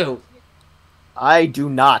to do. I do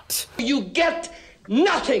not. You get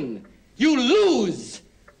nothing. You lose.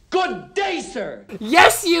 Good day, sir.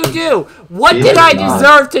 Yes, you do. What He did does I not.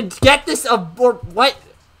 deserve to get this... or what?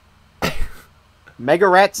 Mega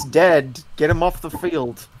Rat's dead. Get him off the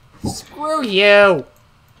field. Screw you.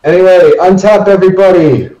 Anyway, untap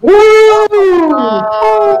everybody! Woo!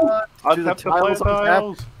 Do the Untap the player tiles on tap?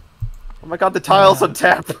 tiles. Oh my god, the tiles on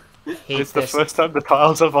tap. Hate It's the this. first time the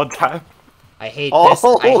tiles have on tap. I hate Oh, this.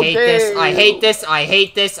 I hate this. I okay. hate this. I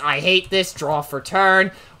hate this. I hate this. Draw for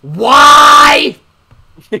turn. Why?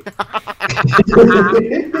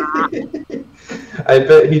 I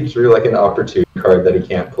bet he drew like an opportunity card that he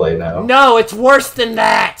can't play now. No, it's worse than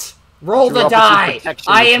that. Roll Drew the opposite die.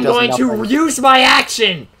 protection, I which am does going to nothing. use my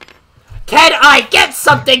action. Can I get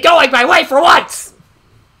something going my way for once?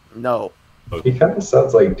 No. He kind of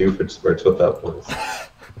sounds like Doofenshmirtz with that voice.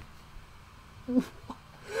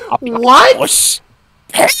 What? Push.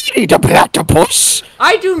 Hey, the platypus.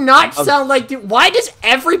 I do not sound like... Why does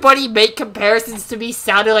everybody make comparisons to me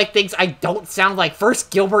sounding like things I don't sound like?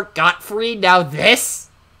 First Gilbert Gottfried, now this?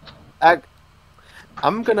 I'm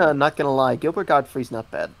not gonna lie. Gilbert Godfrey's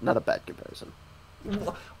not bad. Not a bad comparison.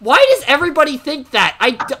 Why does everybody think that?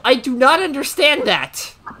 I do not understand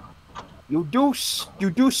that. You do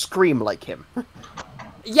scream like him.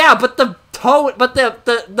 Yeah, but the tone... But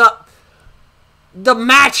the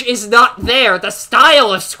match is not there. The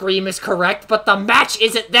style of Scream is correct, but the match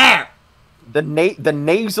isn't there. The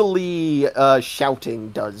nasally shouting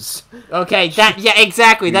does. Okay, yeah,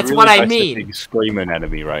 exactly. You That's really what I guys are mean. big screaming at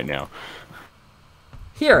me right now.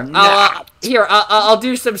 Here, I'll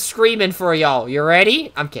do some screaming for y'all. You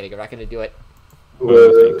ready? I'm kidding. I'm not gonna do it.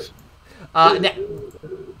 Thanks.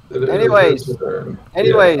 Anyways,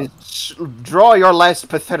 draw your last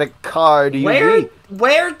pathetic card.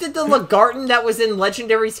 Where did the Lagarten that was in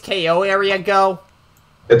Legendary's KO area go?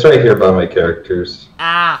 It's right here by my characters.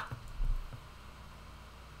 Ah,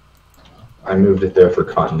 I moved it there for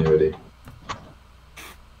continuity.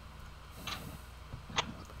 I'm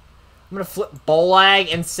gonna flip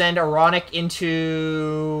Bolag and send Ironic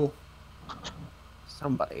into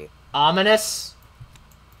Somebody Ominous.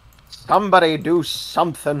 do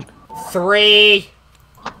something. 3.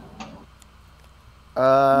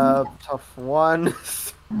 Tough one.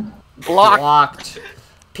 Blocked.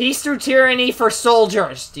 Peace through tyranny for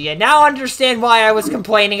soldiers. Do you now understand why I was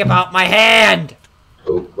complaining about my hand?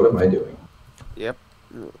 Oh, what am I doing? Yep.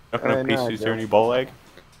 Not gonna piece no, these I there any ball egg?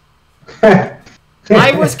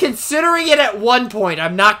 I was considering it at one point,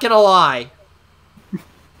 I'm not gonna lie.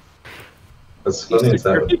 As funny as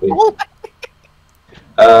that would be.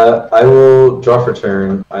 I will draw for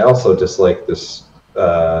turn. I also dislike this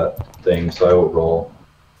thing, so I will roll.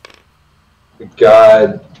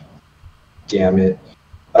 God damn it.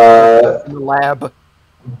 In the lab.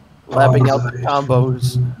 Labbing out the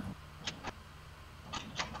combos.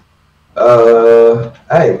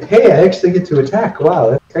 Hey, I actually get to attack.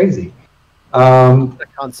 Wow, that's crazy. The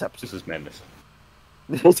concept. This is madness.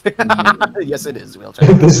 Yes, it is.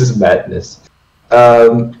 Wheeljank. This is madness.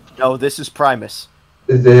 No, this is Primus.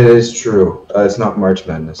 That is true. It's not March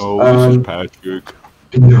Madness. Oh, this is Patrick.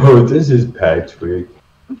 No, this is Patrick.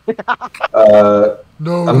 No,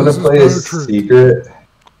 I'm gonna this is play a Patrick. secret.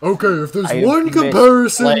 Okay, if there's I have one missed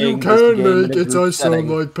comparison you playing this can game in make, a it's group I sound setting.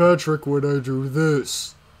 like Patrick when I do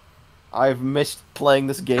this. I've missed playing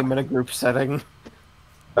this game in a group setting.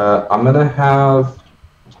 I'm gonna have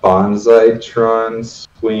Bonsai-tron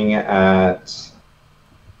swing at...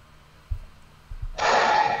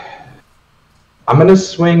 I'm gonna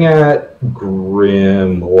swing at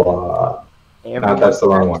Grimlock. No, that's the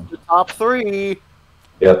wrong one. The top 3.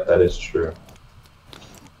 Yep, that is true.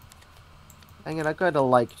 Dang it, I could have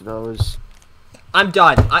liked those. I'm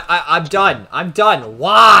done. I'm done. I'm done.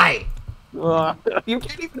 Why? You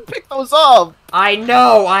can't even pick those up! I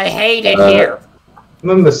know. I hate it here. And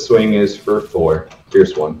then the swing is for 4.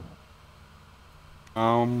 Here's one.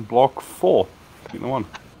 Block 4. Take the one.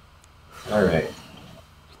 Alright.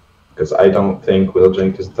 Because I don't think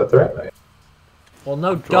Wheeljank is the threat right. Well,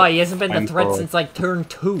 no, duh. He hasn't been the I'm threat for- since like turn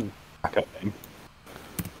 2. Back up then.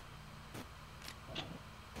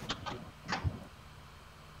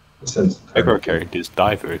 Since Aggro characters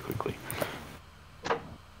die very quickly.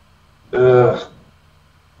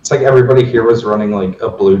 it's like everybody here was running like a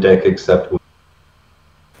blue deck except.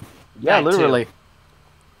 Yeah, That too. literally.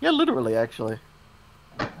 Yeah, literally, actually.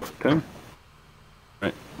 Okay.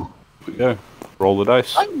 Right. Here we go. Roll the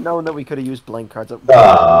dice. I've known that we could have used blank cards. Would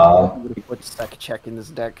have put Sec Check in this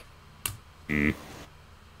deck. I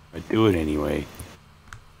do it anyway.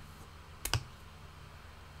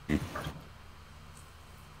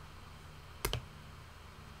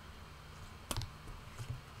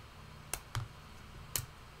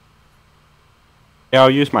 Yeah, I'll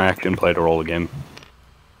use my action play to roll again.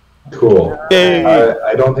 Cool. Yay!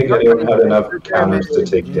 I don't think anyone had enough counters to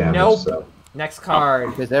take damage. Nope. So. Next card.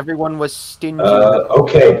 Because everyone was stingy.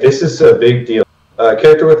 Okay, this is a big deal.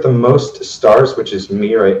 Character with the most stars, which is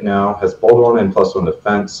me right now, has bold 1 and +1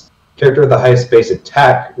 defense. Character with the highest base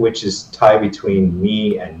attack, which is tie between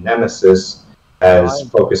me and Nemesis, has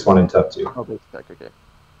focus 1 and tough 2. Oh, base attack, okay.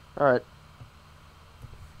 Alright.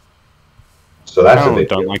 So that's a I big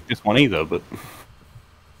don't deal. like this one either, but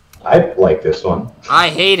I like this one. I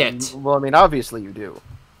hate it. Well, I mean, obviously you do.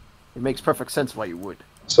 It makes perfect sense why you would.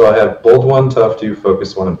 So I have bold 1, tough 2,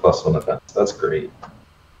 focus 1, and +1 defense. That's great.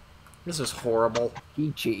 This is horrible.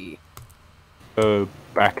 PG.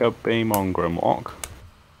 backup beam on Grimlock.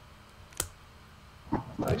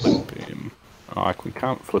 Nice. Beam. Oh, we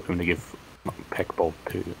can't flip him to give Peck Bolt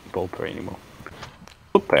 2, Bolt 3 anymore.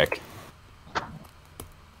 Flip Peck.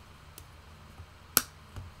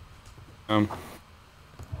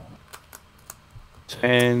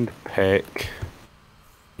 Send Peck.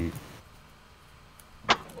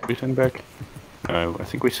 We send Peck? No, I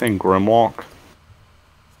think we send Grimlock.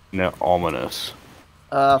 No, Ominous.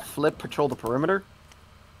 Flip, patrol the perimeter.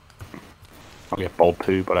 I'll get Bolt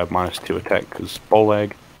 2, but I have -2 attack because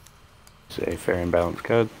Bolag is a fair and balanced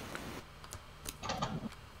card.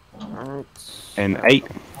 Alright. And 8.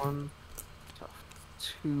 1, tough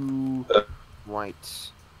 2,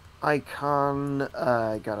 white icon.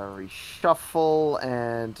 I gotta reshuffle,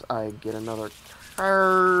 and I get another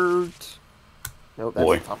card. Nope, that's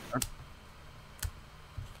Boy. a top card.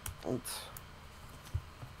 Alt.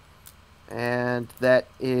 And that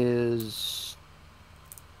is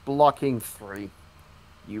blocking 3.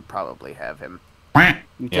 You probably have him.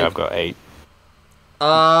 You Yeah, I've got 8.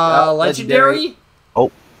 Legendary?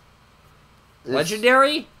 Oh.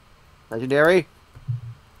 Legendary? Legendary?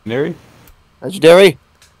 Neri? Legendary?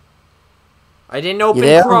 I didn't open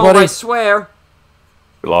there, Chrome, buddy? I swear.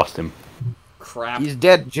 We lost him. Crap. He's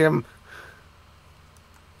dead, Jim.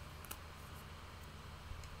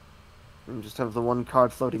 And just have the one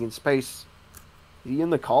card floating in space. Is he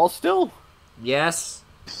in the call still? Yes.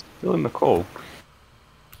 Still in the call.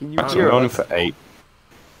 Can you Actually, hear we're on him us? for 8.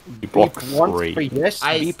 We block Beep once 3. for yes,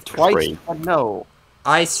 I- beep twice 3. for no.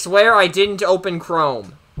 I swear I didn't open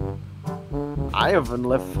Chrome. I haven't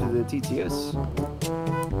left the TTS.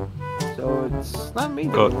 So it's not me.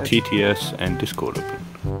 Got doing it. TTS and Discord open.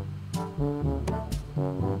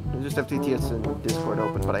 I just have TTS and Discord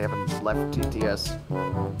open, but I haven't left TTS.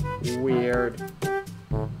 Weird.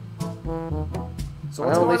 So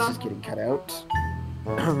what's Well, going this on? is getting cut out.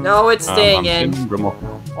 No, it's staying in. Grimlock.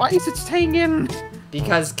 Why is it staying in?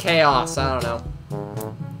 Because chaos, I don't know.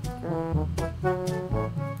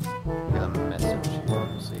 Get a message here.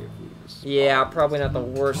 See if he's... Yeah, probably not the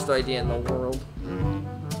worst idea in the world.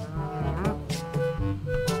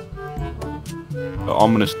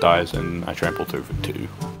 Ominous dies and I trample through for 2.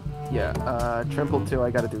 Yeah, trample 2, I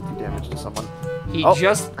gotta do 2 damage to someone. He Oh.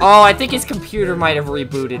 just... Oh, I think his computer might have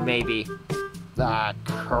rebooted, maybe. Ah,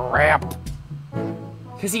 crap.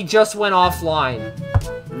 Because he just went offline.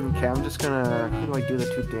 Okay, I'm just gonna... Who do I do the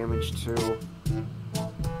 2 damage to?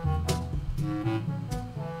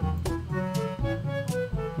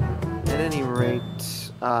 At any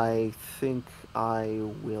rate, I think I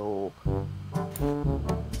will...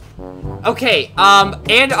 Okay,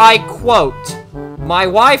 and I quote, "My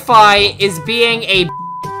Wi-Fi is being a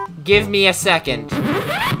give me a second."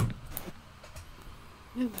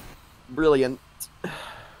 Brilliant.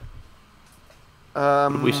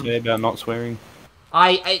 What did we say about not swearing?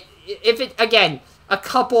 If it, again, a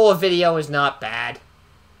couple of video is not bad.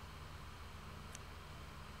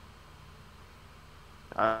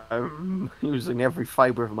 I'm using every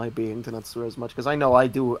fiber of my being to not swear as much, because I know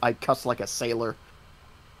I cuss like a sailor.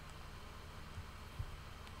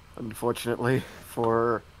 Unfortunately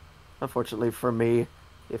for me,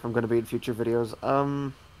 if I'm gonna be in future videos,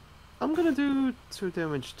 I'm gonna do 2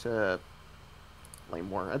 damage to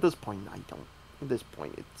Flamewar. At this point, I don't. At this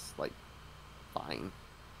point, it's like fine.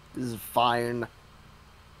 This is fine.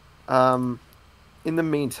 In the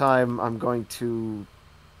meantime, I'm going to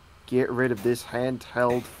get rid of this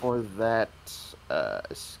handheld for that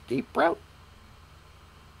escape route.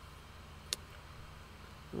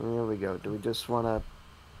 There we go. Do we just want to...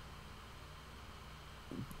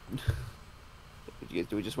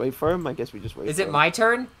 Do we just wait for him? I guess we just wait Is for it him. my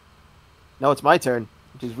turn? No, it's my turn.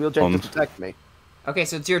 Because Wheeljank just attacked me. Okay,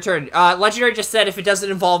 so it's your turn. Legendary just said if it doesn't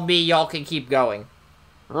involve me, y'all can keep going.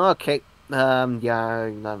 Okay. Yeah, I'm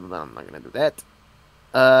not gonna do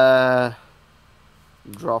that.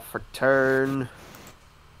 Draw for turn.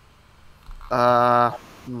 I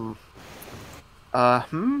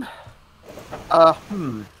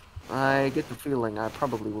get the feeling I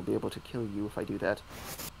probably will be able to kill you if I do that.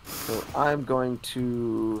 So I'm going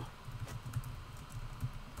to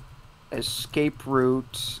escape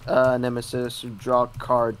route, Nemesis, draw a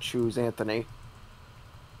card, choose Anthony.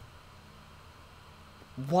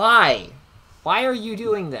 Why? Why are you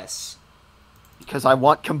doing this? Because I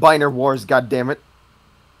want Combiner Wars, goddammit.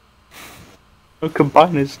 No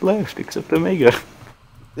combiners left except Omega.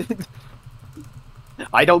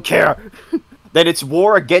 I don't care. Then it's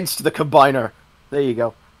war against the Combiner. There you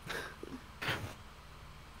go.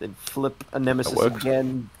 Then flip a Nemesis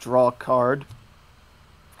again, draw a card.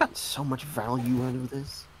 I've gotten so much value out of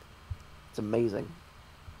this. It's amazing.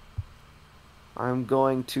 I'm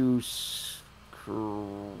going to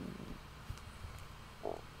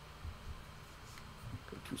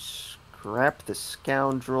scrap the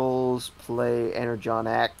Scoundrels, play Energon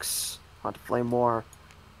X, Haunt Flame War,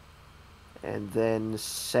 and then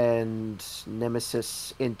send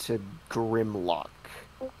Nemesis into Grimlock.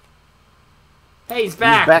 Hey, he's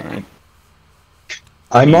back. Back.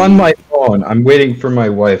 I'm on my phone. I'm waiting for my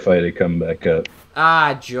Wi-Fi to come back up.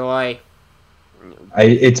 Ah, joy.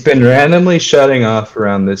 It's been randomly shutting off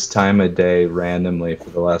around this time of day randomly for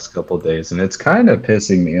the last couple of days, and it's kind of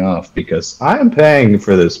pissing me off because I'm paying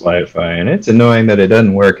for this Wi-Fi, and it's annoying that it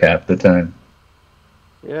doesn't work half the time.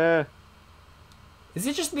 Yeah. Is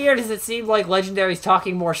it just me or does it seem like Legendary's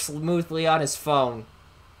talking more smoothly on his phone?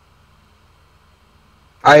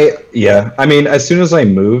 Yeah. I mean, as soon as I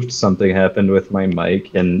moved, something happened with my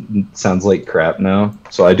mic, and it sounds like crap now.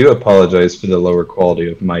 So I do apologize for the lower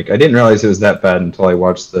quality of mic. I didn't realize it was that bad until I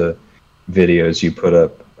watched the videos you put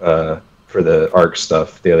up for the ARC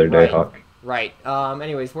stuff the other day, Hawk. Right.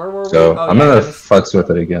 Anyways, where were we? So Oh, I'm gonna futz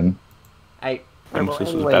with it again.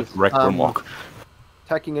 Nemesis was about to wreck Grimlock.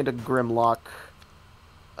 Attacking into Grimlock.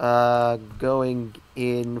 Going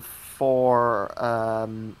in for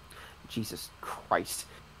Jesus Christ.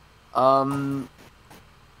 18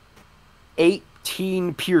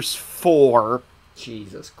 Pierce 4.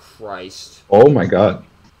 Jesus Christ. Oh my god.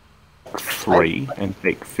 3 and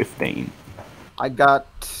take 15. I got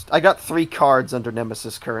 3 cards under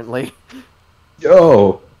Nemesis currently.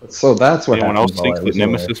 Yo! So that's what Anyone happened else while thinks I that was away.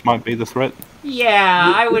 Nemesis might be the threat?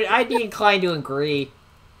 Yeah, I'd be inclined to agree.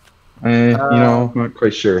 I'm not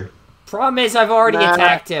quite sure. Problem is, I've already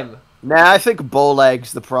attacked him. Nah, I think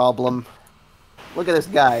Bolag's the problem. Look at this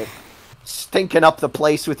guy. Stinking up the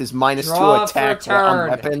place with his -2 attack on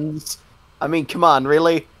weapons. I mean, come on,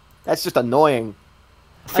 really? That's just annoying.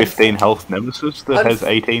 15 health Nemesis that has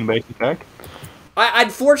 18 base attack?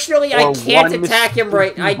 Unfortunately, I can't attack him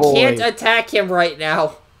right. I can't attack him right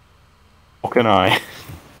now. What can I?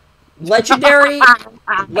 Legendary,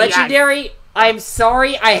 Legendary. I'm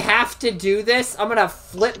sorry, I have to do this. I'm gonna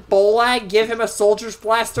flip Bolag, give him a Soldier's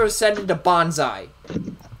Blaster, send him to Bonsai.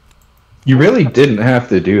 You really didn't have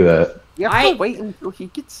to do that. You have to wait until he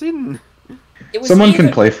gets in. Someone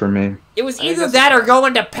can play for me. It was either that or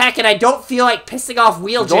going to Peck, and I don't feel like pissing off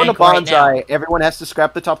Wheeljank Going to right now. Bonsai, everyone has to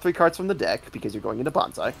scrap the top 3 cards from the deck because you're going into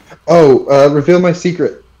Bonsai. Oh, reveal my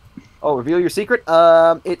secret. Oh, reveal your secret?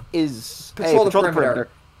 It is... Patrol the perimeter.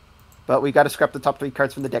 But we got to scrap the top 3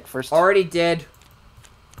 cards from the deck first. Already did.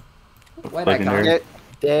 Why'd I call it?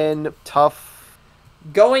 Then tough...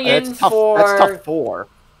 Going in for... That's tough 4.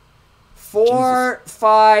 4,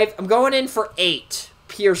 5... I'm going in for 8.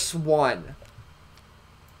 Pierce 1.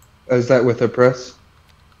 Is that with a press?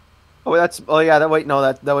 Oh, that's... Oh, yeah, wait, no,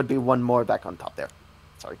 that would be 1 more back on top there.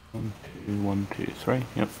 Sorry. 1, 2, 3,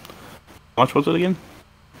 yep. How much was it again?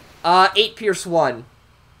 8 Pierce 1.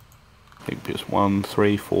 8 Pierce 1,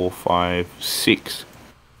 3, 4, 5, 6.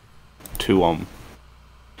 2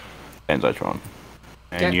 Benzotron.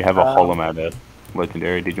 And Okay. you have a Holomatter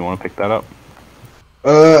Legendary. Did you want to pick that up?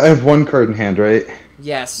 I have 1 card in hand, right?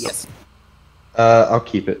 Yes. Yes. I'll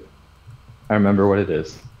keep it. I remember what it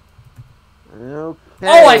is. Okay.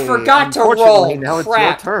 Oh, I forgot to roll. Now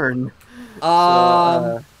Crap. it's your turn.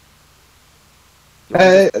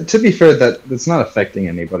 To be fair, that's not affecting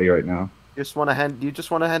anybody right now. You just want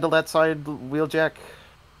to handle that side, Wheeljack?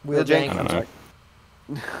 Wheeljank. I don't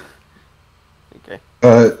know. Okay.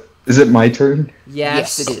 Is it my turn?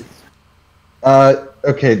 Yes. Yes, it is.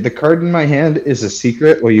 Okay, the card in my hand is a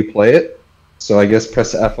secret while you play it. So I guess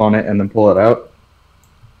press F on it and then pull it out.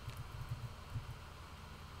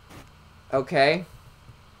 Okay.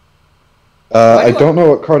 I don't know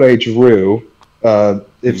what card I drew.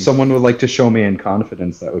 If someone would like to show me in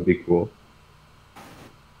confidence, that would be cool.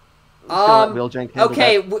 Wheeljank handle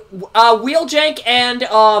Okay, that.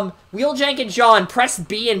 Wheeljank and John, press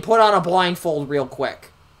B and put on a blindfold real quick.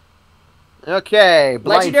 Okay,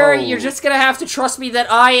 blindfold. Legendary, you're just gonna have to trust me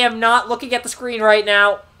that I am not looking at the screen right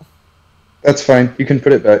now. That's fine. You can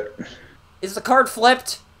put it back. Is the card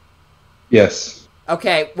flipped? Yes.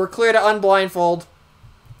 Okay, we're clear to unblindfold.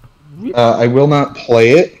 I will not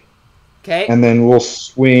play it. Okay. And then we'll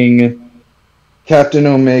swing Captain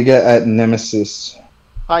Omega at Nemesis.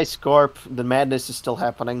 Hi, Scorp. The madness is still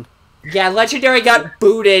happening. Yeah, Legendary got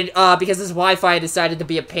booted because his Wi-Fi decided to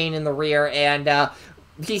be a pain in the rear, and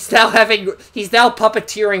he's now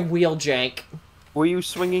puppeteering Wheeljank. Were you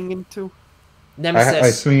swinging into? Nemesis.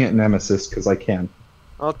 I swing at Nemesis because I can.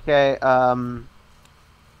 Okay,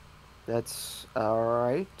 that's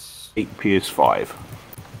alright. 8 PS5.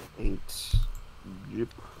 8.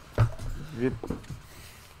 Zip. Zip.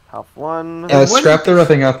 Half one. Scrap the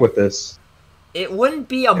roughing up with this. It wouldn't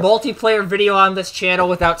be a multiplayer video on this channel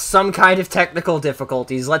without some kind of technical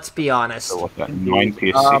difficulties, let's be honest. So what's that? 9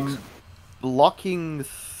 PS6. Blocking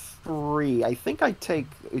 3. I think I take...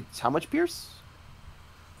 It's how much Pierce?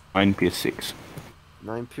 9 PS6.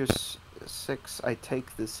 9 Pierce 6. I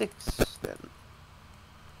take the 6, then.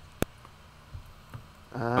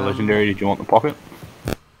 Legendary, did you want the pocket?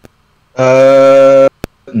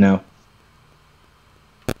 No.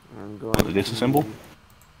 I'm Want to disassemble?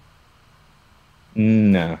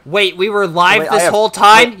 No. Wait, we were live Wait, this whole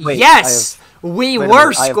time? wait, Yes! We wait a were,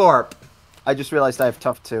 minute, I have- Scorp! I just realized I have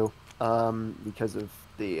tough 2. Because of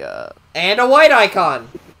the, And a white icon!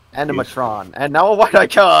 Animatron. And now a white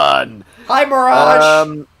icon! Hi,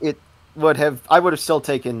 Mirage! It would have... I would have still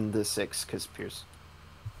taken the 6, because Pierce.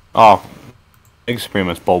 Oh. I think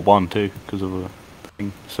Primus bold 1 too, because of the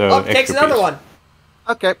thing. So, Oh, takes extra another PS. one!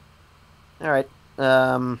 Okay. Alright.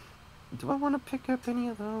 Do I want to pick up any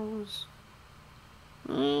of those?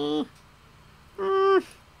 I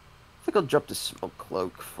think I'll drop the smoke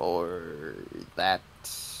cloak for that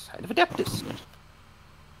side of Adeptus.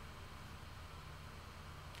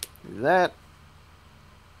 Do that.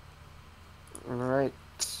 Alright.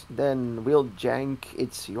 Then Wheeljank,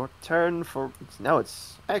 it's your turn for... Now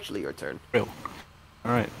it's actually your turn. Real.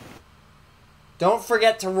 Alright. Don't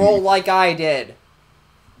forget to roll like I did.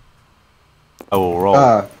 I will roll.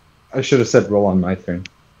 I should have said roll on my turn.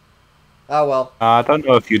 Oh, well. I don't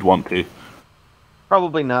know if you'd want to.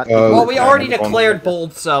 Probably not. Well, we already Nebula. declared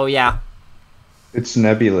bold, so yeah. It's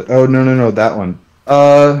Nebula. Oh, no, that one.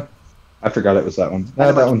 I forgot it was that one.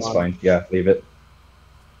 That one's fine. Yeah, leave it.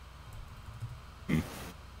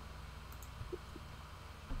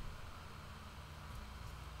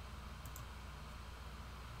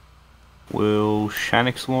 Will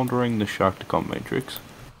Shanix laundering the Sharktacon Matrix?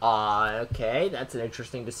 Okay, that's an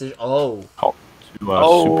interesting decision. Oh. Hop to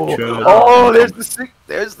Supercharge. Oh, there's the...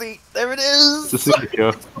 There it is! The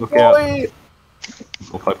signature. Look out. Boy!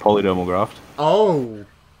 Look like polydermal graft. Oh.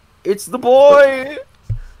 It's the boy!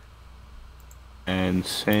 And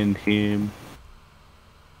send him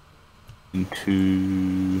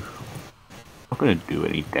into... Not gonna do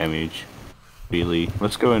any damage, really.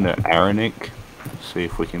 Let's go into Aranik. See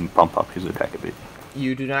if we can bump up his attack a bit.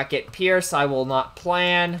 You do not get Pierce, I will not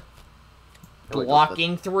plan.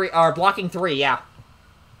 Blocking 3, or blocking 3, yeah.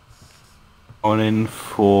 On in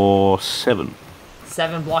for 7.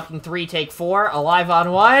 7 blocking 3, take 4, alive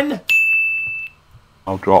on 1.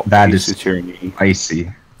 I'll drop That his is tyranny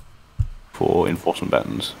icy. for enforcement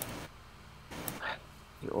buttons.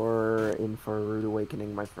 You're in for a rude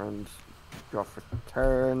awakening, my friend. Draw for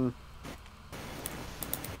turn.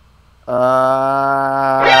 Oh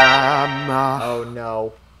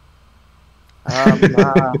no.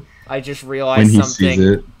 I just When realized he something. sees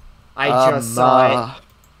it. I just saw it.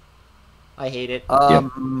 I hate it.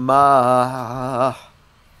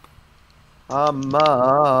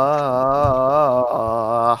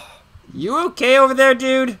 You okay over there,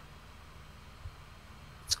 dude?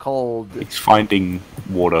 It's called... It's finding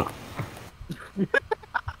water.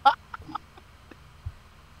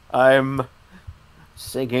 I'm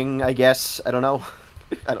singing, I guess. I don't know.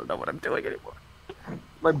 I don't know what I'm doing anymore.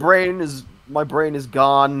 My brain is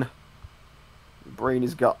gone.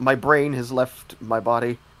 My brain has left my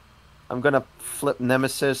body. I'm gonna flip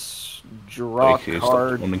Nemesis, draw a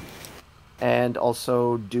card, and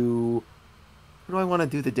also do... Who do I want to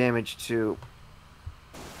do the damage to?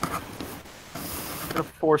 to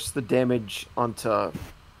force the damage onto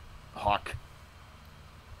Hawk.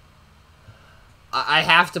 I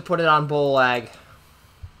have to put it on Bolag.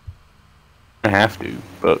 I have to,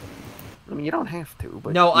 but I mean, you don't have to,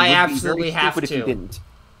 but No, you I would be absolutely very have stupid to. If you didn't.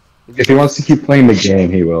 If he wants to keep playing the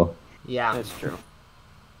game, he will. Yeah. That's true.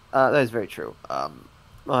 That is very true.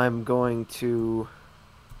 I'm going to.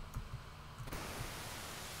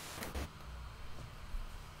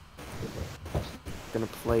 Gonna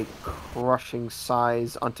play Crushing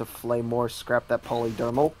Size onto Flamore, scrap that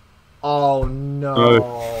Polydermal. Oh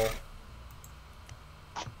no.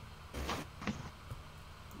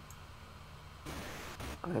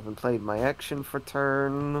 I haven't played my action for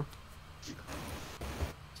turn.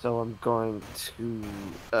 So I'm going to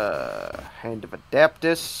Hand of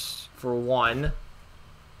Adaptus. For 1.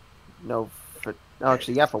 No, for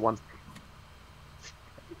actually, yeah, for 1.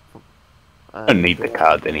 I don't need the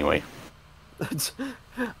card anyway.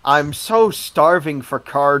 I'm so starving for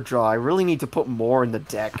card draw. I really need to put more in the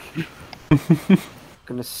deck.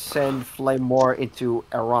 Gonna send Flamore into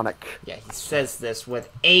Ironic. Yeah, he says this with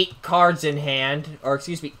 8 cards in hand, or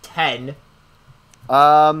excuse me, 10.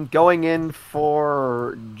 Going in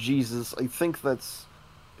for Jesus. I think that's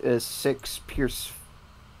 6 Pierce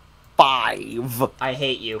 5. I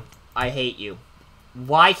hate you. I hate you.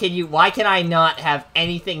 Why can I not have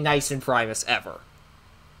anything nice in Primus ever?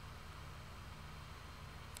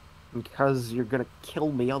 Because you're gonna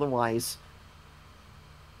kill me otherwise.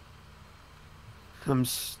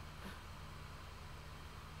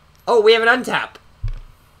 Oh, we have an untap.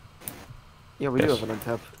 Yeah, we do have an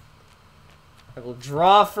untap. I will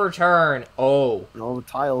draw for turn. Oh. And all the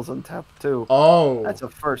tiles untapped too. Oh. That's a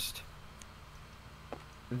first.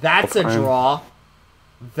 That's a draw.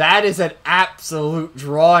 That is an absolute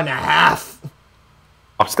draw and a half.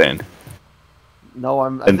 I'll stand. No,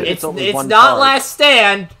 I think it's only It's one not card. last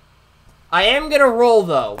stand. I am gonna roll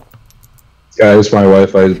though. Guys, my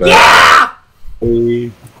Wi-Fi's back. Yeah!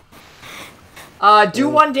 Do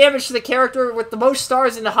 1 damage to the character with the most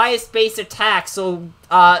stars and the highest base attack. So,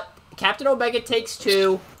 Captain Omega takes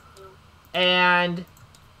 2, and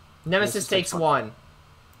Nemesis takes 1.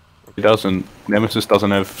 He doesn't. Nemesis doesn't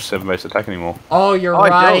have 7 base attack anymore. Oh, you're Oh, I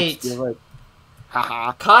right. don't. You're right.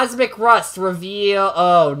 Haha. Cosmic Rust, reveal...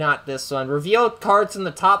 Oh, not this one. Reveal cards from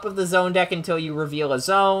the top of the zone deck until you reveal a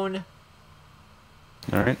zone.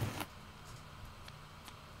 Alright.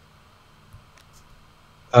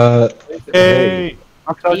 Hey!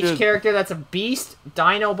 Each character that's a beast,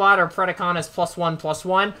 Dinobot, or Predacon is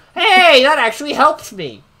 +1/+1. Hey, that actually helped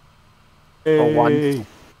me! For 1.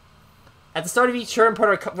 At the start of each turn, put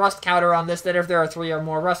a rust counter on this. Then if there are 3 or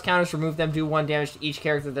more rust counters, remove them, do 1 damage to each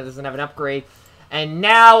character that doesn't have an upgrade. And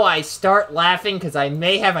now I start laughing because I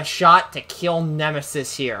may have a shot to kill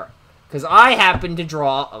Nemesis here. Because I happen to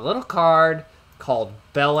draw a little card called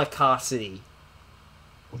Bellicosity.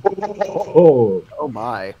 Oh, Oh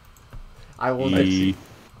my. I will. Ye-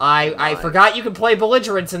 I forgot you can play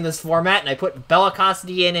Belligerence in this format, and I put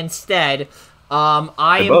Bellicosity in instead.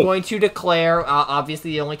 I am both. going to declare,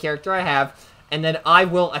 obviously the only character I have, and then I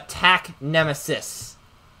will attack Nemesis.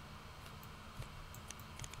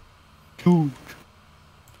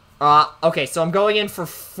 Okay, so I'm going in for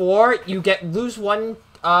 4. You lose 1.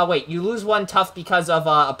 You lose 1 tough because of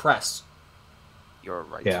Oppress. You're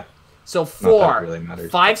right. yeah. So Not 4, that really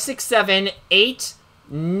matters. 5, 6, 7, 8,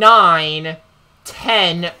 9,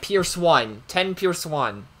 10, Pierce 1. 10 Pierce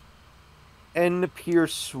 1. N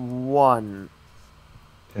Pierce 1.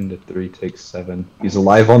 10 to 3 takes 7. He's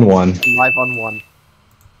alive on 1. Live on 1.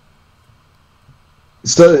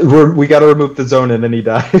 So we gotta remove the zone and then he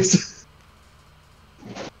dies.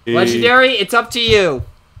 Legendary, it's up to you.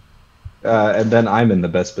 And then I'm in the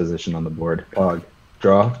best position on the board. Pog.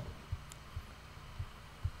 Draw.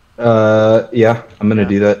 Yeah, I'm gonna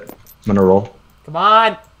do that. I'm gonna roll. Come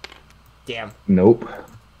on. Damn. Nope.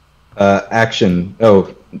 Action.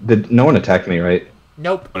 Oh, no one attacked me, right?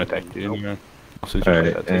 Nope. I'm gonna attack you anyway.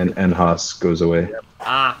 Alright, and Haas goes away.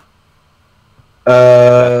 Ah.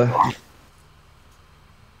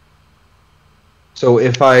 So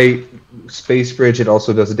if I Space Bridge, it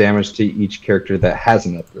also does damage to each character that has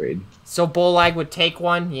an upgrade. So Bolag would take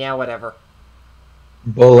 1? Yeah, whatever.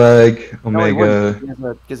 Bolag, No, he Omega,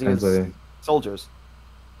 wouldn't, because he has Sanzai. soldiers.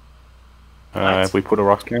 If we put a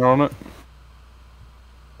rock scanner on it.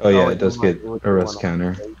 Oh yeah, Oh, it does never get mind. a rest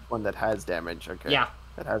counter. One that has damage, okay. Yeah.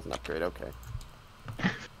 That has an upgrade, okay.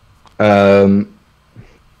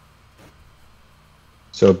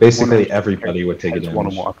 So basically everybody would take a Has one or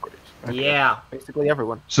damage. more upgrades. Okay. Yeah. Basically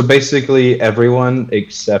everyone. So basically everyone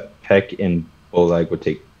except Peck and Bolag would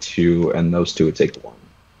take 2, and those 2 would take 1.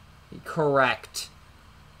 Correct.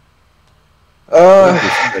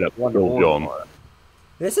 Straight up kill John.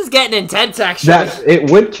 This is getting intense, actually. it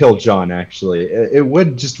would kill John. Actually, it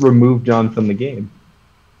would just remove John from the game.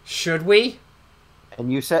 Should we?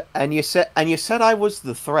 And you said I was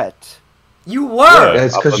the threat. You were.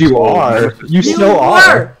 That's because you are. You still were.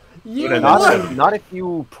 are. You Not if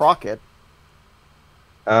you proc it.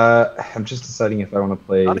 I'm just deciding if I want to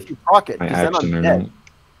play Not if you proc it, my because then action I'm or dead. not.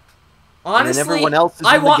 Honestly, everyone else is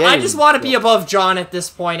I in the game. just want to be above John at this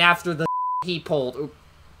point after the he pulled. Oop.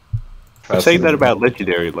 I say that about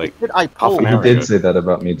Legendary, like, I half pulled. an You hour did ago. say that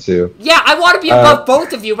about me too. Yeah, I want to be above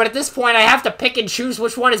both of you, but at this point I have to pick and choose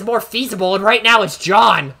which one is more feasible, and right now it's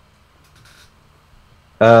John.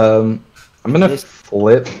 I'm gonna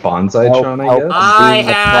flip Bonsai-tron, I guess. I being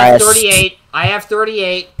have oppressed. 38. I have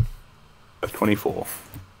 38. 24.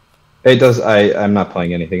 It does. I'm not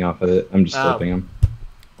playing anything off of it. I'm just Oh. flipping him.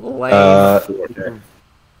 Lame.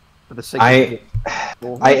 For the sake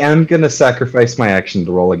I am gonna sacrifice my action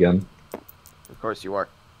to roll again. Of course you are.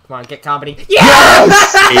 Come on, get comedy.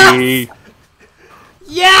 Yes! Hey,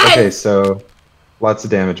 Yes! Okay, so lots of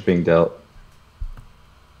damage being dealt.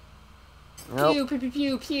 Nope. Pew, pew, pew,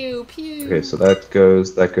 pew, pew, pew. Okay, so that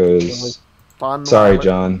goes. Fun. Sorry,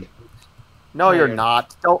 John. No, you're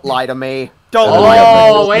not. Don't lie to me. Don't lie to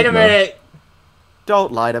me. Oh, wait a minute.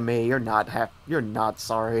 Don't lie to me. You're not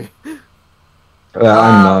sorry. I'm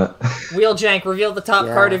not Wheeljank, reveal the top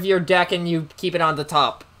Yeah. card of your deck and you keep it on the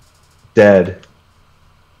top. dead.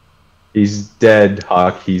 He's dead,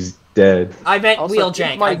 Hawk. He's dead. I meant Also, Wheeljank.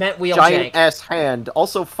 here's my I meant Wheeljank. giant ass hand.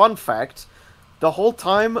 Also, fun fact: the whole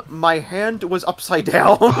time my hand was upside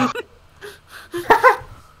down.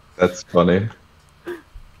 That's funny.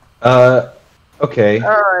 Okay. All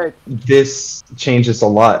right. This changes a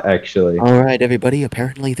lot, actually. All right, everybody.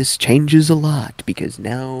 Apparently, this changes a lot because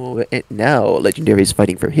now Legendary is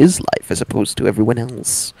fighting for his life as opposed to everyone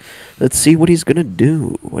else. Let's see what he's gonna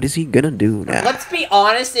do. What is he gonna do now? Let's be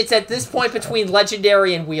honest, it's at this point between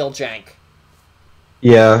Legendary and Wheeljank.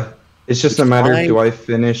 Yeah. It's just a matter of Fine. do I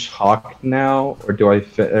finish Hawk now, or do I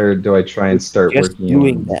try and start Just working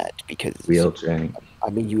doing on that because Wheeljank? I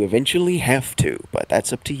mean, you eventually have to, but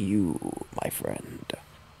that's up to you, my friend.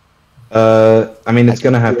 I mean, it's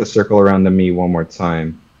gonna have to circle around to me one more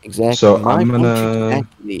time. Exactly. So my I'm point gonna-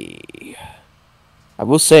 exactly. I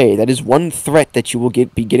will say that is one threat that you will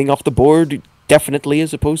be getting off the board, definitely,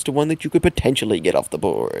 as opposed to one that you could potentially get off the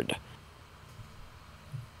board.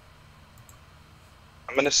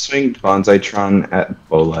 I'm gonna swing Bonsai-tron at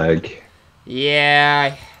Bolag.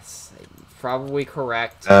 Yeah, probably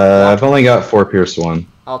correct. I've only got 4 Pierce 1.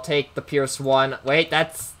 I'll take the Pierce 1. Wait,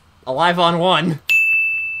 that's alive on 1.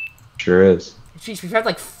 Sure is. Jeez, we've had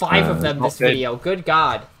like 5 of them this okay. video. Good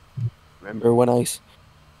God. Remember what I said?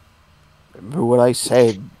 What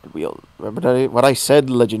I said,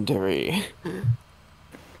 Legendary.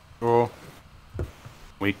 Sure.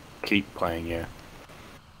 We keep playing, yeah.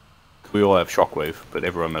 We all have Shockwave, but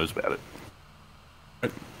everyone knows about it.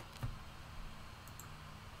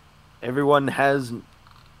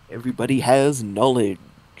 Everybody has knowledge.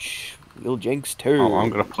 Wheeljank's turn. Oh, I'm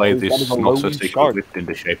gonna play He's got this his not so alone secret shark. whipped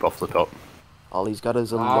into shape off the top. All he's got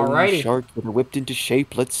is a Alrighty. lone shark that are whipped into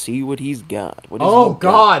shape. Let's see what he's got. What has Oh he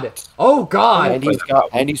got? God. Oh God.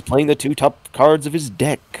 And he's playing the 2 top cards of his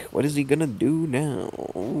deck. What is he gonna do now?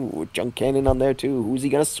 Ooh, junk cannon on there too. Who's he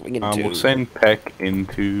gonna swing into? We'll send Peck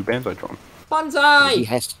into Banzai-tron. Banzai.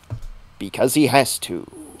 Because he has to,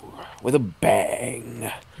 with a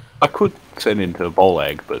bang. I could send into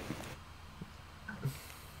Bolag, but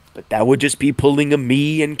That would just be pulling a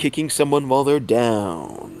me and kicking someone while they're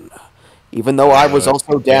down. Even though I was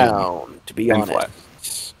also down, to be 10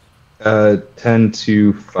 honest. flat. 10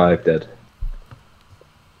 to 5 dead.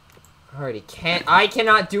 Alrighty, I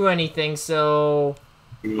cannot do anything, so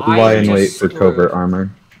Lie in just wait for screwed. covert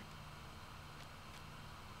armor.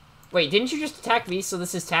 Wait, didn't you just attack me? So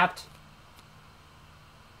this is tapped.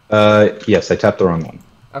 Yes, I tapped the wrong one.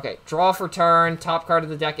 Okay, draw for turn. Top card of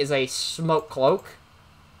the deck is a Smoke Cloak.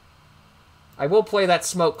 I will play that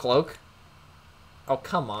Smoke Cloak. Oh,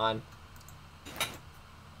 come on.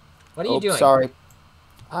 What are you doing? Sorry.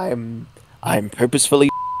 I'm purposefully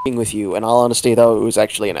with you. In all honesty, though, it was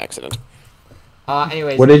actually an accident.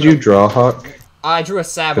 Anyways. What did you draw, Hawk? I drew a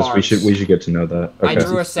Sab Because Arms. we should get to know that. I Okay.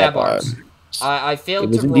 drew a Sab Arms. I It failed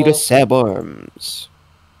was to indeed roll. a Sab Arms.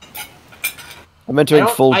 I'm entering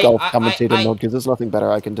full I- golf I- commentator I- mode because there's nothing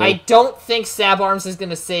better I can do. I don't think Sab Arms is going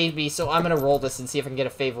to save me, so I'm going to roll this and see if I can get a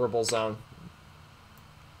favorable zone.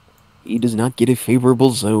 He does not get a favorable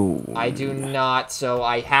zone. I do not, so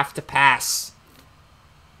I have to pass.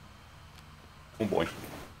 Oh boy.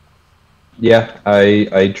 Yeah,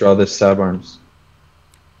 I draw this Sab Arms.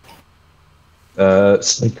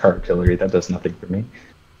 Sidecar artillery. That does nothing for me.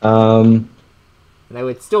 And I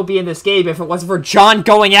would still be in this game if it wasn't for John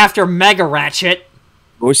going after Mega Ratchet.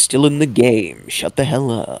 We're still in the game. Shut the hell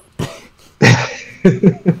up.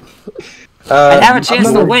 I'd have a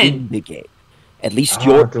chance to win. In the game. At least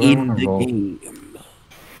you're in the roll? game.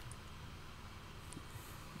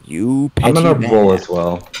 You petty I'm gonna man. roll as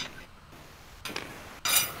well.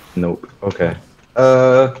 Nope. Okay.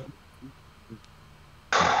 I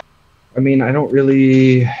mean, I don't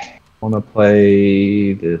really want to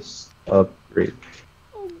play this upgrade.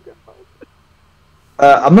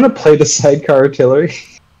 I'm gonna play the sidecar artillery.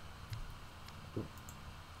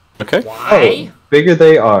 Okay. Why? Oh, bigger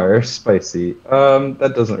they are, spicy.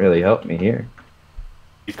 That doesn't really help me here.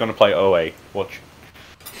 He's gonna play OA. Watch.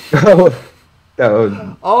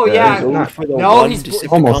 Oh, yeah. Go not- for the No, one he's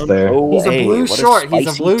Decepticon almost there. He's a OA. blue What short. He's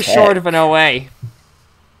a spicy blue tech. short of an OA.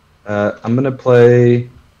 I'm gonna play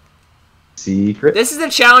secret. This is a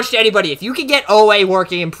challenge to anybody. If you can get OA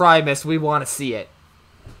working in Primus, we want to see it.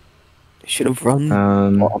 Should have run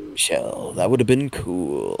Bombshell. That would have been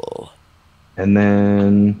cool. And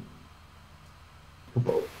then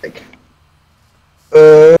do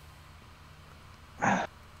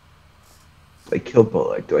I kill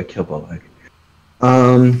Bullock? Do I kill Bullock?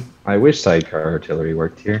 I wish sidecar artillery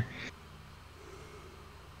worked here.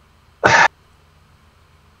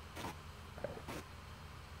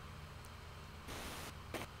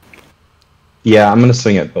 Yeah, I'm gonna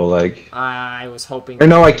swing at Bullock. I was hoping. Or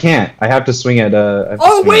no, I can't. I have to swing at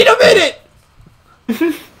Oh, wait a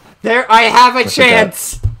minute! There, I have a Look at that.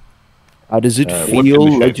 chance. How does it what's feel in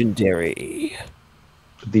the shape? legendary?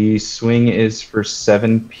 The swing is for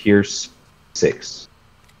 7, pierce 6.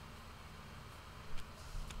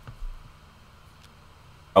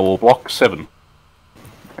 I will block 7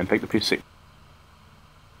 and take the P6.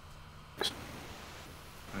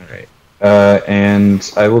 Alright.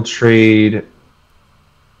 And I will trade.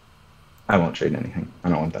 I won't trade anything. I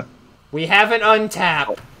don't want that. We have an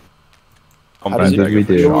untap. How does it Did we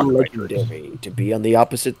do? feel Shock legendary to be on the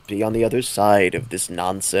opposite, be on the other side of this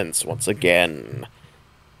nonsense once again?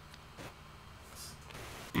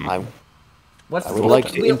 I What's would like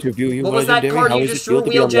to Wheel- interview you, what was that legendary. card How you does it just feel drew,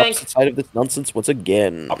 to be on the Wheeljank? opposite side of this nonsense once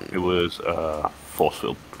again? It was force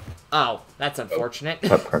field. Oh, that's unfortunate.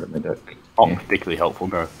 That part of my deck. Not Yeah. particularly helpful,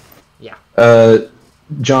 no. Yeah.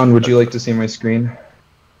 John, would you like to see my screen?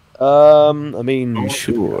 I mean,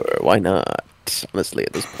 sure, why not? Honestly,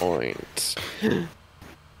 at this point.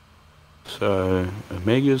 So,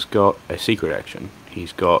 Omega's got a secret action.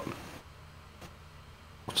 He's got...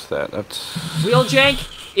 What's that? That's...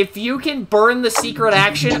 Wheeljank, if you can burn the secret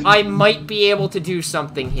action, I might be able to do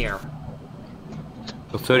something here.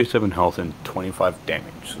 So 37 health and 25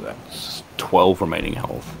 damage, so that's 12 remaining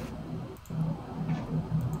health.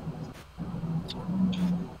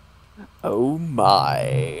 Oh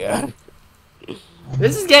my.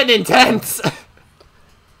 This is getting intense.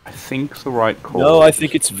 I think the right call... No, I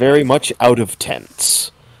think it's very much out of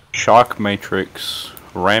tense. Shark Matrix,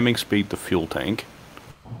 ramming speed the fuel tank,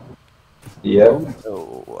 Yeah.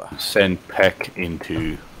 Oh. send Peck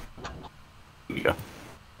into... Yeah.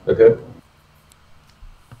 Okay.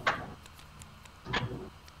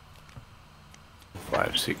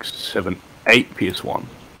 Five, 6, 7, 8 PS1.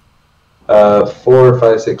 4,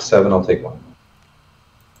 5, 6, 7. I'll take one.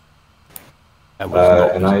 That was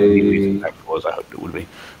not and as I- nearly as impactful as I hoped it would be.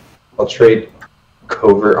 I'll trade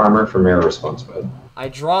covert armor for mirror response mode. I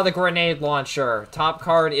draw the grenade launcher. Top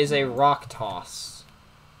card is a rock toss.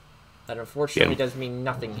 That unfortunately Yeah. does mean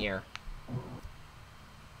nothing here.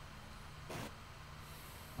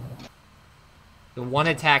 The one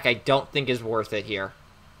attack I don't think is worth it here.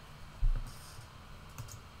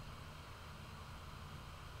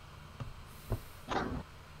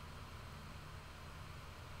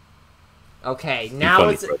 Okay, now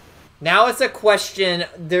it's a question.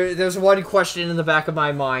 There's one question in the back of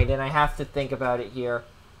my mind, and I have to think about it here.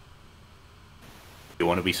 You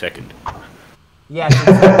want to be second. Yes,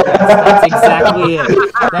 that's exactly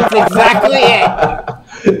it. That's exactly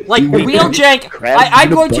it. Like Wheeljank, I'm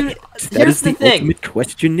going to. Here's the thing. Ultimate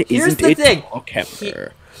question, Here's isn't the it? thing.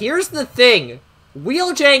 Hammer? Here's the thing.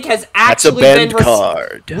 Wheeljank has That's a actually banned been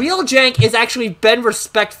card. Wheeljank has actually been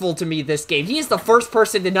respectful to me this game. He is the first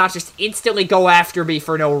person to not just instantly go after me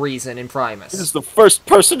for no reason in Primus. This is the first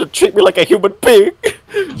person to treat me like a human being.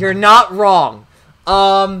 You're not wrong.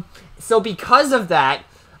 So because of that,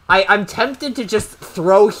 I'm tempted to just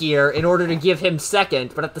throw here in order to give him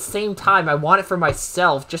second, but at the same time, I want it for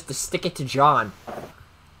myself just to stick it to John.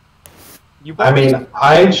 I mean,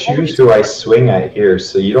 I choose who I swing at here,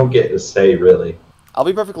 so you don't get to say, really. I'll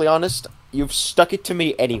be perfectly honest. You've stuck it to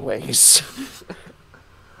me anyways.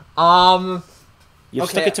 You've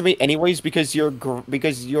stuck Okay. it to me anyways because you're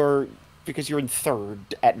in third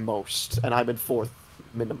at most, and I'm in fourth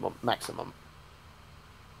maximum.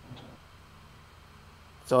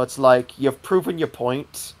 So it's like you've proven your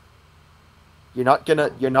point. You're not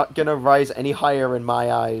gonna rise any higher in my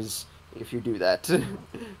eyes if you do that.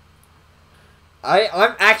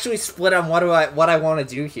 I'm actually split on what I want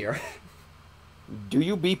to do here. Do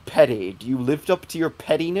you be petty? Do you live up to your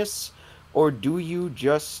pettiness, or do you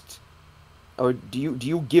give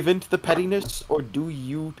in to the pettiness, or do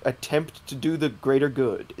you attempt to do the greater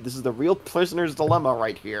good? This is the real prisoner's dilemma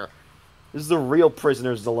right here. This is the real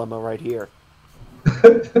prisoner's dilemma right here.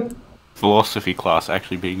 Philosophy class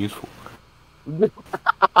actually being useful.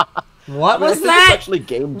 What was I think that? it's actually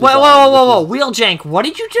game Whoa, design, whoa, whoa, whoa, which whoa! Wheeljank, what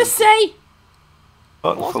did you just say?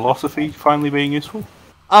 Philosophy finally being useful?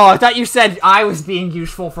 Oh, I thought you said I was being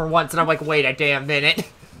useful for once, and I'm like, wait a damn minute.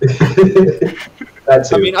 That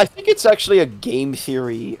too. I mean, I think it's actually a game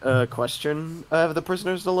theory question of the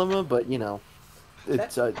prisoner's dilemma, but you know,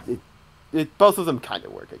 it's both of them kind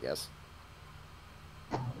of work, I guess.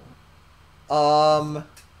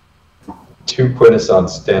 2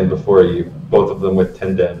 Quintessons stand before you, both of them with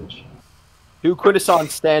 10 damage. 2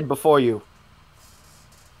 Quintessons stand before you.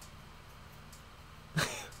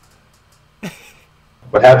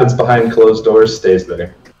 What happens behind closed doors stays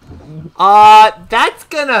there. That's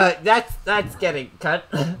getting cut.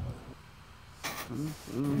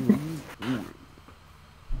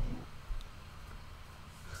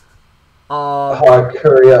 Hawk,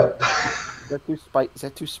 hurry up. Is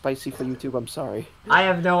that too spicy for YouTube? I'm sorry. I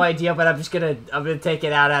have no idea, but I'm gonna take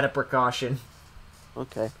it out of precaution.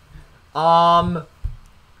 Okay. Because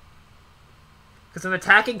I'm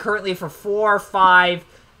attacking currently for 4, 5,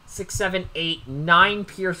 6, 7, 8, 9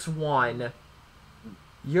 pierce 1.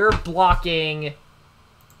 You're blocking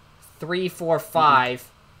 3, 4,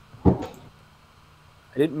 5.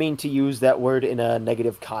 I didn't mean to use that word in a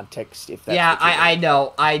negative context. If that's Yeah, what you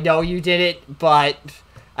meant. I know you did it, but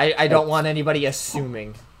I don't want anybody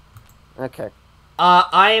assuming. Okay.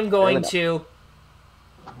 I am going to...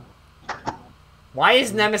 Why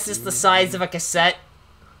is Nemesis the size of a cassette?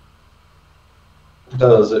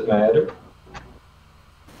 Does it matter?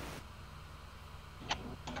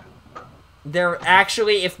 There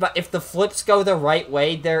actually, if the flips go the right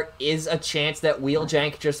way, there is a chance that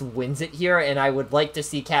Wheeljank just wins it here, and I would like to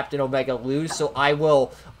see Captain Omega lose, so I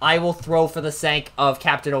will throw for the sake of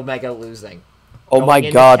Captain Omega losing. Oh Going my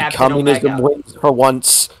into god, Captain communism Omega. wins for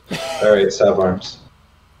once. Alright, stab arms.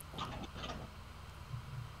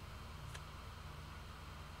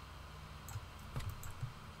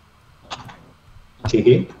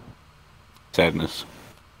 Teehee? Sadness.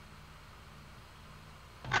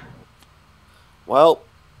 Well,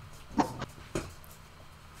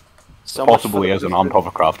 so much Possibly for as an armed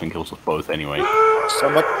hovercraft and kills us both anyway. so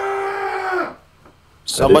much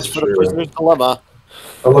That is for the true. prisoner's dilemma.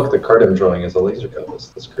 Oh look, the card I'm drawing is a laser cutlass.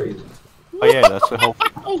 That's crazy. Oh yeah, that's the whole...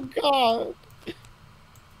 Oh god.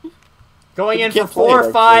 Going You in for can't play it 4,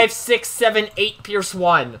 like 5, 6, 7, 8 pierce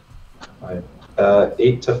 1.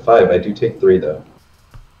 8 to 5. I do take 3 though.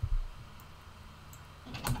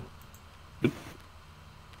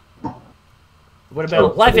 Would have been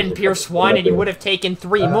Oh, 11 okay. pierce 1, and you would have taken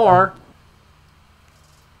 3 more.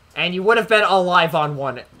 And you would have been alive on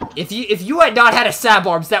 1. If you had not had a Sab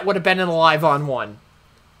Arms, that would have been an alive on 1.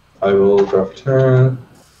 I will draw for turn.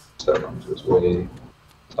 Stab arms this way.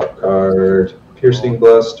 Top card. Piercing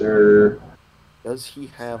Blaster. Does he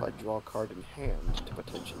have a draw card in hand to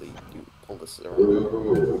potentially pull this around?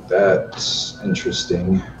 Ooh, that's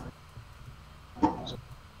interesting.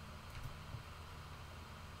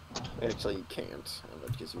 Actually, you can't,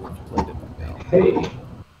 because you would have played it now. Hey.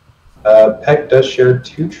 Peck does share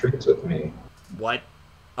 2 traits with me. What?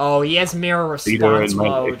 Oh, he has mirror Leader response and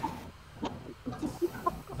mode.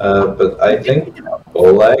 But I think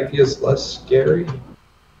Oleg is less scary.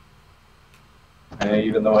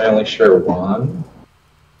 Even though I only share 1.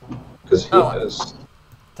 Because he Oh. has...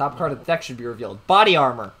 Top card of the deck should be revealed. Body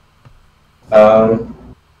armor.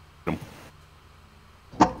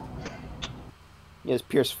 He has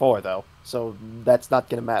Pierce 4, though, so that's not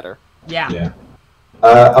gonna matter. Yeah. Yeah.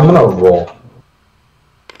 I'm gonna roll.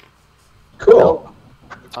 Cool.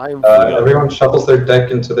 Everyone shuffles their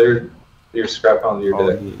deck into your scrap onto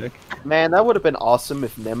your deck. Man, that would have been awesome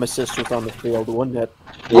if Nemesis was on the field, wouldn't it?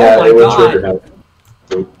 Yeah, my it would God. trigger him.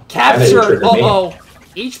 Capture. triggered me. Uh-oh.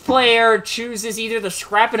 Each player chooses either to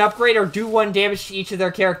scrap an upgrade or do 1 damage to each of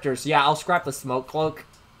their characters. Yeah, I'll scrap the smoke cloak.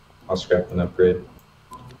 I'll scrap an upgrade.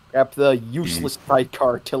 Grab the useless sidecar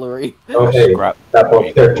artillery. Oh, hey, Scrap. tap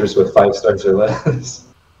all characters with 5 stars or less. Does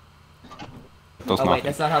Oh wait, nothing.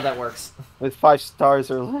 that's not how that works. With 5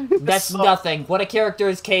 stars or less. That's nothing. What a character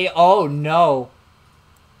is K. Oh no.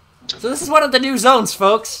 So this is one of the new zones,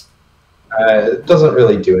 folks. It doesn't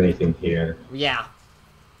really do anything here. Yeah.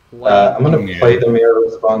 I'm going to play the mirror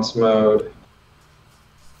response mode.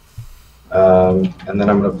 And then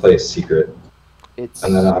I'm going to play a secret. It's...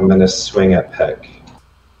 And then I'm going to swing at Peck.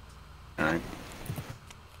 Alright.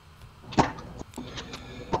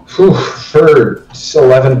 Whew, for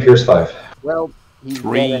 11, Pierce 5. Well, he's dead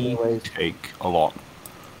 3 anyways. take a lot.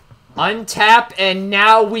 Untap, and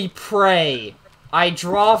now we pray. I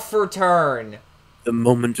draw for turn. The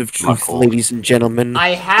moment of truth, Knuckle. ladies and gentlemen. I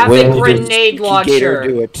have Will a this grenade stinky gator do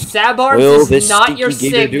launcher. it? Sabarms Will is this not your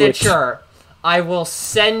stinky gator do it? signature. I will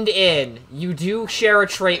send in. You do share a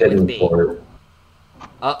trait with Hidden me. for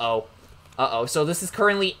Uh-oh. Uh-oh. So this is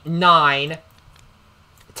currently 9.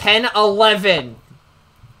 10, 11.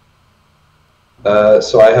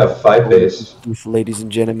 So I have 5 base. Truth, ladies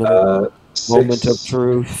and gentlemen. 6, Moment of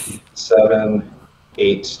truth. 7,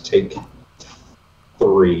 8, take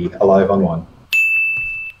 3, alive on 1.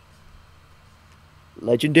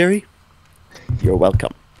 Legendary? You're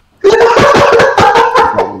welcome.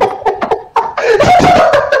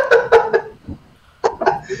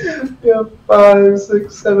 Yeah, 5,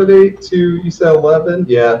 6, 7, 8, 2. You said 11.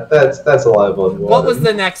 Yeah, that's alive on 1. What was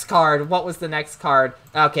the next card? What was the next card?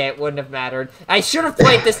 Okay, it wouldn't have mattered. I should have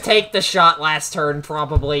played this take the shot last turn,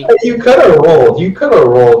 probably. You could have rolled. You could have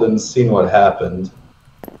rolled and seen what happened.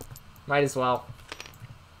 Might as well.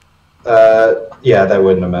 Yeah, that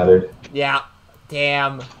wouldn't have mattered. Yeah.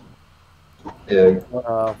 Damn. Yeah.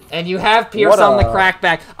 And you have Pierce on the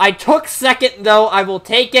crackback. I took second, though. I will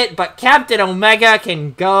take it, but Captain Omega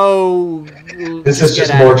can go... This is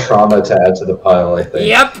just more trauma to add to the pile, I think.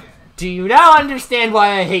 Yep. Do you now understand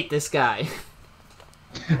why I hate this guy?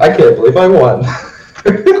 I can't believe I won.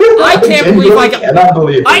 I can't believe I got... cannot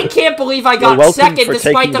believe it. I can't believe I got welcome second, for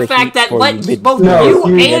despite taking the the fact heat that for both No, you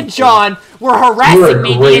you and did. John were You were harassing a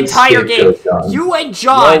me the great entire game. scapegoat, John. You and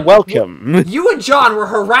John... You're welcome. You and John were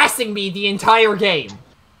harassing me the entire game.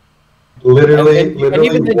 Literally, And even literally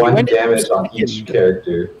then you 1 ended up damage on each second.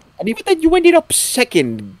 character. And even then, you ended up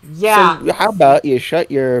second. Yeah. So how about you shut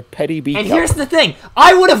your petty beak And up? here's the thing.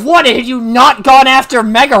 I would have won it had you not gone after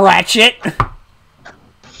Mega Ratchet.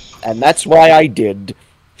 And that's why I did.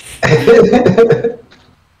 Dang,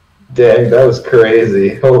 that was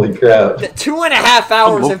crazy. Holy crap. 2.5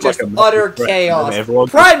 hours of Looked just like a utter threat, chaos. and everyone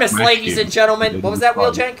Primus, smashed ladies him. and gentlemen. It What was that,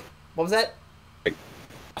 didn't Wheeljank? What was that?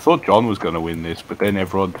 I thought John was going to win this, but then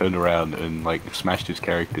everyone turned around and like smashed his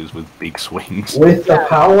characters with big swings. With the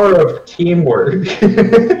power of teamwork.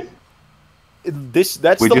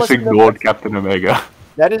 That's We the just lesson. ignored Captain Omega.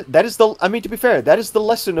 That is the. I mean, to be fair, that is the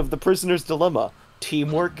lesson of the prisoner's dilemma.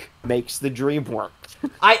 Teamwork makes the dream work.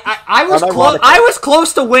 I was close. I was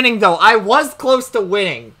close to winning, though. I was close to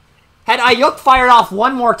winning. Had Ayuk fired off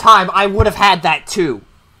one more time, I would have had that too.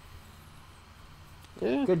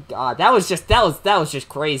 Yeah. Good God, that was just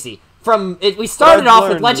crazy. We started off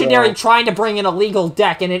with Legendary trying to bring in a legal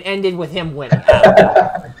deck, and it ended with him winning.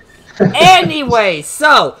 Anyway,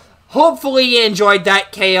 so hopefully you enjoyed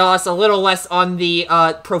that chaos. A little less on the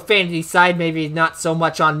profanity side, maybe not so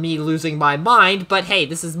much on me losing my mind. But hey,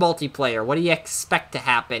 this is multiplayer. What do you expect to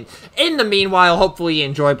happen? In the meanwhile, hopefully you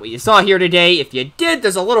enjoyed what you saw here today. If you did,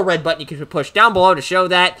 there's a little red button you can push down below to show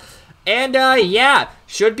that. And, yeah,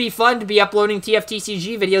 should be fun to be uploading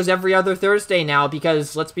TFTCG videos every other Thursday now,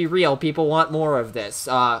 because, let's be real, people want more of this.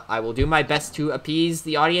 I will do my best to appease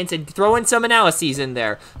the audience and throw in some analyses in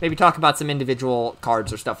there. Maybe talk about some individual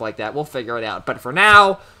cards or stuff like that. We'll figure it out. But for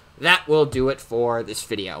now, that will do it for this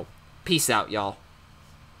video. Peace out, y'all.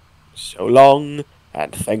 So long,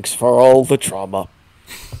 and thanks for all the trauma.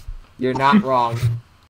 You're not wrong.